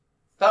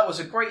 That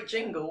was a great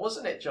jingle,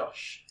 wasn't it,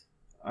 Josh?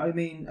 I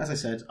mean, as I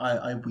said,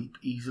 I weep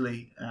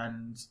easily,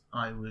 and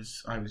I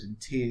was in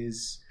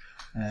tears.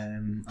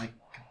 I could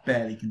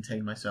barely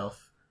contain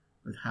myself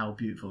with how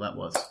beautiful that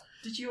was.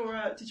 Did your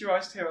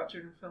eyes tear up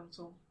during the film at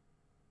all?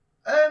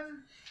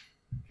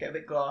 Get a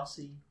bit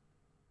glassy.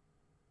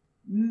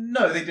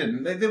 No, they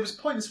didn't. There was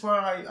points where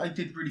I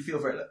did really feel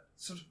for it.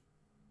 Sort of,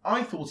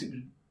 I thought it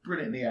was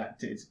brilliantly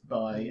acted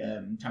by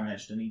Taron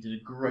Egerton. He did a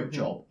great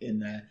job in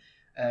there.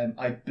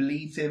 I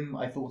believed him.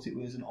 I thought it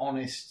was an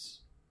honest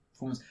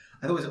performance.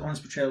 I thought it was an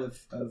honest portrayal of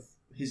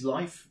his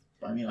life.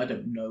 I mean, I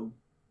don't know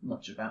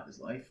much about his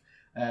life.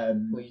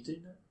 Well, you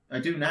do know. I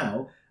do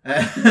now.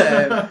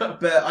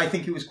 But I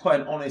think it was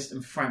quite an honest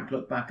and frank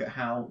look back at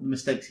how the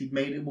mistakes he'd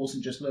made. It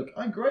wasn't just, look,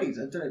 I'm great.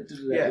 I did it.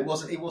 Yeah. It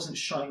wasn't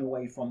shying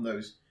away from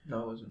those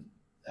No, it wasn't.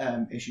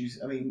 issues.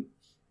 I mean,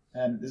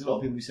 there's a lot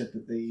of people who said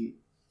that they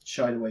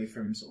shied away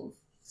from sort of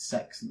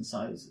sex and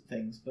size and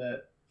things,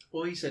 but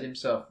Well, he said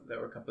himself that there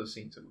were a couple of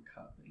scenes that were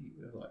cut that he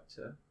would have liked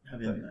to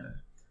have in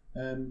there.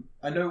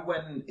 I know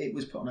when it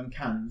was put on in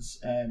Cannes,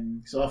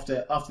 so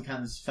after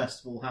Cannes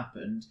Festival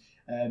happened,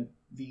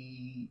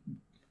 the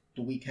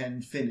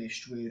weekend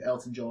finished with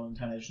Elton John and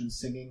Taron Egerton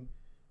singing.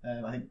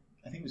 I think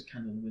it was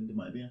Candle in the Wind, it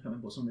might have been. I can't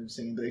remember what song they were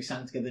singing, but they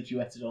sang together,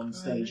 duetted on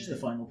stage as the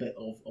final bit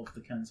of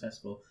the Cannes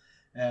Festival.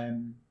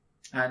 And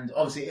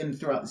obviously,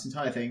 throughout this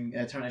entire thing,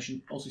 Taron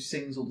Egerton also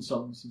sings all the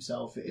songs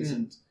himself. It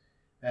isn't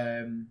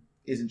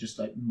just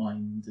like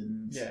Mind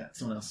and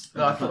someone else.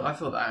 No, I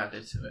thought that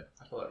added to it.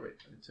 I thought that really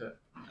added to it.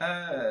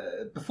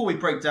 Before we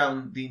break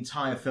down the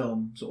entire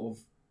film, sort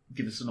of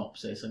give a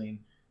synopsis. I mean,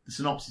 the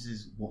synopsis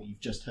is what you've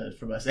just heard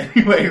from us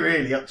anyway,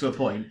 really, up to a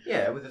point.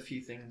 Yeah, with a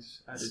few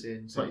things added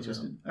in. Slightly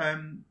twisted.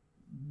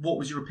 What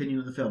was your opinion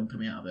of the film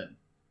coming out of it?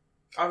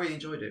 I really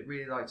enjoyed it.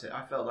 Really liked it.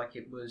 I felt like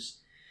it was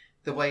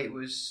the way it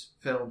was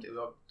filmed. It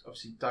was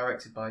obviously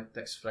directed by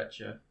Dexter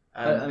Fletcher.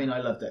 I mean,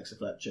 I love Dexter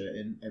Fletcher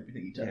in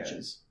everything he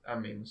touches. Yeah, I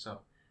mean,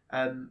 myself.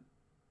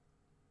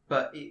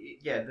 But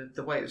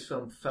the way it was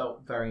filmed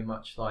felt very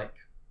much like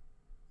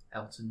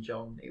Elton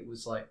John. It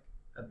was like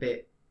a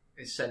bit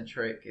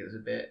eccentric. It was a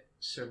bit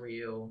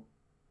surreal.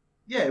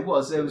 Yeah, it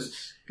was. It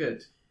was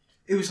good.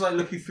 It was like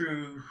looking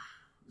through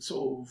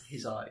sort of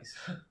his eyes.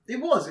 It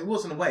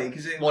was in a way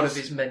because one of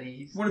his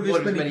many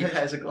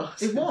pairs of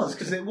glasses. It was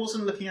because it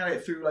wasn't looking at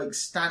it through like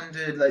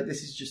standard, like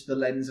this is just the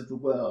lens of the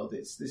world.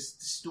 It's this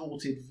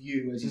distorted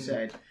view, as you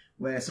said,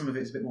 where some of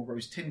it's a bit more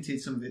rose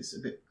tinted, some of it's a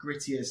bit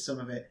grittier, some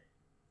of it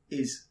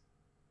is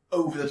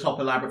over the top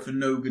elaborate for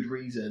no good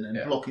reason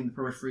and blocking the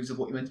peripheries of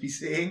what you're meant to be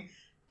seeing.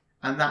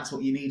 And that's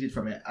what you needed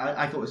from it.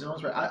 I thought it was an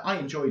honest. I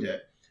enjoyed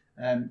it.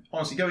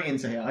 Honestly, going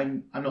into here,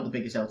 I'm not the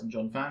biggest Elton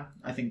John fan.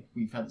 I think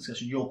we've had a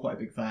discussion. You're quite a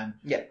big fan.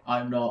 Yeah.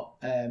 I'm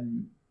not.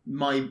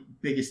 My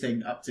biggest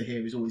thing up to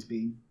here has always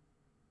been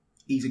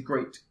he's a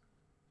great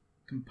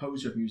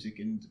composer of music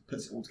and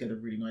puts it all together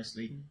really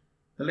nicely.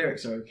 The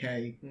lyrics are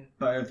okay,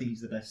 but I don't think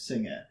he's the best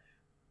singer.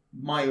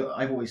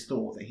 I've always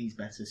thought that he's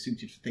better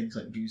suited for things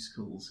like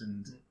musicals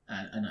and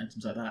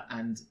items like that.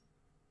 And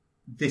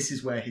this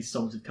is where his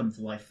songs have come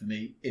to life for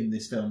me in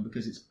this film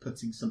because it's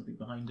putting something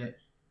behind it.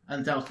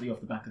 Undoubtedly,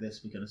 off the back of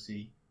this, we're going to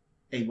see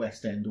a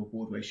West End or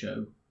Broadway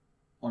show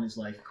on his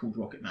life called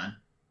Rocket Man.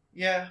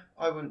 Yeah,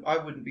 I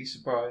wouldn't be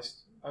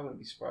surprised.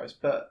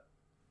 But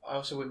I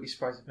also wouldn't be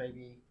surprised if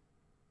maybe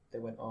they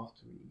went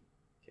after he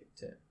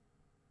kicked it.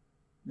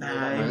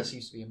 That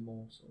seems to be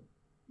immortal.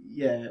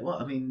 Yeah,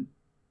 well, I mean,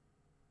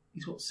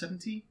 he's what,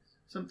 70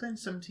 something?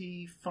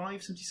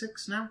 75,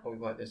 76 now? Probably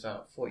work this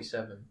out.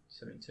 47,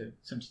 72.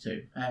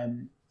 72.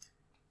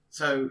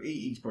 So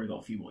he's probably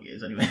got a few more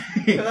years anyway.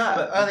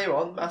 But earlier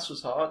on, maths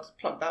was hard.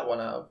 Plug that one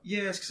out.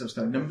 Yeah, it's because I was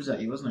throwing numbers at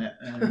you, wasn't it?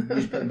 You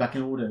just put them back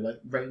in order, like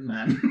Rain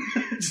Man.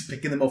 Just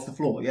picking them off the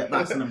floor. Yeah,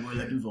 that's the number we're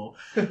looking for.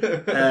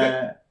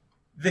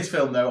 This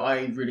film, though,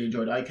 I really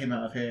enjoyed. I came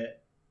out of here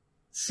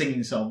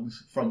singing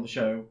songs from the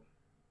show,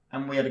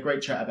 and we had a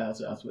great chat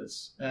about it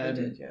afterwards. We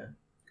did, yeah.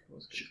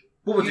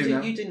 What we'll do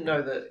now... You didn't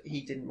know that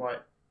he didn't write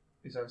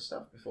his own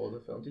stuff before the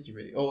film, did you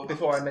really? Or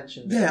before I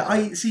mentioned it? Yeah,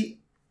 I see...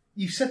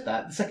 You said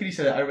that. The second you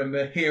said it, I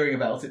remember hearing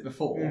about it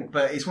before.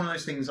 But it's one of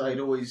those things I'd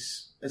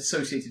always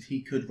associated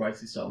he could write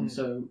his song.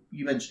 So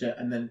you mentioned it,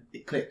 and then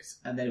it clicked,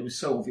 and then it was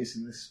so obvious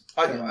in this.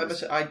 I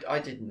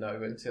didn't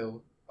know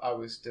until I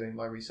was doing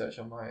my research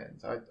on my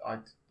end. I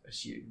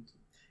assumed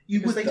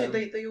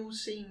they all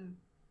seem,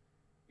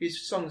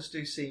 his songs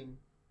do seem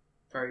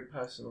very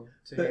personal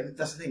to him. But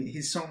that's the thing.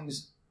 His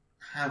songs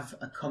have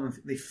a common.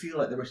 They feel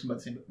like they're written by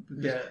the same.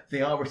 Yeah.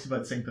 They are written by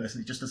the same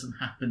person. It just doesn't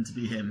happen to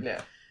be him.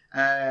 Yeah.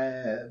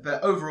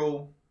 But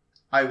overall,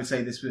 I would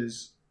say this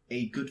was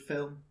a good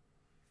film.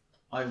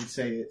 I would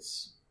say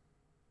it's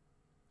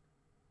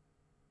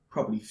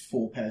probably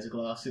 4 pairs of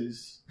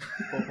glasses.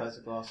 4 pairs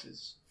of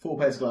glasses. 4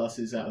 pairs of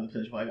glasses out of the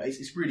potential 5.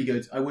 It's really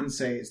good. I wouldn't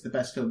say it's the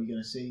best film you're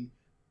going to see,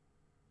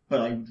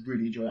 but I would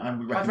really enjoy it.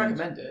 I'd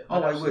recommend it.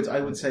 I would.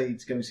 I would say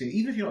to go and see it.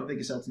 Even if you're not the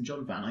biggest Elton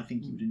John fan, I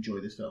think you would enjoy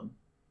this film.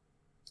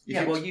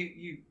 Well,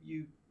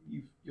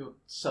 you're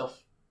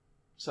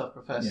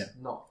self-professed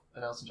not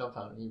an Elton John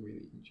fan, and you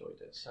really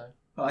enjoyed it. So,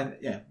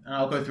 and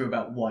I'll go through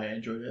about why I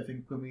enjoyed it. I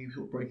think when we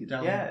sort of break it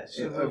down. Yeah.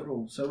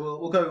 Overall, so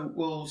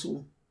we'll sort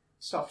of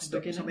start from the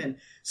beginning.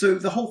 So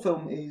the whole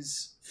film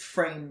is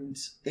framed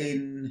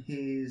in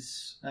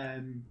his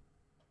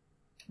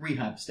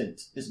rehab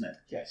stint, isn't it?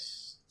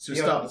 Yes. So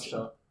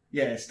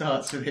it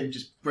starts with him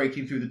just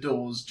breaking through the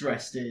doors,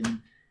 dressed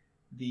in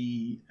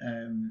the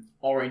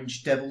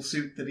orange devil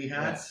suit that he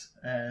had.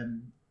 Yeah.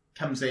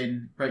 Comes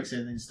in, breaks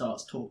in, and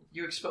starts talking.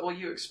 You see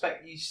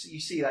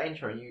that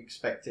intro and you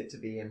expect it to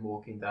be him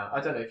walking down. I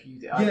don't know if you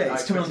did.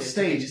 It's coming on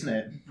stage, isn't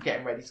it?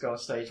 Getting ready to go on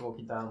stage,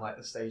 walking down like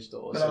the stage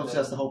doors. But obviously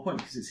that's the whole point,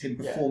 because it's him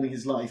performing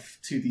his life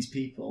to these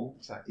people,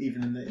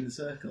 even in the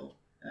circle.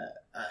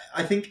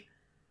 I think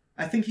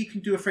you can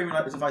do a framing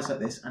like device like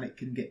this, and it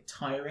can get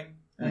tiring,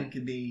 and it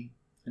can be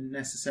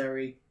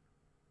unnecessary.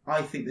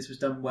 I think this was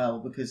done well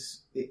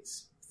because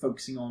it's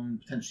focusing on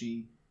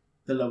potentially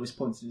the lowest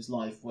points in his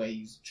life where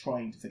he's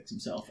trying to fix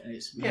himself, and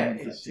it's really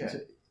reflecting. So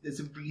there's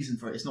a reason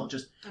for it. It's not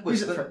just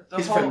his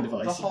framing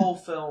device. The whole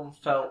film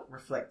felt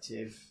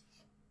reflective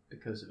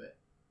because of it,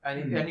 and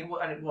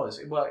it was.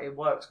 It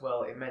worked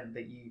well. It meant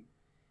that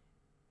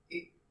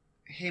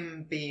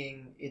him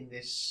being in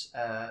this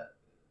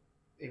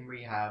in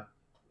rehab,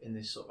 in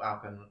this sort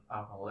of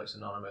Alcoholics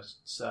Anonymous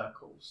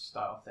circle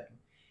style thing,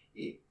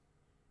 it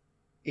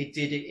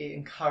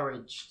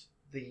encouraged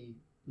the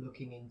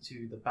looking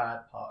into the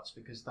bad parts,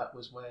 because that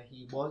was where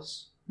he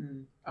was,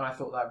 and I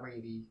thought that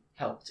really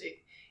helped.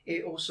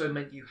 It also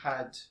meant you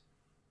had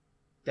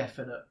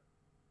definite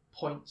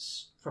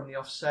points from the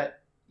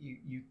offset.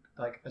 You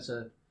like as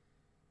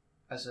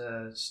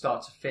a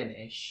start to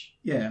finish.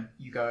 Yeah,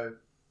 you go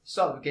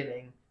start at the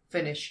beginning,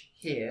 finish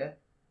here,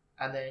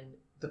 and then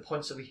the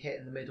points that we hit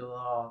in the middle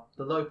are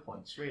the low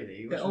points,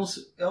 really. It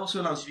also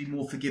allows you to be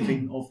more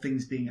forgiving of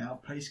things being out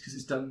of place, because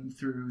it's done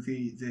through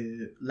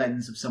the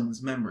lens of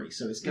someone's memory.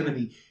 So it's going to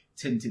be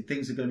tinted.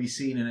 Things are going to be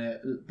seen in a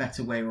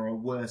better way or a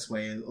worse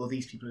way, or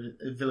these people are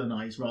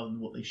villainised rather than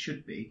what they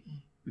should be,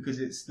 because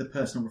it's the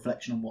personal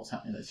reflection on what's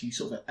happening there. So you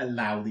sort of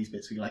allow these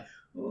bits where you're like,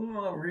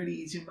 oh, really?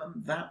 Is your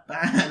mum that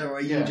bad? Or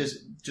are you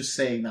just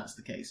saying that's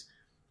the case?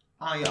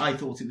 I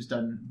thought it was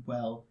done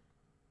well.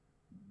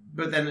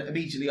 But then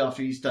immediately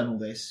after he's done all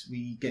this,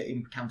 we get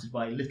encountered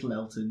by little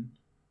Elton.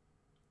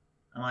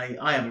 And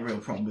I have a real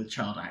problem with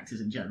child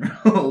actors in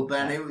general.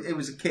 But it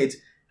was a kid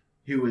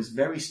who was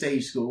very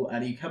stage school,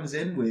 and he comes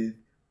in with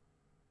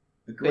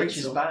a great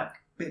Bitches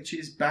Back.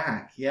 Bitches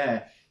Back,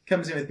 yeah.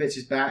 Comes in with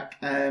Bitches Back,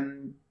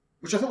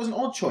 which I thought was an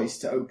odd choice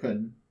to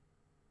open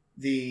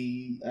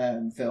the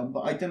film,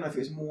 but I don't know if it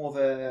was more of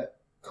a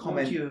comment.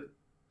 What would you have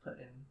put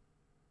in?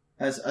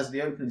 As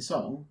the opening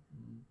song?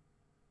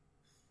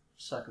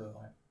 Psycho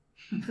Life.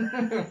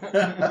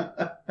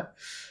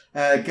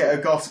 Get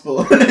a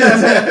gospel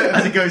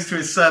as it goes to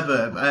his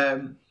suburb.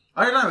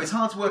 I don't know. It's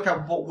hard to work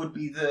out what would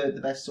be the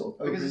best sort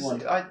of opening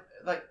one.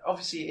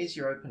 Obviously, it is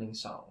your opening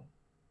song,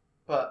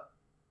 but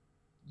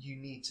you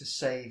need to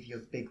save your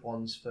big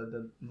ones for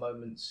the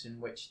moments in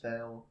which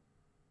they'll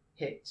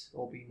hit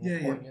or be more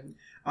poignant. Yeah.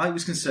 I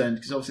was concerned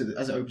because obviously,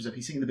 as it opens up,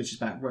 he's singing the Bitches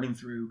Back, running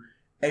through.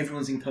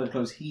 Everyone's in coloured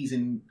clothes. He's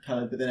in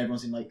coloured, but then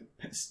everyone's in like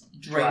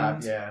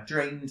drained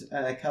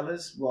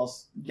colours,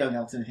 whilst young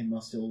Elton and him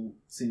are still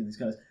singing these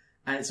colours.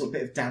 And it's sort of a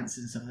bit of dances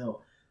and stuff. I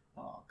thought,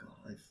 oh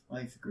god,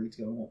 I've agreed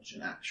to go and watch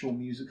an actual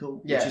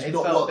musical. Yeah, which is it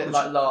not felt what, a bit which,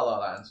 like La La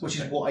Land. which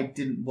is what I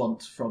didn't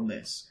want from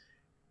this.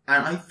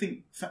 And I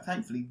think,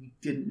 thankfully, we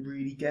didn't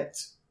really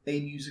get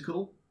a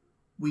musical.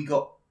 We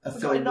got a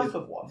We film. got enough with,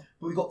 of one.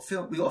 but we got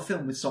a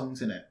film with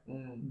songs in it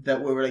Mm.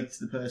 that were related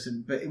to the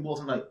person. But it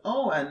wasn't like,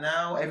 oh, and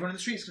now everyone in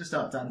the street's going to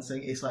start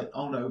dancing. It's like,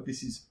 oh no,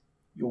 this is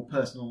your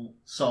personal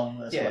song.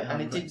 That's Yeah, like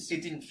and it Hamlet.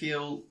 didn't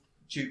feel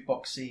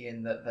jukeboxy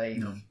in that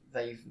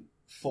they've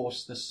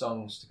forced the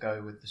songs to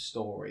go with the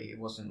story. It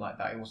wasn't like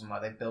that. It wasn't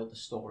like they built the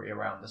story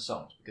around the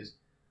songs, because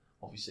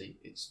obviously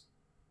it's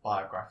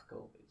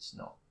biographical. It's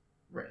not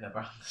written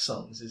around the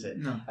songs, is it?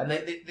 No. And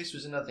this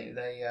was another thing.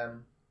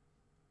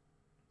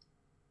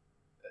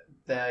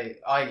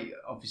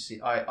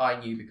 I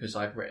knew, because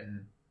I'd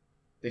written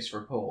this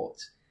report,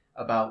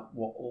 about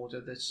what order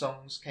the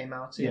songs came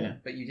out in. Yeah.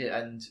 But you did,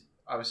 and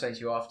I was saying to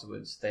you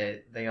afterwards,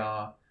 they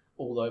are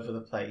all over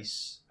the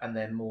place, and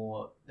they're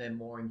more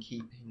in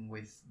keeping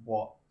with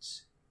what.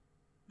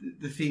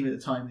 The theme at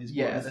the time is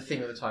Yeah, what the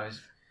theme of the time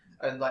is,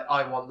 and like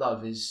 "I Want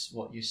Love" is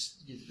what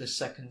the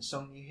second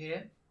song you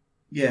hear.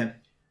 Yeah,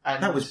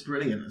 And that was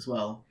brilliant as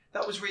well.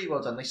 That was really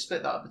well done. They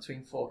split that up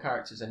between 4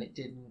 characters, and it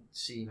didn't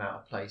seem out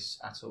of place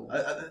at all.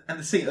 And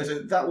the scene, so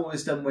that one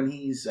was done when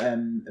he's a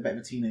bit of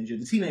a teenager.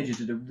 The teenager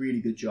did a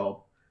really good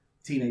job.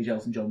 Teenage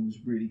Elton John was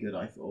really good,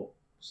 I thought.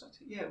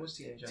 Yeah, it was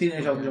Teenage Elton.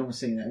 Teenage Elton John was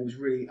singing it. It was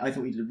really, I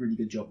thought he did a really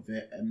good job of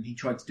it, and he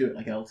tried to do it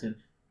like Elton.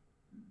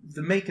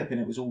 The makeup in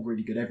it was all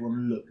really good.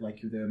 Everyone looked like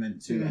who they were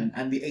meant to,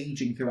 and the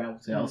aging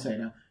throughout it, I'll say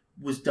now,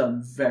 was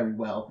done very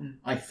well.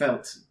 I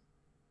felt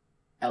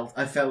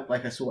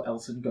like I saw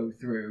Elton go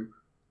through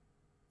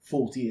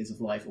 40 years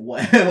of life, or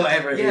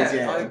whatever it is.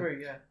 Yeah, I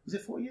agree, yeah. Was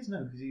it 40 years?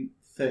 No, because he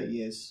 30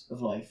 years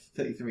of life,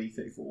 33,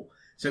 34.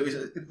 So it was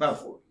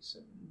about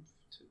 47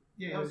 to,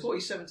 yeah, no, it was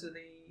 47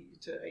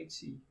 to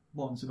 80.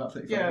 so about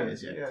 35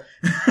 years, yeah.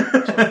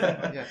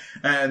 yeah.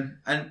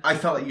 And I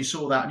felt like you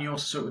saw that, and you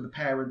also saw it with the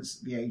parents,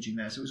 the aging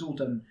there, so it was all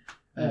done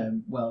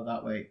well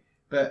that way.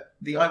 But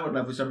the I Want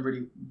Love was done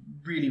really,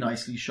 really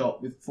nicely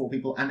shot with 4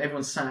 people, and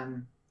everyone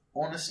sang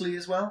honestly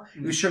as well.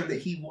 It was showing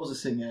that he was a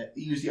singer.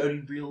 He was the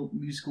only real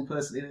musical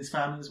person in his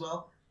family as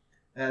well.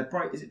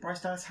 Is it Bryce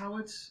Dallas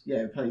Howard? Yeah,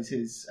 who plays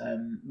his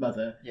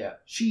mother. Yeah.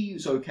 She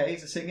was okay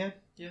as a singer.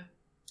 Yeah.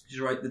 She's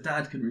right. The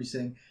dad couldn't really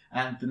sing,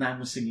 and the nan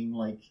was singing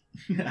like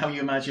how you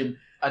imagine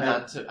A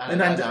nan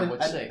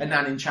would sing. a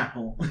nan in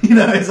chapel. You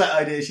know, it's that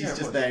idea. She's Yeah,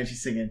 just there and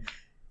she's singing.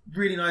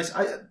 Really nice.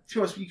 To be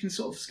honest, you can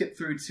sort of skip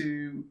through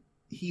to.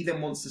 He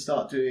then wants to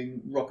start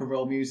doing rock and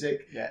roll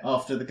music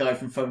after the guy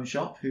from Phone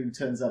Shop, who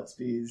turns out to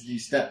be his new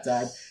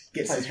stepdad,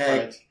 gets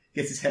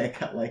his hair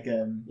cut like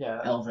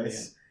Elvis,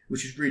 brilliant.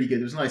 Which was really good.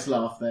 There was a nice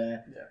laugh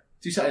there. Yeah.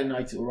 Do Saturday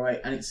Night All Right,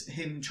 and it's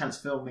him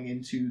transforming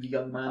into the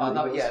young man.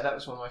 That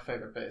was one of my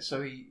favourite bits.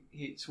 So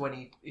it's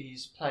when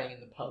he's playing in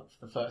the pub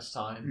for the first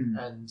time,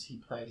 and he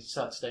plays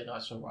Saturday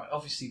Night All Right.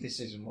 Obviously, this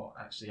isn't what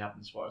actually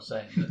happens. What I was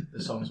saying, that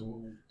the songs are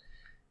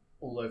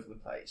all over the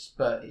place,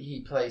 but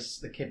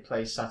the kid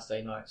plays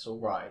Saturday Night's All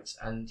Right,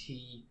 and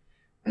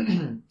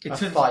a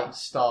fight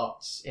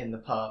starts in the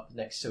pub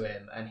next to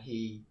him, and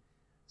he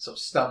sort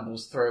of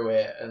stumbles through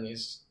it and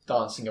is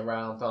dancing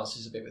around,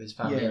 dances a bit with his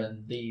family, and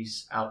then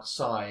leaves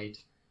outside,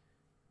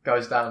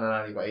 goes down an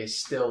alleyway, is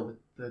still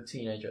the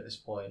teenager at this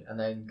point, and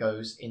then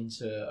goes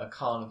into a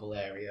carnival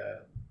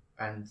area,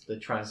 and the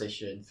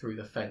transition through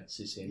the fence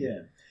is him. Yeah.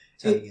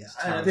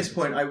 And at this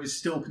point, I was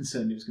still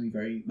concerned it was going to be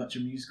very much a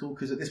musical,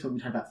 because at this point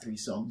we'd had about 3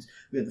 songs.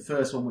 We had the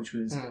first one, which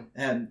was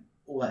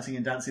all that singing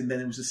and dancing. Then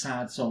there was a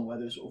sad song where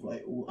they were sort of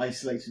like all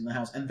isolated in the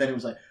house, and then it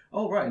was like,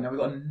 oh right, now we've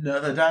got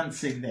another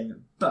dancing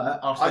thing. But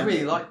I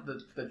really liked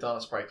the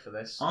dance break for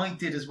this. I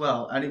did as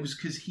well, and it was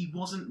because he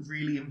wasn't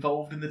really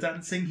involved in the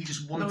dancing. He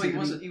just wanted. No, he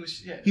wasn't. He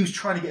was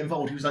trying to get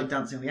involved. He was like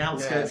dancing on the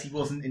outskirts. He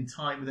wasn't in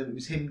time with them. It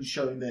was him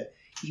showing that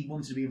he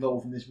wanted to be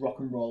involved in this rock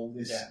and roll,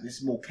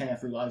 this more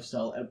carefree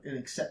lifestyle, and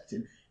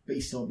accepting. But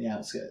he's still on the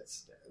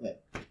outskirts.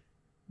 Like,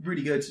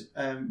 really good,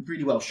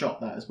 really well shot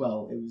that as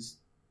well. It was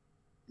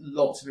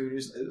lots of it. It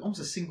was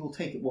almost a single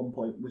take at one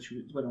point, which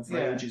went on for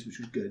ages, which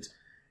was good.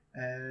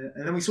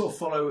 And then we sort of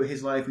follow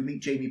his life. We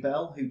meet Jamie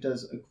Bell, who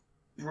does a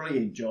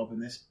brilliant job in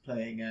this,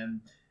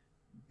 playing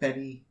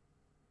Bernie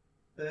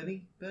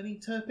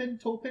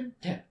Taupin?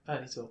 Yeah,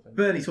 Bernie Taupin.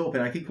 Bernie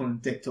Taupin. I keep calling him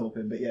Dick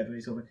Taupin, but yeah,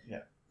 Bernie Taupin. Yeah,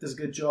 does a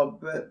good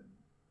job,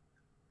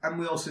 and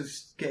we also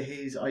get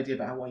his idea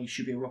about why he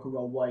should be a rock and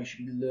roll, why he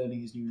should be learning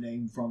his new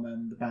name from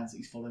the bands that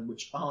he's following,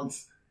 which aren't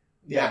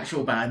the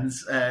actual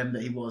bands that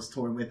he was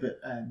touring with,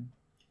 but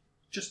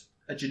just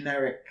a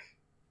generic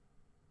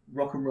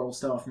rock and roll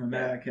star from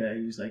America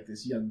who's like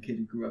this young kid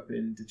who grew up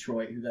in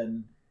Detroit, who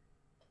then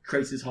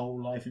creates his whole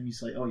life, and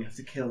he's like, oh, you have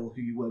to kill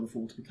who you were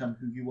before to become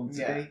who you want to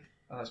be.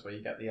 And that's where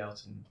you get the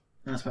Elton.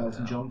 That's where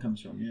Elton John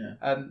comes from,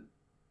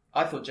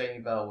 I thought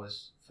Jamie Bell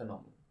was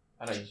phenomenal.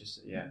 I know you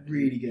just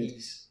really good.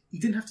 He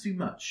didn't have to do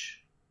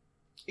much.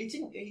 It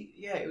didn't.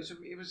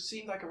 It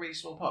seemed like a really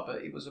small part,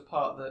 but it was a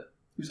part that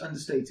it was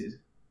understated.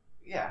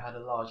 Yeah, had a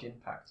large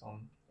impact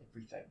on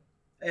everything.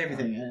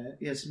 Everything.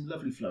 He has some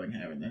lovely flowing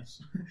hair in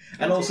this.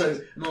 and also,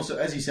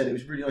 as you said, it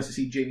was really nice to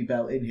see Jamie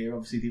Bell in here.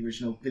 Obviously, the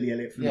original Billy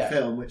Elliot from the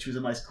film, which was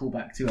a nice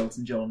callback to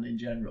Elton John in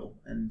general.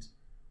 And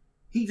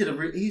he did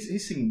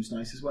his singing was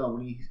nice as well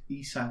when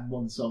he sang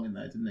one song in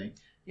there, didn't he?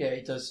 Yeah,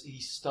 he does. He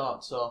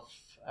starts off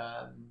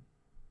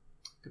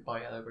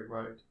Goodbye Yellow Brick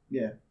Road.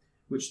 Yeah,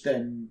 which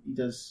then he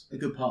does a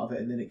good part of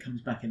it, and then it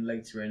comes back in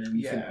later,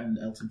 and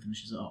Elton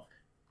finishes it off.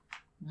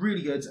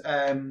 Really good.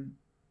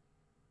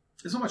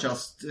 There's not much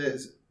else to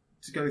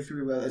go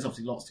through. There's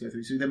obviously lots to go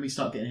through. So then we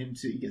start getting him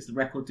he gets the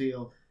record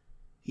deal.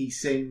 He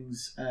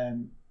sings.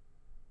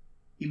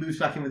 He moves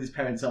back in with his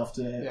parents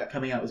after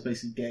coming out as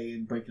basically gay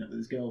and breaking up with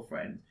his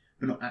girlfriend,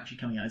 but not actually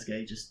coming out as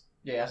gay. Just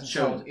he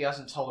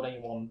hasn't told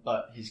anyone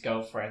but his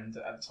girlfriend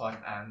at the time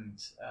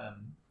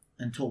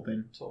and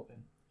Torpin.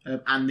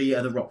 And the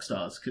other rock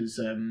stars, because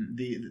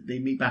they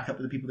meet back up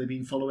with the people they've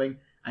been following,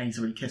 and he's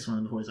already kissed one of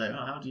them before. He's like,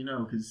 "Oh, how do you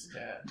know?" Because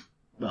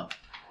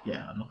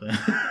I'm not going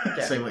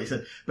to say what he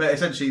said, but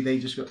essentially they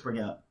just got to bring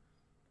it up.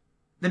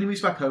 Then he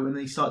moves back home, and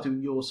they start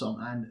doing Your Song,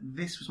 and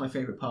this was my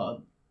favourite part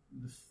of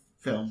the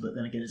film. But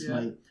then again,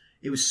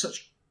 it was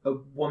such a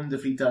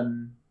wonderfully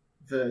done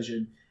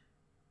version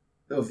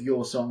of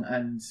Your Song,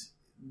 and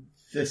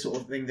the sort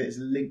of thing that is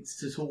linked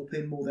to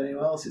Torpin more than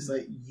anyone else. It's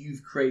like,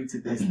 you've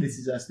created this. This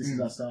is us. This is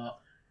our start.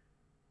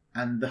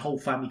 And the whole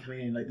family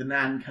coming in, like the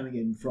nan coming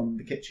in from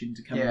the kitchen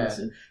to come and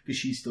listen because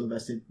she's still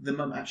invested. The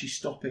mum actually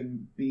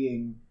stopping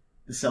being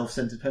the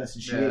self-centered person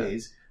she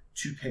is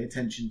to pay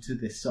attention to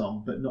this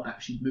song, but not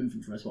actually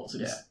moving from her spot.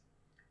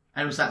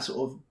 And it was that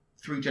sort of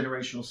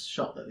 3-generational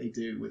shot that they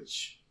do,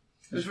 which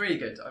it was really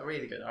good. I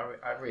really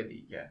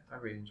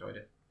enjoyed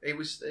it. It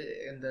was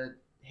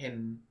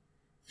him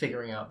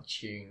figuring out the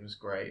tune was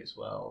great as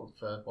well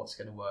for what's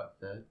going to work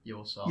for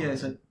Your Song. Yeah,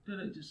 so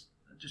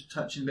just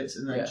touching bits,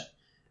 and then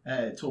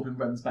Torpin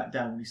runs back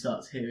down when he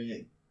starts hearing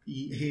it.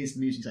 He hears the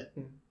music, he's like,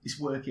 it's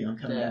working, I'm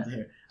coming down to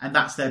here. And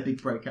that's their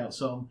big breakout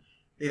song.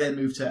 They then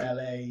move to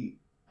LA,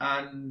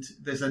 and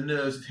there's a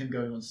nerves of him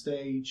going on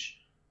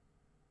stage,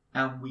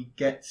 and we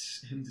get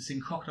him to sing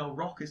Crocodile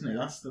Rock, isn't it?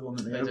 That's the one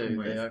that they opened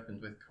with. They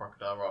opened with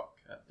Crocodile Rock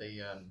at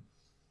the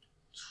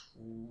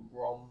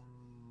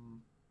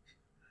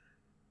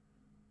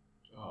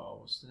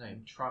what's the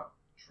name?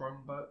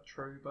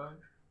 Trubo?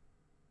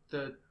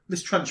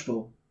 Miss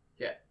Trunchbull.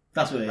 Yeah.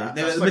 That's what it is.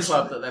 That's the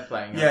club that they're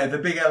playing at. Yeah, the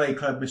big LA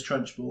club, Miss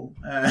Trunchbull.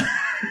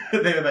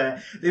 They were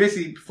there. They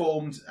basically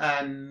performed,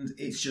 and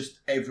it's just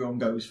everyone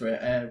goes for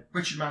it.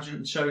 Richard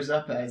Madden shows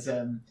up as...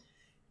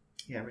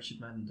 Richard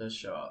Madden does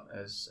show up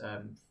as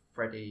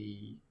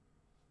Freddie...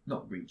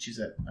 Not Reach, is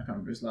it? I can't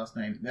remember his last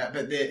name.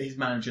 But his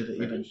manager that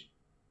even...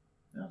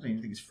 I don't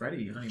even think it's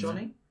Freddie.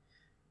 Johnny?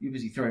 You're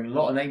busy throwing a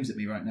lot of names at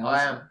me right now.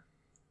 I am.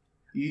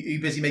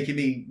 You're busy making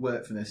me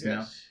work for this now.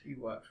 Yes,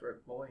 you work for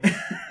it, boy.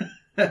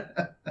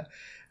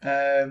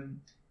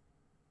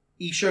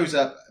 He shows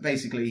up,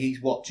 basically,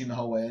 he's watching the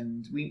whole way,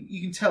 and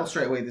you can tell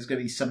straight away there's going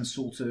to be some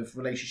sort of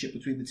relationship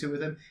between the two of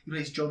them. He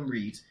plays John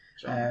Reed.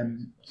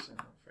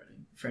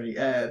 Freddie.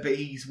 But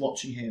he's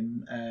watching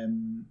him,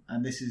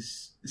 and this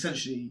is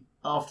essentially,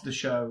 after the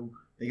show,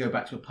 they go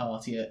back to a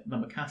party at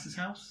Mama Cass's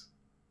house.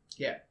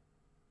 Yeah.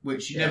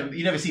 Which you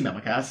never see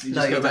Mama Cass, you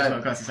just go back to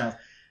Mama Cass's house.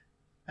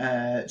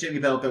 Jamie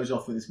Bell goes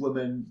off with this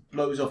woman,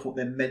 blows off what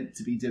they're meant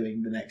to be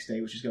doing the next day,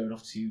 which is going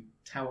off to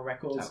Tower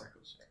Records.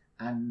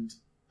 And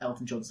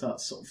Elton John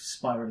starts sort of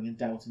spiralling and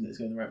doubting that it's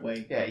going the right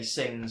way. Yeah, he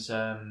sings...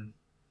 what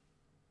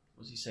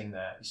does he sing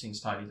there? He sings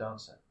Tiny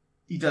Dancer.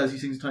 He does, he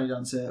sings Tiny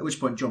Dancer, at which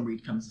point John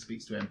Reed comes and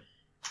speaks to him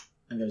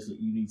and goes, look,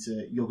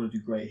 you're going to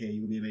do great here,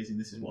 you'll be amazing,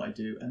 this is what I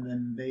do. And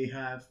then they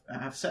have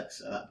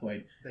sex at that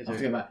point. They do.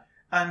 Go back.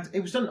 And it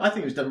was done, I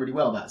think it was done really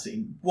well, that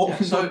scene.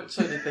 So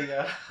did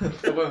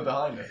the woman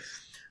behind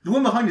us. The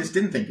one behind us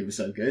didn't think it was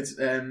so good.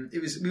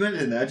 We went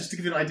in there just to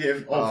give you an idea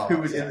of who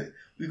was in it.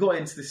 We got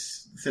into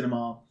this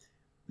cinema.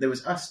 There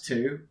was us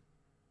two.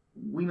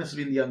 We must have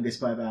been the youngest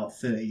by about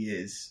 30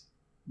 years,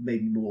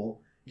 maybe more.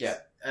 Yeah.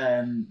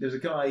 There was a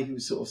guy who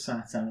was sort of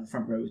sat down in the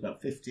front row, who was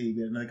about 50.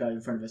 We had another guy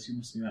in front of us who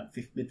must have been about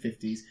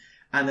mid-50s.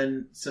 And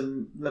then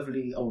some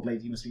lovely old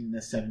lady who must have been in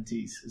their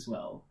 70s as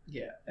well.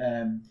 Yeah.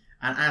 And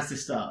as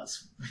this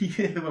starts, you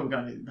hear the woman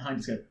going behind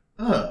us go,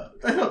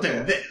 they're not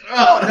doing this.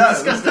 Oh,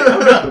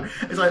 no.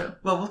 It's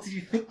like, well, what did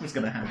you think was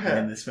going to happen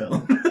in this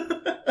film?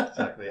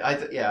 Exactly.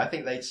 I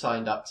think they'd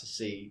signed up to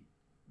see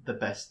the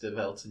best of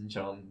Elton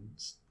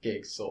John's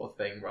gigs sort of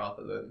thing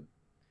rather than...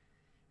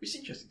 Which is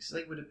interesting because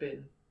they would have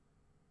been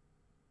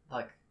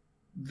like...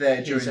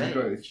 There during the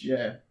growth,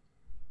 yeah.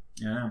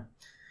 Yeah.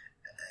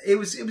 It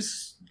was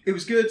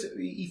good.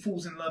 He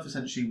falls in love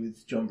essentially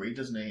with John Reed,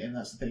 doesn't he? And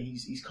that's the thing.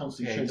 He's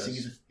constantly chasing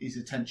his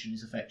attention,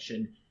 his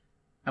affection.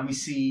 And we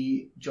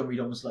see John Reed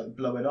almost like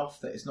blow it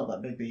off, that it's not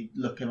that big, but he'd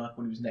look him up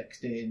when he was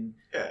next in.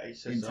 Yeah, he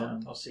says,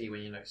 I'll see you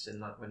when he's next in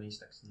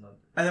London.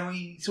 And then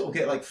we sort of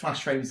get like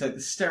flash frames, like the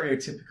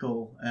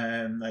stereotypical,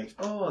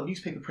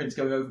 newspaper prints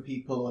going over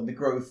people and the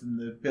growth and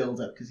the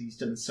build up because he's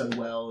done so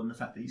well and the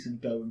fact that he's going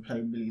to go and play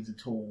millions of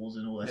tours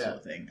and all that sort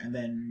of thing. And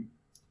then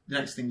the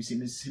next thing we see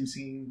is him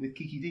singing with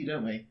Kiki D,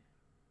 don't we?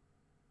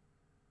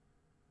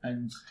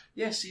 And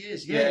Yes, he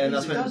is. Yeah, Yeah, and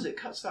that's it when- does. It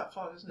cuts that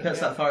far, doesn't it?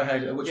 cuts Yeah. that far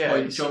ahead, at which Yeah,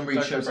 point it's John Reed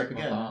Don't shows up Break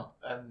My again. Heart,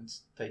 and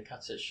they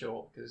cut it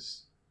short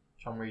because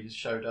John Reed has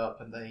showed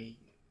up and they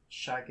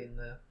shag in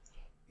the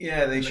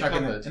Yeah, they In the shag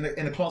cupboard.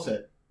 in the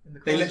closet. in the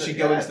They closet. literally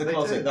go Yeah, into the they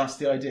closet. do. That's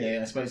the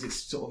idea. I suppose it's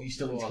sort of, you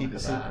still need to Oh, keep it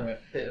look at secret.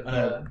 that. Bit of I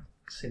know.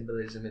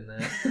 symbolism in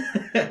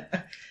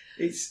there.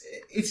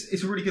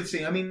 It's a really good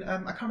scene. I mean, I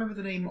can't remember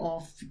the name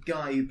of the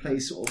guy who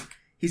plays sort of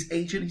his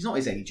agent. He's not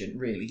his agent,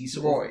 really. He's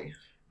sort of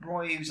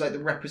Roy, who's like the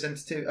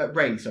representative.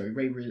 Ray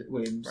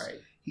Williams. Right.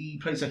 He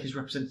plays like his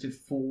representative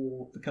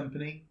for the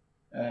company,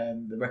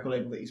 the record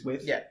label that he's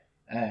with. Yeah.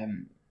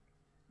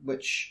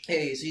 Which He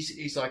is.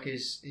 He's like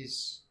his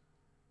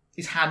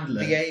his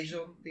handler.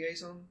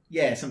 liaison.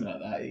 Yeah, something like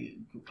that.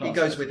 He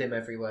goes with him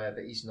everywhere,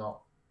 but he's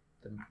not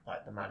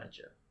the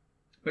manager.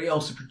 But he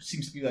also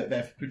seems to be like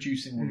there for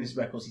producing all his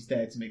records. He's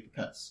there to make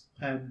the cuts.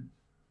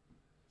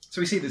 So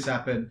we see this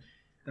happen,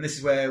 and this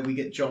is where we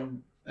get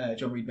John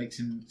Reed makes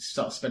him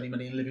start spending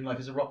money and living life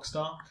as a rock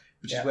star,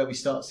 which is where we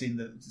start seeing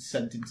the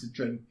descent into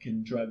drink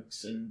and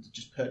drugs and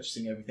just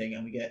purchasing everything,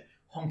 and we get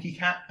Honky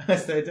Cat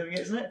as they're doing it,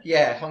 isn't it?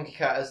 Yeah, Honky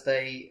Cat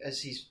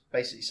as he's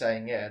basically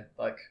saying,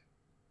 like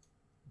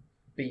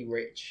be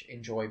rich,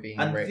 enjoy being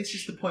And rich. this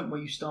is the point where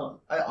you start.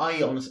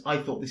 I honestly, I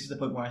thought this is the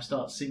point where I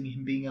start seeing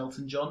him being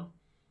Elton John.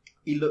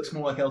 He looks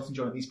more like Elton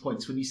John at these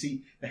points when you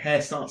see the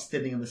hair starts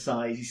thinning on the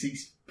sides. You see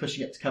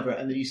pushing up to cover it,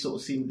 and then you sort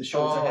of see him with the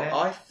shorter hair.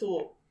 I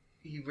thought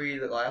he really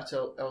looked like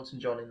Elton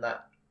John in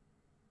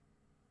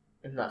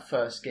that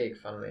first gig.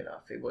 Funnily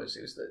enough, it was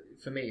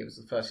for me it was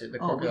the first the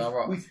Crocodile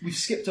Rock. We've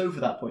skipped over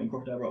that point in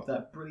Crocodile Rock.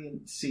 That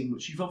brilliant scene,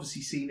 which you've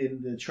obviously seen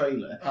in the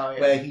trailer,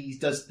 where he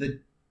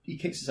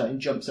kicks his out and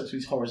jumps up so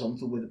he's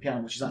horizontal with the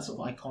piano, which is that sort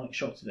of iconic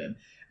shot of him.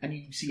 And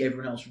you see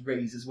everyone else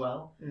raise as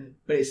well.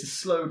 But it's a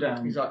slow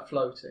down. He's like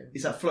floating.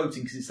 It's that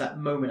floating because it's that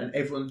moment, and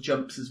everyone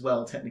jumps as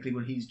well, technically,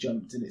 when he's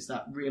jumped. And it's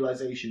that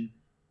realisation,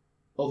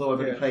 although I've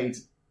only played,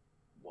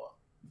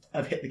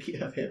 I've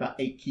hit about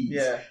 8 keys.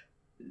 Yeah.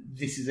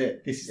 This is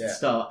it. This is the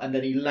start. And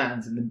then he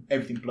lands and then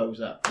everything blows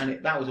up.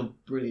 And that was a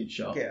brilliant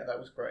shot. Yeah, that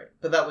was great.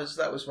 But that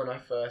was when I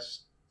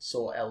first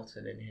saw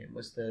Elton in him,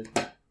 was the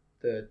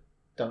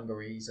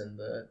dungarees and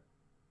the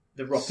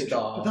rocket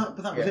star. shot.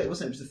 But that was it,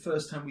 wasn't it? It was the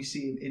first time we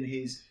see him in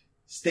his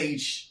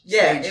stage.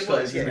 Yeah, stage it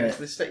clothes, was. Yeah,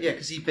 isn't it?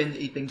 because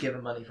he'd been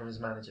given money from his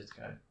manager to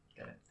go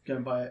get it. Go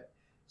and buy it.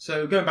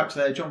 So going back to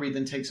there, John Reed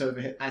then takes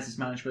over as his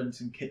management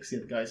and kicks the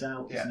other guys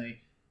out, doesn't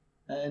he?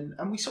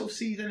 And we sort of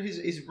see then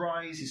his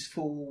rise, his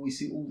fall. We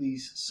see all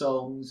these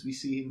songs. We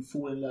see him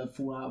fall in love,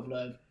 fall out of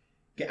love,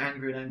 get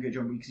angry and angry at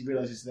John Reed because he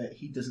realises that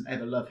he doesn't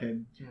ever love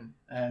him.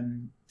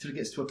 Till it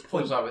gets to a point.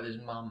 Falls out with his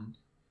mum.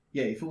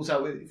 Yeah, he falls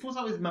out with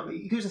his mum.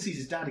 He goes and sees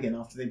his dad again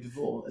after they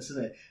divorce,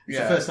 isn't it? It's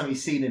Yeah. the first time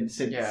he's seen him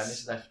since. Yeah, and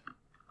he's left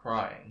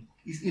crying.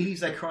 He leaves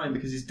there crying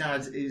because his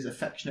dad is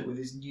affectionate with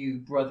his new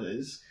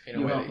brothers. In a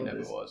new way that half he never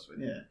brothers. was with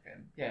Yeah.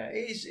 him. Yeah,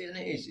 it is, and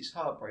it is. It's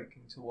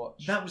heartbreaking to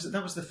watch. That was the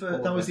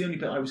first. That was the only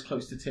bit I was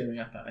close to tearing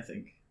up at. I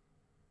think.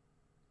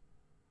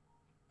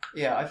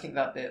 Yeah, I think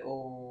that bit,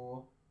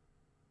 or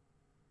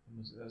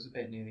there was a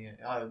bit near the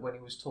end when he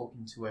was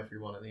talking to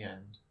everyone at the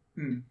end,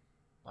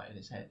 like in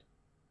his head.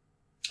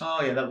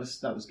 Oh yeah, that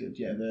was good.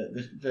 Yeah,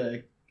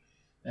 the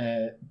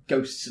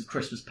Ghosts of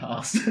Christmas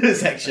Past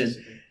section.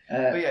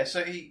 But yeah,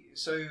 so he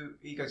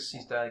goes to see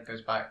his dad,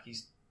 goes back,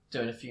 he's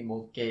doing a few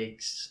more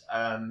gigs,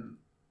 and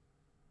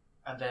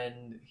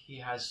then he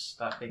has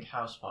that big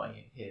house party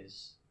at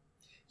his.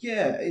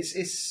 Yeah,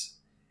 it's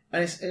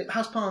a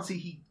house party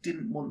he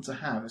didn't want to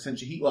have.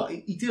 Essentially,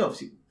 he did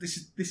obviously. This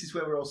is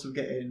where we're also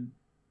getting.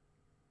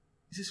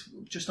 Is this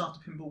just after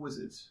Pinball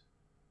Wizards,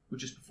 or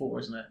just before?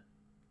 Isn't it?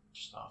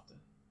 Just after.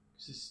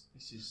 This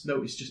is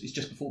No, it's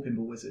just before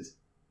Pinball Wizards.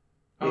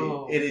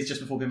 Oh. It is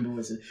just before Pinball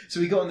Wizard. So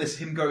we got on this,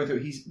 him going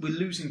through, we're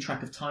losing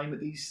track of time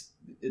at this,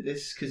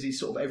 because he's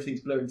sort of,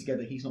 everything's blurring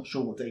together. He's not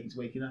sure what day he's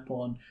waking up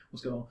on,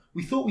 what's going on.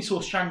 We thought we saw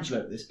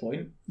Shangela at this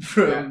point,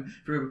 from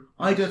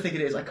I don't think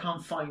it is, I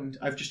can't find,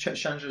 I've just checked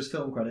Shangela's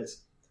film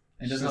credits,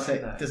 and it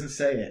doesn't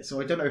say it, so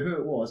I don't know who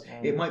it was.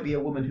 It might be a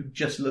woman who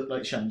just looked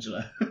like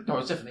Shangela. No,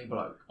 it's definitely a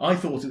bloke. I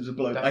thought it was a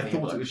bloke, Definitely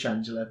I thought it was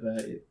Shangela,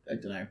 but I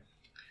don't know.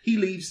 He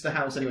leaves the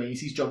house anyway, he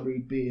sees John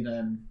Reed being,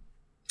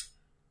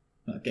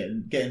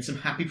 getting some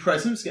happy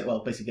presents,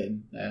 basically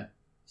getting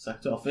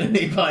sucked off by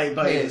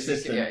his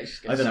assistant.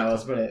 I don't know how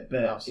else to put it,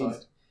 but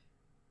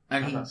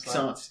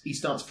he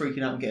starts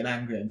freaking out and getting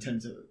angry and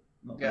tends to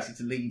basically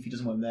to leave. He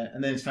doesn't want him there,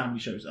 and then his family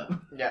shows up.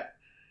 Yeah,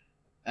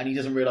 and he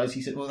doesn't realise.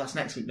 He said, "Well, that's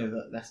next week."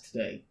 No, that's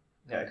today.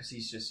 Yeah, because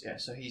he's just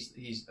So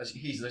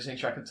he's losing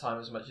track of time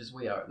as much as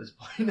we are at this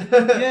point.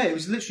 Yeah, it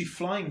was literally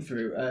flying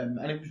through, and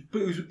it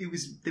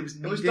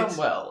was done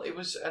well. It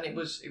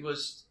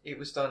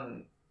was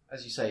done.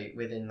 As you say,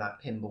 within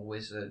that Pinball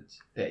Wizard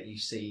bit, you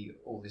see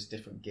all these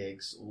different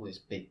gigs, all these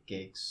big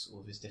gigs,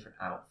 all these different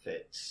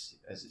outfits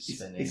as it's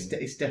spinning.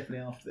 It's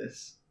definitely after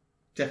this.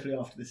 Definitely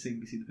after this scene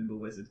we see the Pinball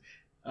Wizard.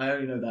 I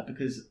only know that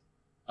because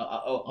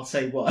I'll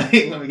say why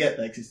when we get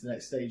there, because it's the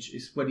next stage.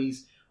 Is when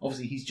he's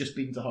just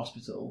been to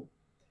hospital,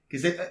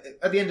 Because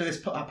at the end of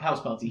this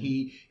house party,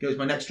 he goes,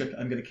 "My next trick,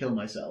 I'm going to kill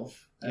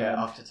myself."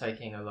 After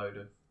taking a load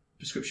of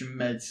prescription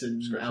meds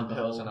and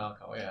pills and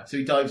alcohol. Yeah. So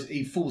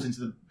he falls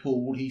into the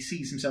pool. He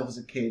sees himself as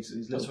a kid. So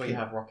That's where you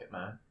have Rocket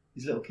Man.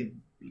 His little kid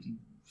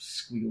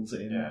squeals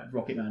at him. Yeah.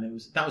 Rocket Man.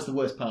 That was the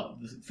worst part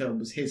of the film,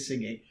 was his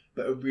singing,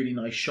 but a really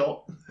nice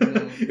shot.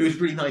 It was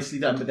really nicely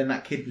done, but then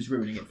that kid was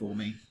ruining it for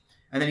me.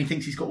 And then he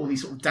thinks he's got all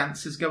these sort of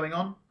dancers going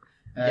on,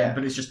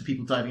 but it's just the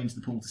people diving into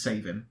the pool to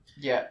save him.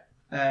 Yeah.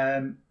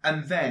 And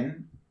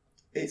then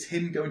it's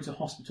him going to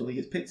hospital. He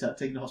gets picked up,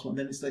 taken to hospital, and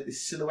then it's like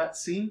this silhouette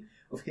scene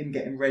of him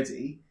getting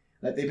ready.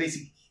 Like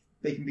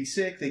they can be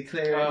sick, they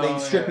clear it, they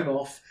strip him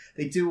off,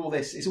 they do all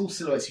this. It's all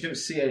silhouettes, you don't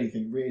see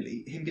anything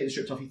really. Him getting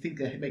stripped off, you think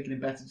they're making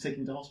him better to take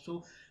him to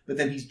hospital, but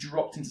then he's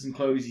dropped into some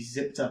clothes, he's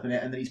zipped up in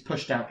it, and then he's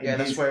pushed out in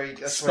his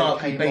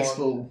sparkly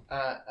baseball.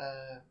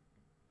 That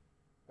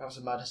was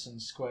a Madison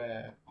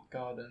Square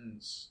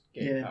Gardens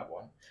gig, that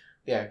one.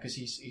 Yeah, because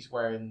he's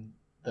wearing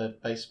the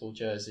baseball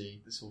jersey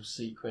that's all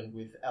sequined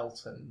with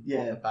Elton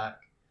on the back.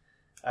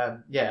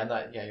 And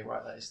that, you're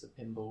right, that is the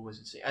pinball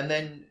wizard scene. And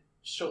then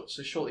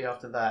shortly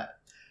after that,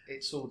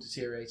 it's all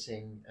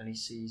deteriorating, and he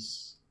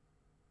sees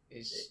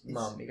his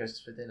mum. He goes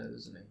for dinner,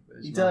 doesn't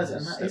he? He does,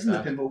 and that isn't the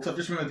pinball. Because I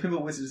just remember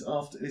Pinball Wizards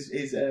after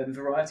his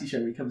variety show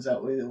where he comes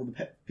out with all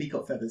the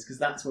peacock feathers, because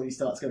that's when he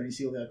starts going. You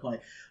see all the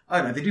iconic. I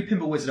don't know. They do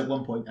Pinball Wizard at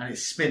one point, and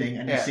it's spinning,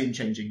 and you see him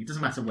changing. It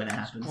doesn't matter when it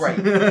happens.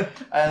 Great.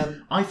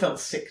 I felt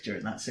sick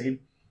during that scene.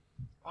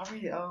 I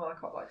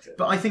quite liked it.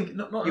 But I think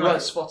not you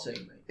weren't spotting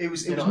me. It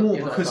was more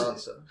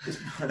because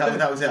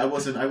that was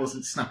it. I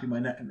wasn't snapping my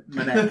neck.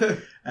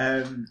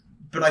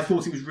 But I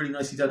thought it was really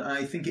nicely done, and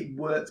I think it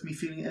worked me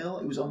feeling ill.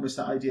 It was almost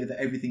that idea that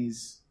everything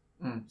is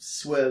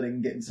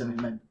swirling, getting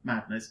some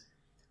madness.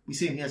 We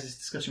see him, he has this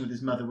discussion with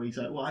his mother where he's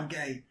like, "Well, I'm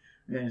gay."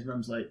 And his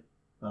mum's like,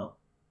 "Well,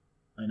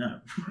 I know."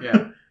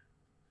 Yeah.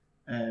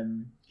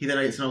 He then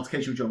gets an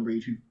altercation with John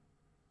Reed, who...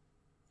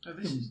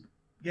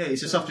 Yeah,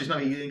 it's just after his mum,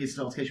 he then gets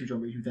an altercation with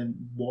John Reed, who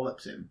then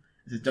wallops him.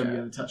 He says, "Don't you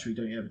ever touch me,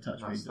 don't you ever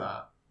touch me."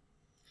 That.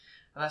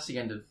 And that's the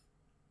end of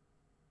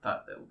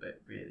that little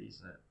bit, really,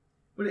 isn't it?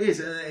 Well, it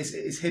is.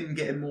 It's him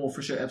getting more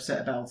frustrated,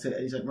 upset about it.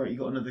 He's like, "Right, you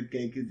got another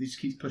gig." He just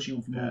keeps pushing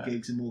on for more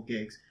gigs and more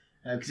gigs.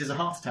 Because he has a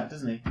heart attack,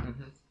 doesn't he?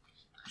 Mm-hmm.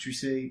 Which we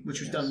see, which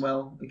was done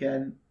well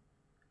again.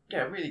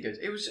 Yeah, really good.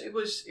 It was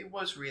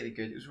really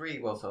good. It was really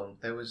well filmed.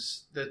 There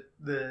was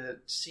the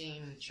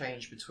scene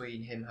change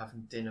between him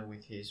having dinner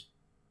with his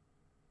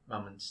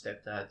mum and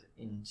stepdad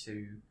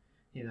into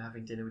him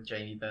having dinner with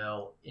Jamie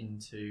Bell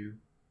into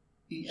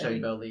Jamie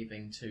Bell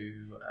leaving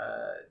to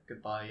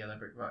Goodbye Yellow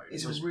Brick Road.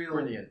 It's a real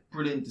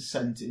brilliant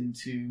descent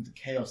into the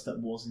chaos that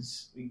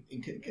was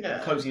in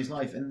closing his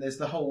life. And there's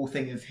the whole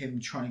thing of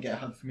him trying to get a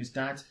hug from his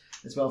dad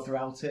as well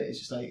throughout it. It's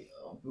just like,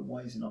 "Oh, but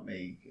why is it not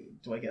me?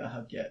 Do I get a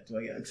hug yet?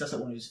 Because that's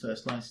like one of his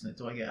first lines, isn't it?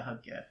 Do I get a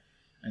hug yet?"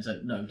 And it's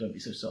like, "No, don't be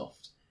so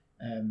soft."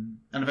 And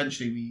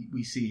eventually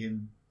we see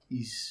him.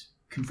 He's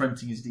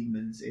confronting his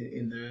demons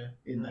in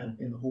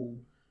the hall,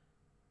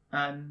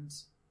 and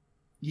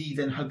he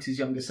then hugs his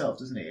younger self,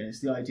 doesn't he? And it's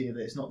the idea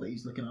that it's not that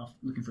he's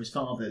looking for his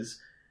father's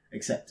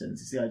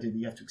acceptance. It's the idea that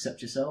you have to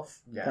accept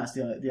yourself. Yeah. That's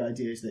the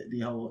idea, is that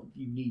the whole,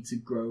 you need to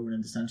grow and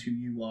understand who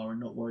you are and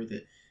not worry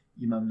that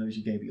your mum knows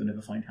you're gay but you'll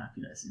never find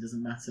happiness. It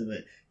doesn't matter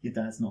that your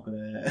dad's not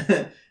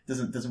gonna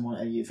doesn't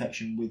want any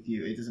affection with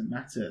you. It doesn't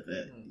matter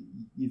that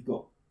you've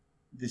got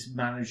this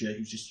manager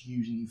who's just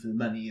using you for the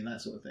money and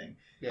that sort of thing.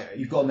 Yeah,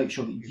 you've got to make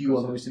sure that you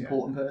are the most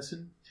important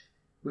person,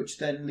 which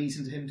then leads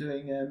into him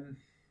doing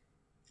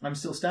I'm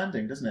Still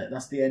Standing, doesn't it?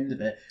 That's the end of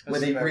it, where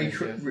they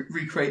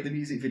recreate the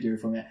music video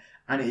from it,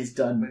 and it is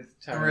done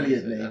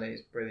brilliantly. And it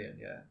is brilliant,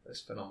 yeah. It's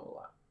phenomenal,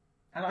 that.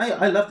 And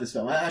I love this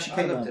film. I actually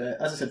came out of it,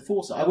 as I said,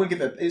 4 stars. I wouldn't give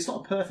it. It's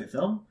not a perfect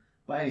film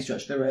by any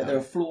stretch. There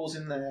are flaws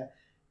in there,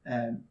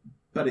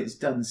 but it's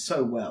done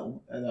so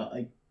well that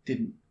I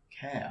didn't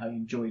care. I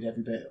enjoyed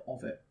every bit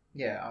of it.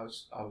 Yeah, I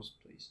was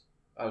pleased.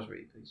 I was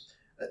really pleased.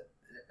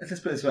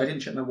 Let's put it this way: I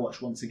didn't check my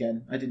watch once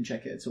again. I didn't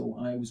check it at all.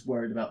 I was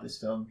worried about this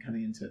film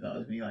coming into it. That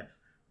was me like.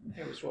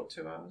 It was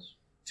 2 hours?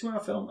 2-hour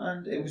film,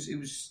 and it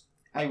was.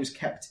 I was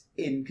kept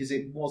in because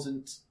it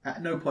wasn't.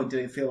 At no point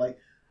did it feel like,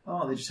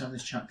 oh, they're just having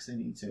this chat because they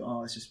need to.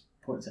 Oh, it's just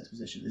pointless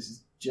exposition. This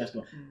is just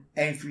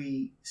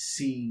every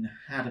scene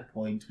had a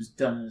point, was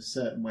done in a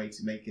certain way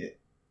to make it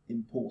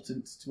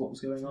important to what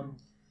was going on.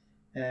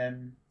 I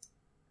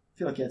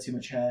feel like he had too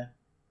much hair.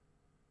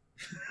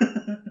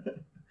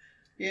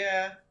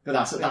 Yeah, but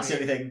that's the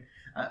only thing.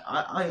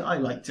 I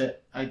liked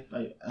it. I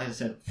as I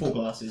said, 4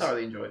 glasses.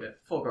 Thoroughly enjoyed it.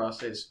 4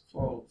 glasses.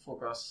 4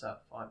 glasses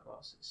out of 5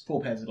 glasses.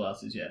 4 pairs of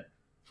glasses. Yeah.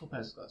 4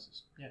 pairs of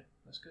glasses. Yeah,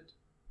 that's good.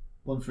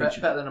 One for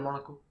each. Better than a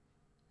monocle.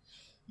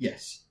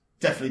 Yes,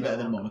 definitely better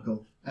than a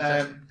monocle.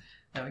 There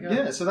we go.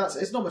 Yeah, so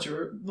it's not much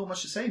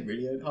to say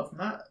really. Apart from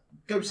that,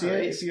 go see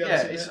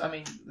it. I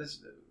mean,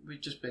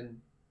 we've just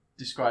been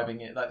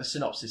describing it. Like the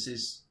synopsis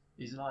is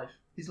life.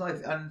 His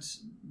life, and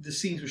the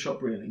scenes were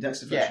shot brilliantly.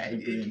 Dexter Fletcher did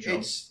a brilliant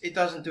job. It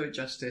doesn't do it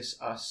justice.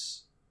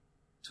 Us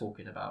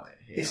talking about it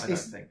here. I don't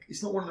think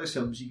it's not one of those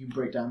films you can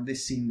break down.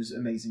 This scene was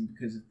amazing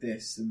because of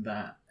this and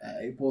that.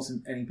 It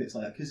wasn't any bits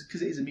like that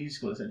because it is a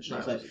musical essentially.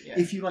 No, it's like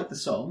if you like the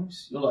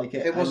songs, you'll like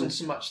it. It wasn't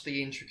so much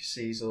the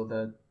intricacies or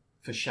the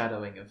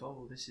foreshadowing of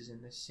this is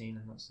in this scene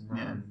and that's in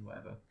that and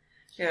whatever.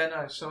 Yeah,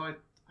 no. So I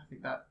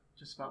think that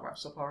just about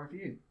wraps up our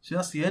review. So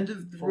that's the end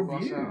of the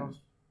review.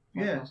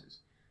 Yeah.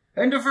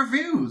 End of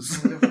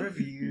reviews. End of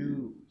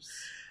reviews.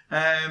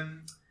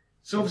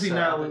 So obviously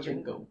now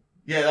jingle.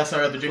 Yeah, that's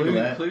our other jingle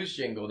there. Clues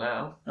jingle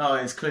now. Oh,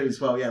 it's Clues.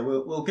 Well, yeah,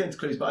 we'll get into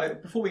Clues,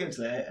 but before we get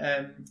into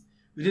there,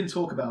 we didn't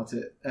talk about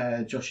it.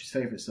 Josh's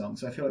favourite song,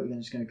 so I feel like we're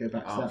just going to go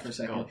back to that for a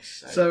second.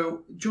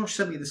 So Josh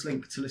sent me this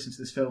link to listen to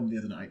this film the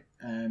other night,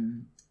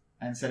 and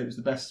said it was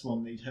the best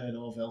one that he'd heard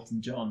of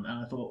Elton John,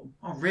 and I thought,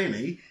 oh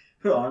really?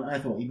 Put it on. I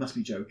thought he must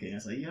be joking. I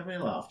was like, you having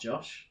a laugh,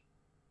 Josh?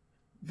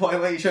 Why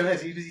are you showing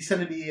this? He was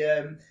sending me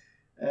a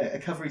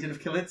cover he did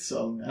of Khalid's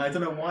song, and I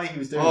don't know why he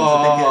was doing this.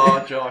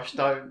 Oh, Josh,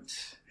 don't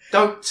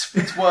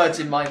put words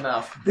in my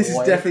mouth. Boy. This is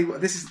definitely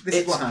this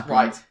is what happened.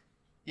 Right.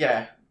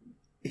 Yeah.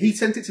 He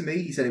sent it to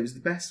me. He said it was the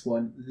best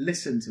one.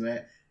 Listen to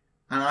it,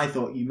 and I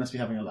thought you must be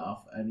having a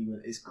laugh. And he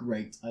went, "It's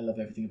great. I love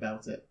everything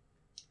about it."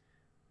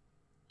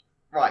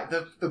 Right.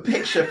 The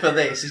picture for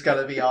this is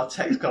going to be our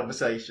text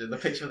conversation. The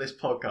picture for this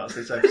podcast,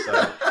 this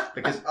episode,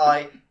 because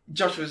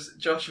Josh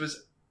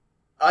was.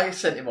 I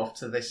sent him off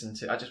to listen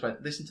to. I just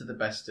went listen to the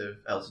best of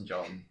Elton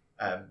John.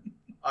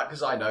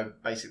 Because I know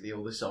basically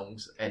all the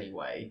songs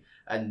anyway,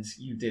 and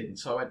you didn't.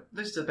 So I went,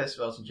 listen to the best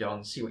of Elton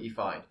John, see what you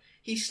find.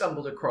 He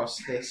stumbled across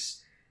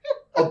this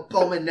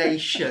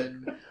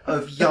abomination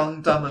of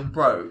Young, Dumb and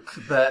Broke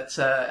that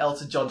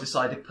Elton John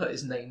decided to put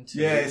his name to.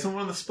 Yeah, it's on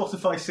one of the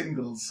Spotify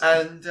singles.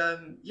 And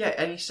and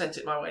he sent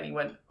it my way and he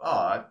went,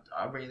 I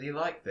really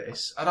like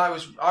this. And I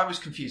was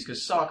confused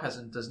because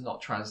sarcasm does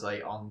not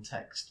translate on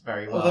text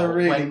very well. Although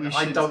really, when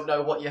I don't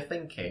know what you're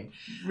thinking.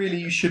 Really,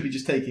 you should be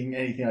just taking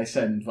anything I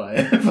send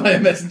via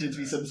messenger to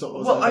be some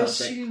sort of... Well, I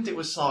assumed it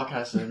was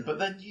sarcasm, but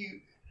then you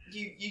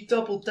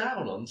doubled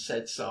down on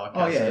said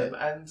sarcasm,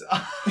 and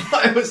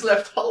I was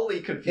left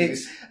wholly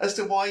confused as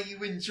to why you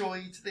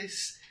enjoyed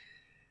this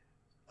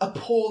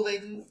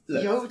appalling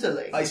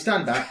yodeling. I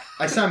stand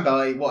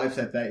by what I've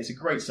said there. It's a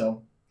great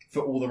song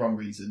for all the wrong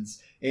reasons.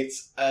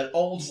 It's an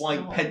old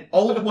white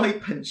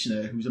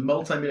pensioner who's a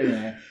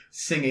multi-millionaire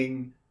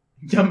singing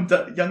Young,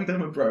 Dumb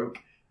and Broke,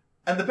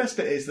 and the best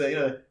bit is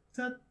that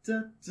that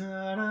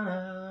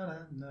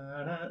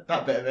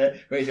bit of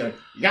it where he's going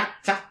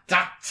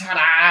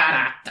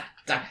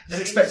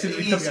just expecting to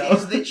be coming out.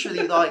 It's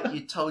literally like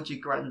you told your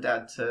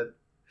granddad to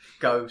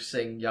go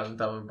sing Young,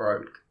 Dumb and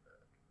Broke,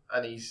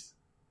 and he's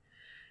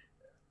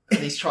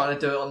trying to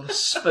do it on the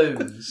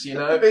spoons, you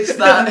know? It's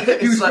that,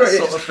 it's that great.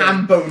 sort of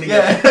ham boning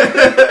it.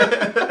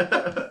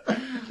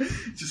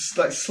 Just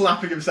like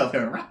slapping himself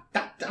going, like,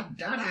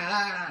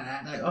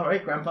 all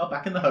right, Grandpa,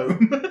 back in the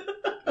home.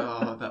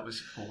 Oh, that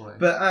was appalling.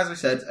 But as we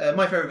said,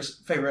 my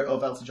favourite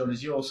of Elton John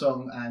is your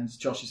song, and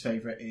Josh's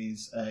favourite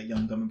is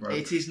Young, Dumb and Broke.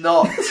 It is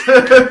not.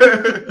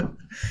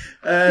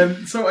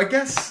 So I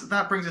guess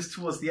that brings us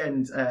towards the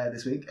end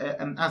this week.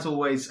 And as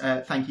always,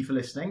 thank you for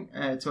listening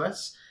to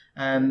us.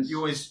 We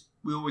always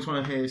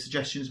want to hear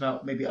suggestions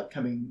about maybe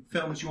upcoming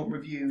films you want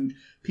reviewed,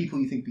 people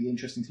you think would be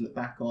interesting to look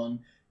back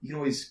on. You can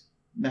always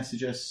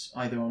message us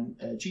either on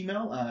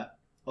Gmail at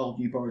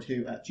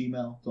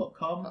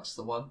oldnewborrowedwho@gmail.com. That's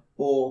the one.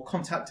 Or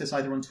contact us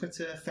either on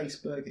Twitter,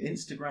 Facebook,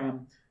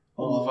 Instagram.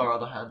 All of our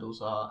other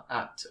handles are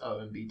at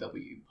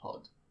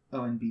ONBWpod.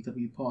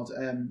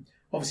 ONBWpod.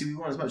 Obviously, we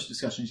want as much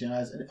discussion as you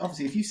have. And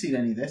obviously, if you've seen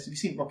any of this, if you've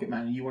seen Rocket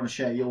Man and you want to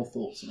share your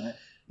thoughts on it,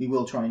 we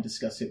will try and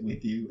discuss it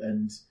with you.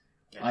 And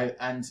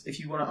if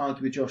you want to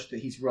argue with Josh that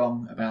he's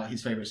wrong about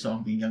his favourite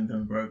song being Young, Dumb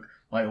and Broke,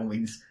 by all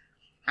means,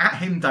 at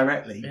him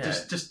directly. Yeah.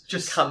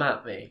 Just come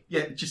at me.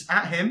 Yeah, just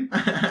at him.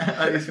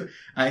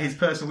 at his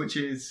personal, which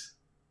is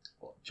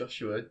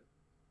Joshua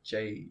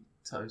J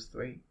times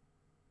 3.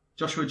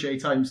 Joshua J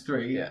times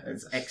 3. Yeah,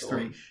 it's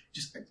X3.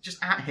 Just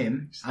at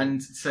him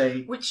and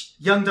say which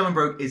Young, Dumb and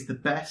Broke is the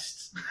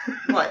best.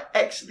 Right,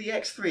 the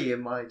X3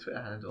 in my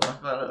Twitter handle. I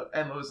found out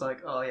Emma was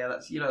like, oh yeah,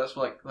 that's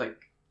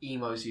like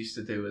emos used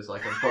to do as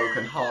like a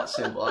broken heart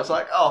symbol. I was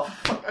like, oh,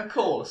 fuck, of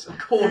course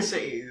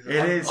it is. It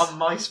is. I'm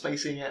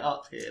MySpacing it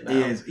up here now.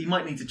 He is. He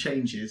might need to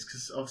change his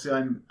because obviously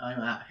I'm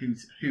at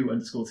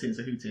who_tin, so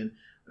Hootin.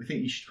 I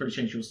think you should probably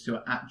change yours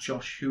to at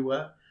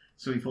Joshua.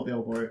 So we thought the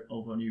old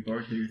boy new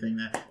borrowed who thing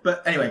there.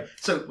 But anyway,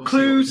 so we'll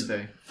clues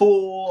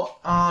for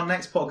our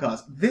next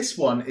podcast. This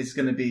one is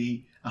going to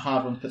be a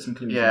hard one to put some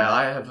clues. Yeah, in.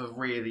 I have a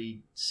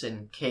really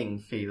Sin King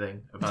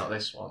feeling about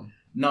this one.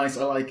 Nice,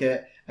 I like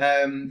it.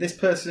 This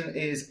person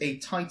is a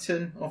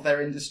titan of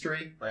their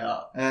industry. They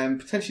are.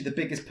 Potentially the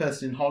biggest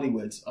person in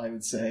Hollywood, I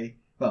would say.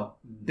 Well,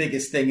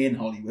 biggest thing in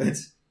Hollywood.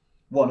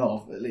 One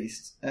of, at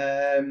least.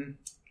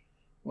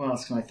 What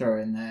else can I throw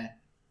in there?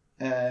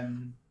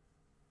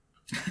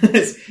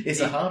 It's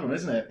a hard one,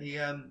 isn't it?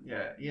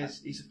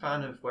 He's a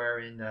fan of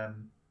wearing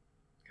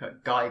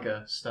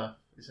Geiger stuff,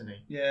 isn't he?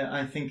 Yeah,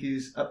 I think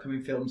his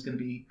upcoming film's going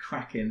to be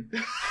cracking.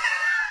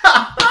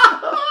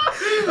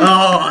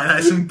 Oh,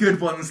 there's some good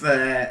ones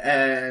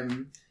there.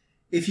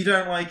 If you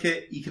don't like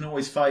it, you can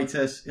always fight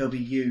us. It'll be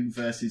you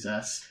versus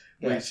us,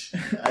 which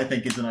I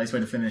think is a nice way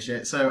to finish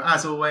it. So,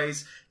 as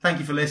always, thank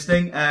you for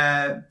listening.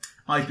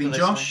 I've been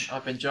Josh.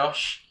 I've been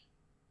Josh.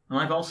 And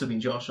I've also been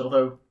Josh,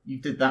 although you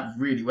did that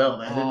really well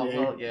there, didn't you?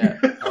 Well, yeah.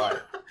 All right,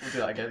 we'll do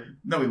that again.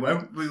 No, we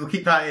won't. We will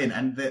keep that in,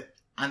 and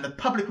the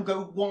public will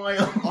go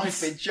wild.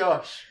 I've been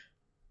Josh.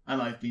 And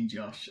I've been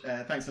Josh.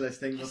 Thanks for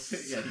listening. You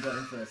got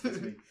in first this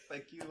week.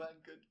 Thank you, and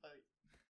good.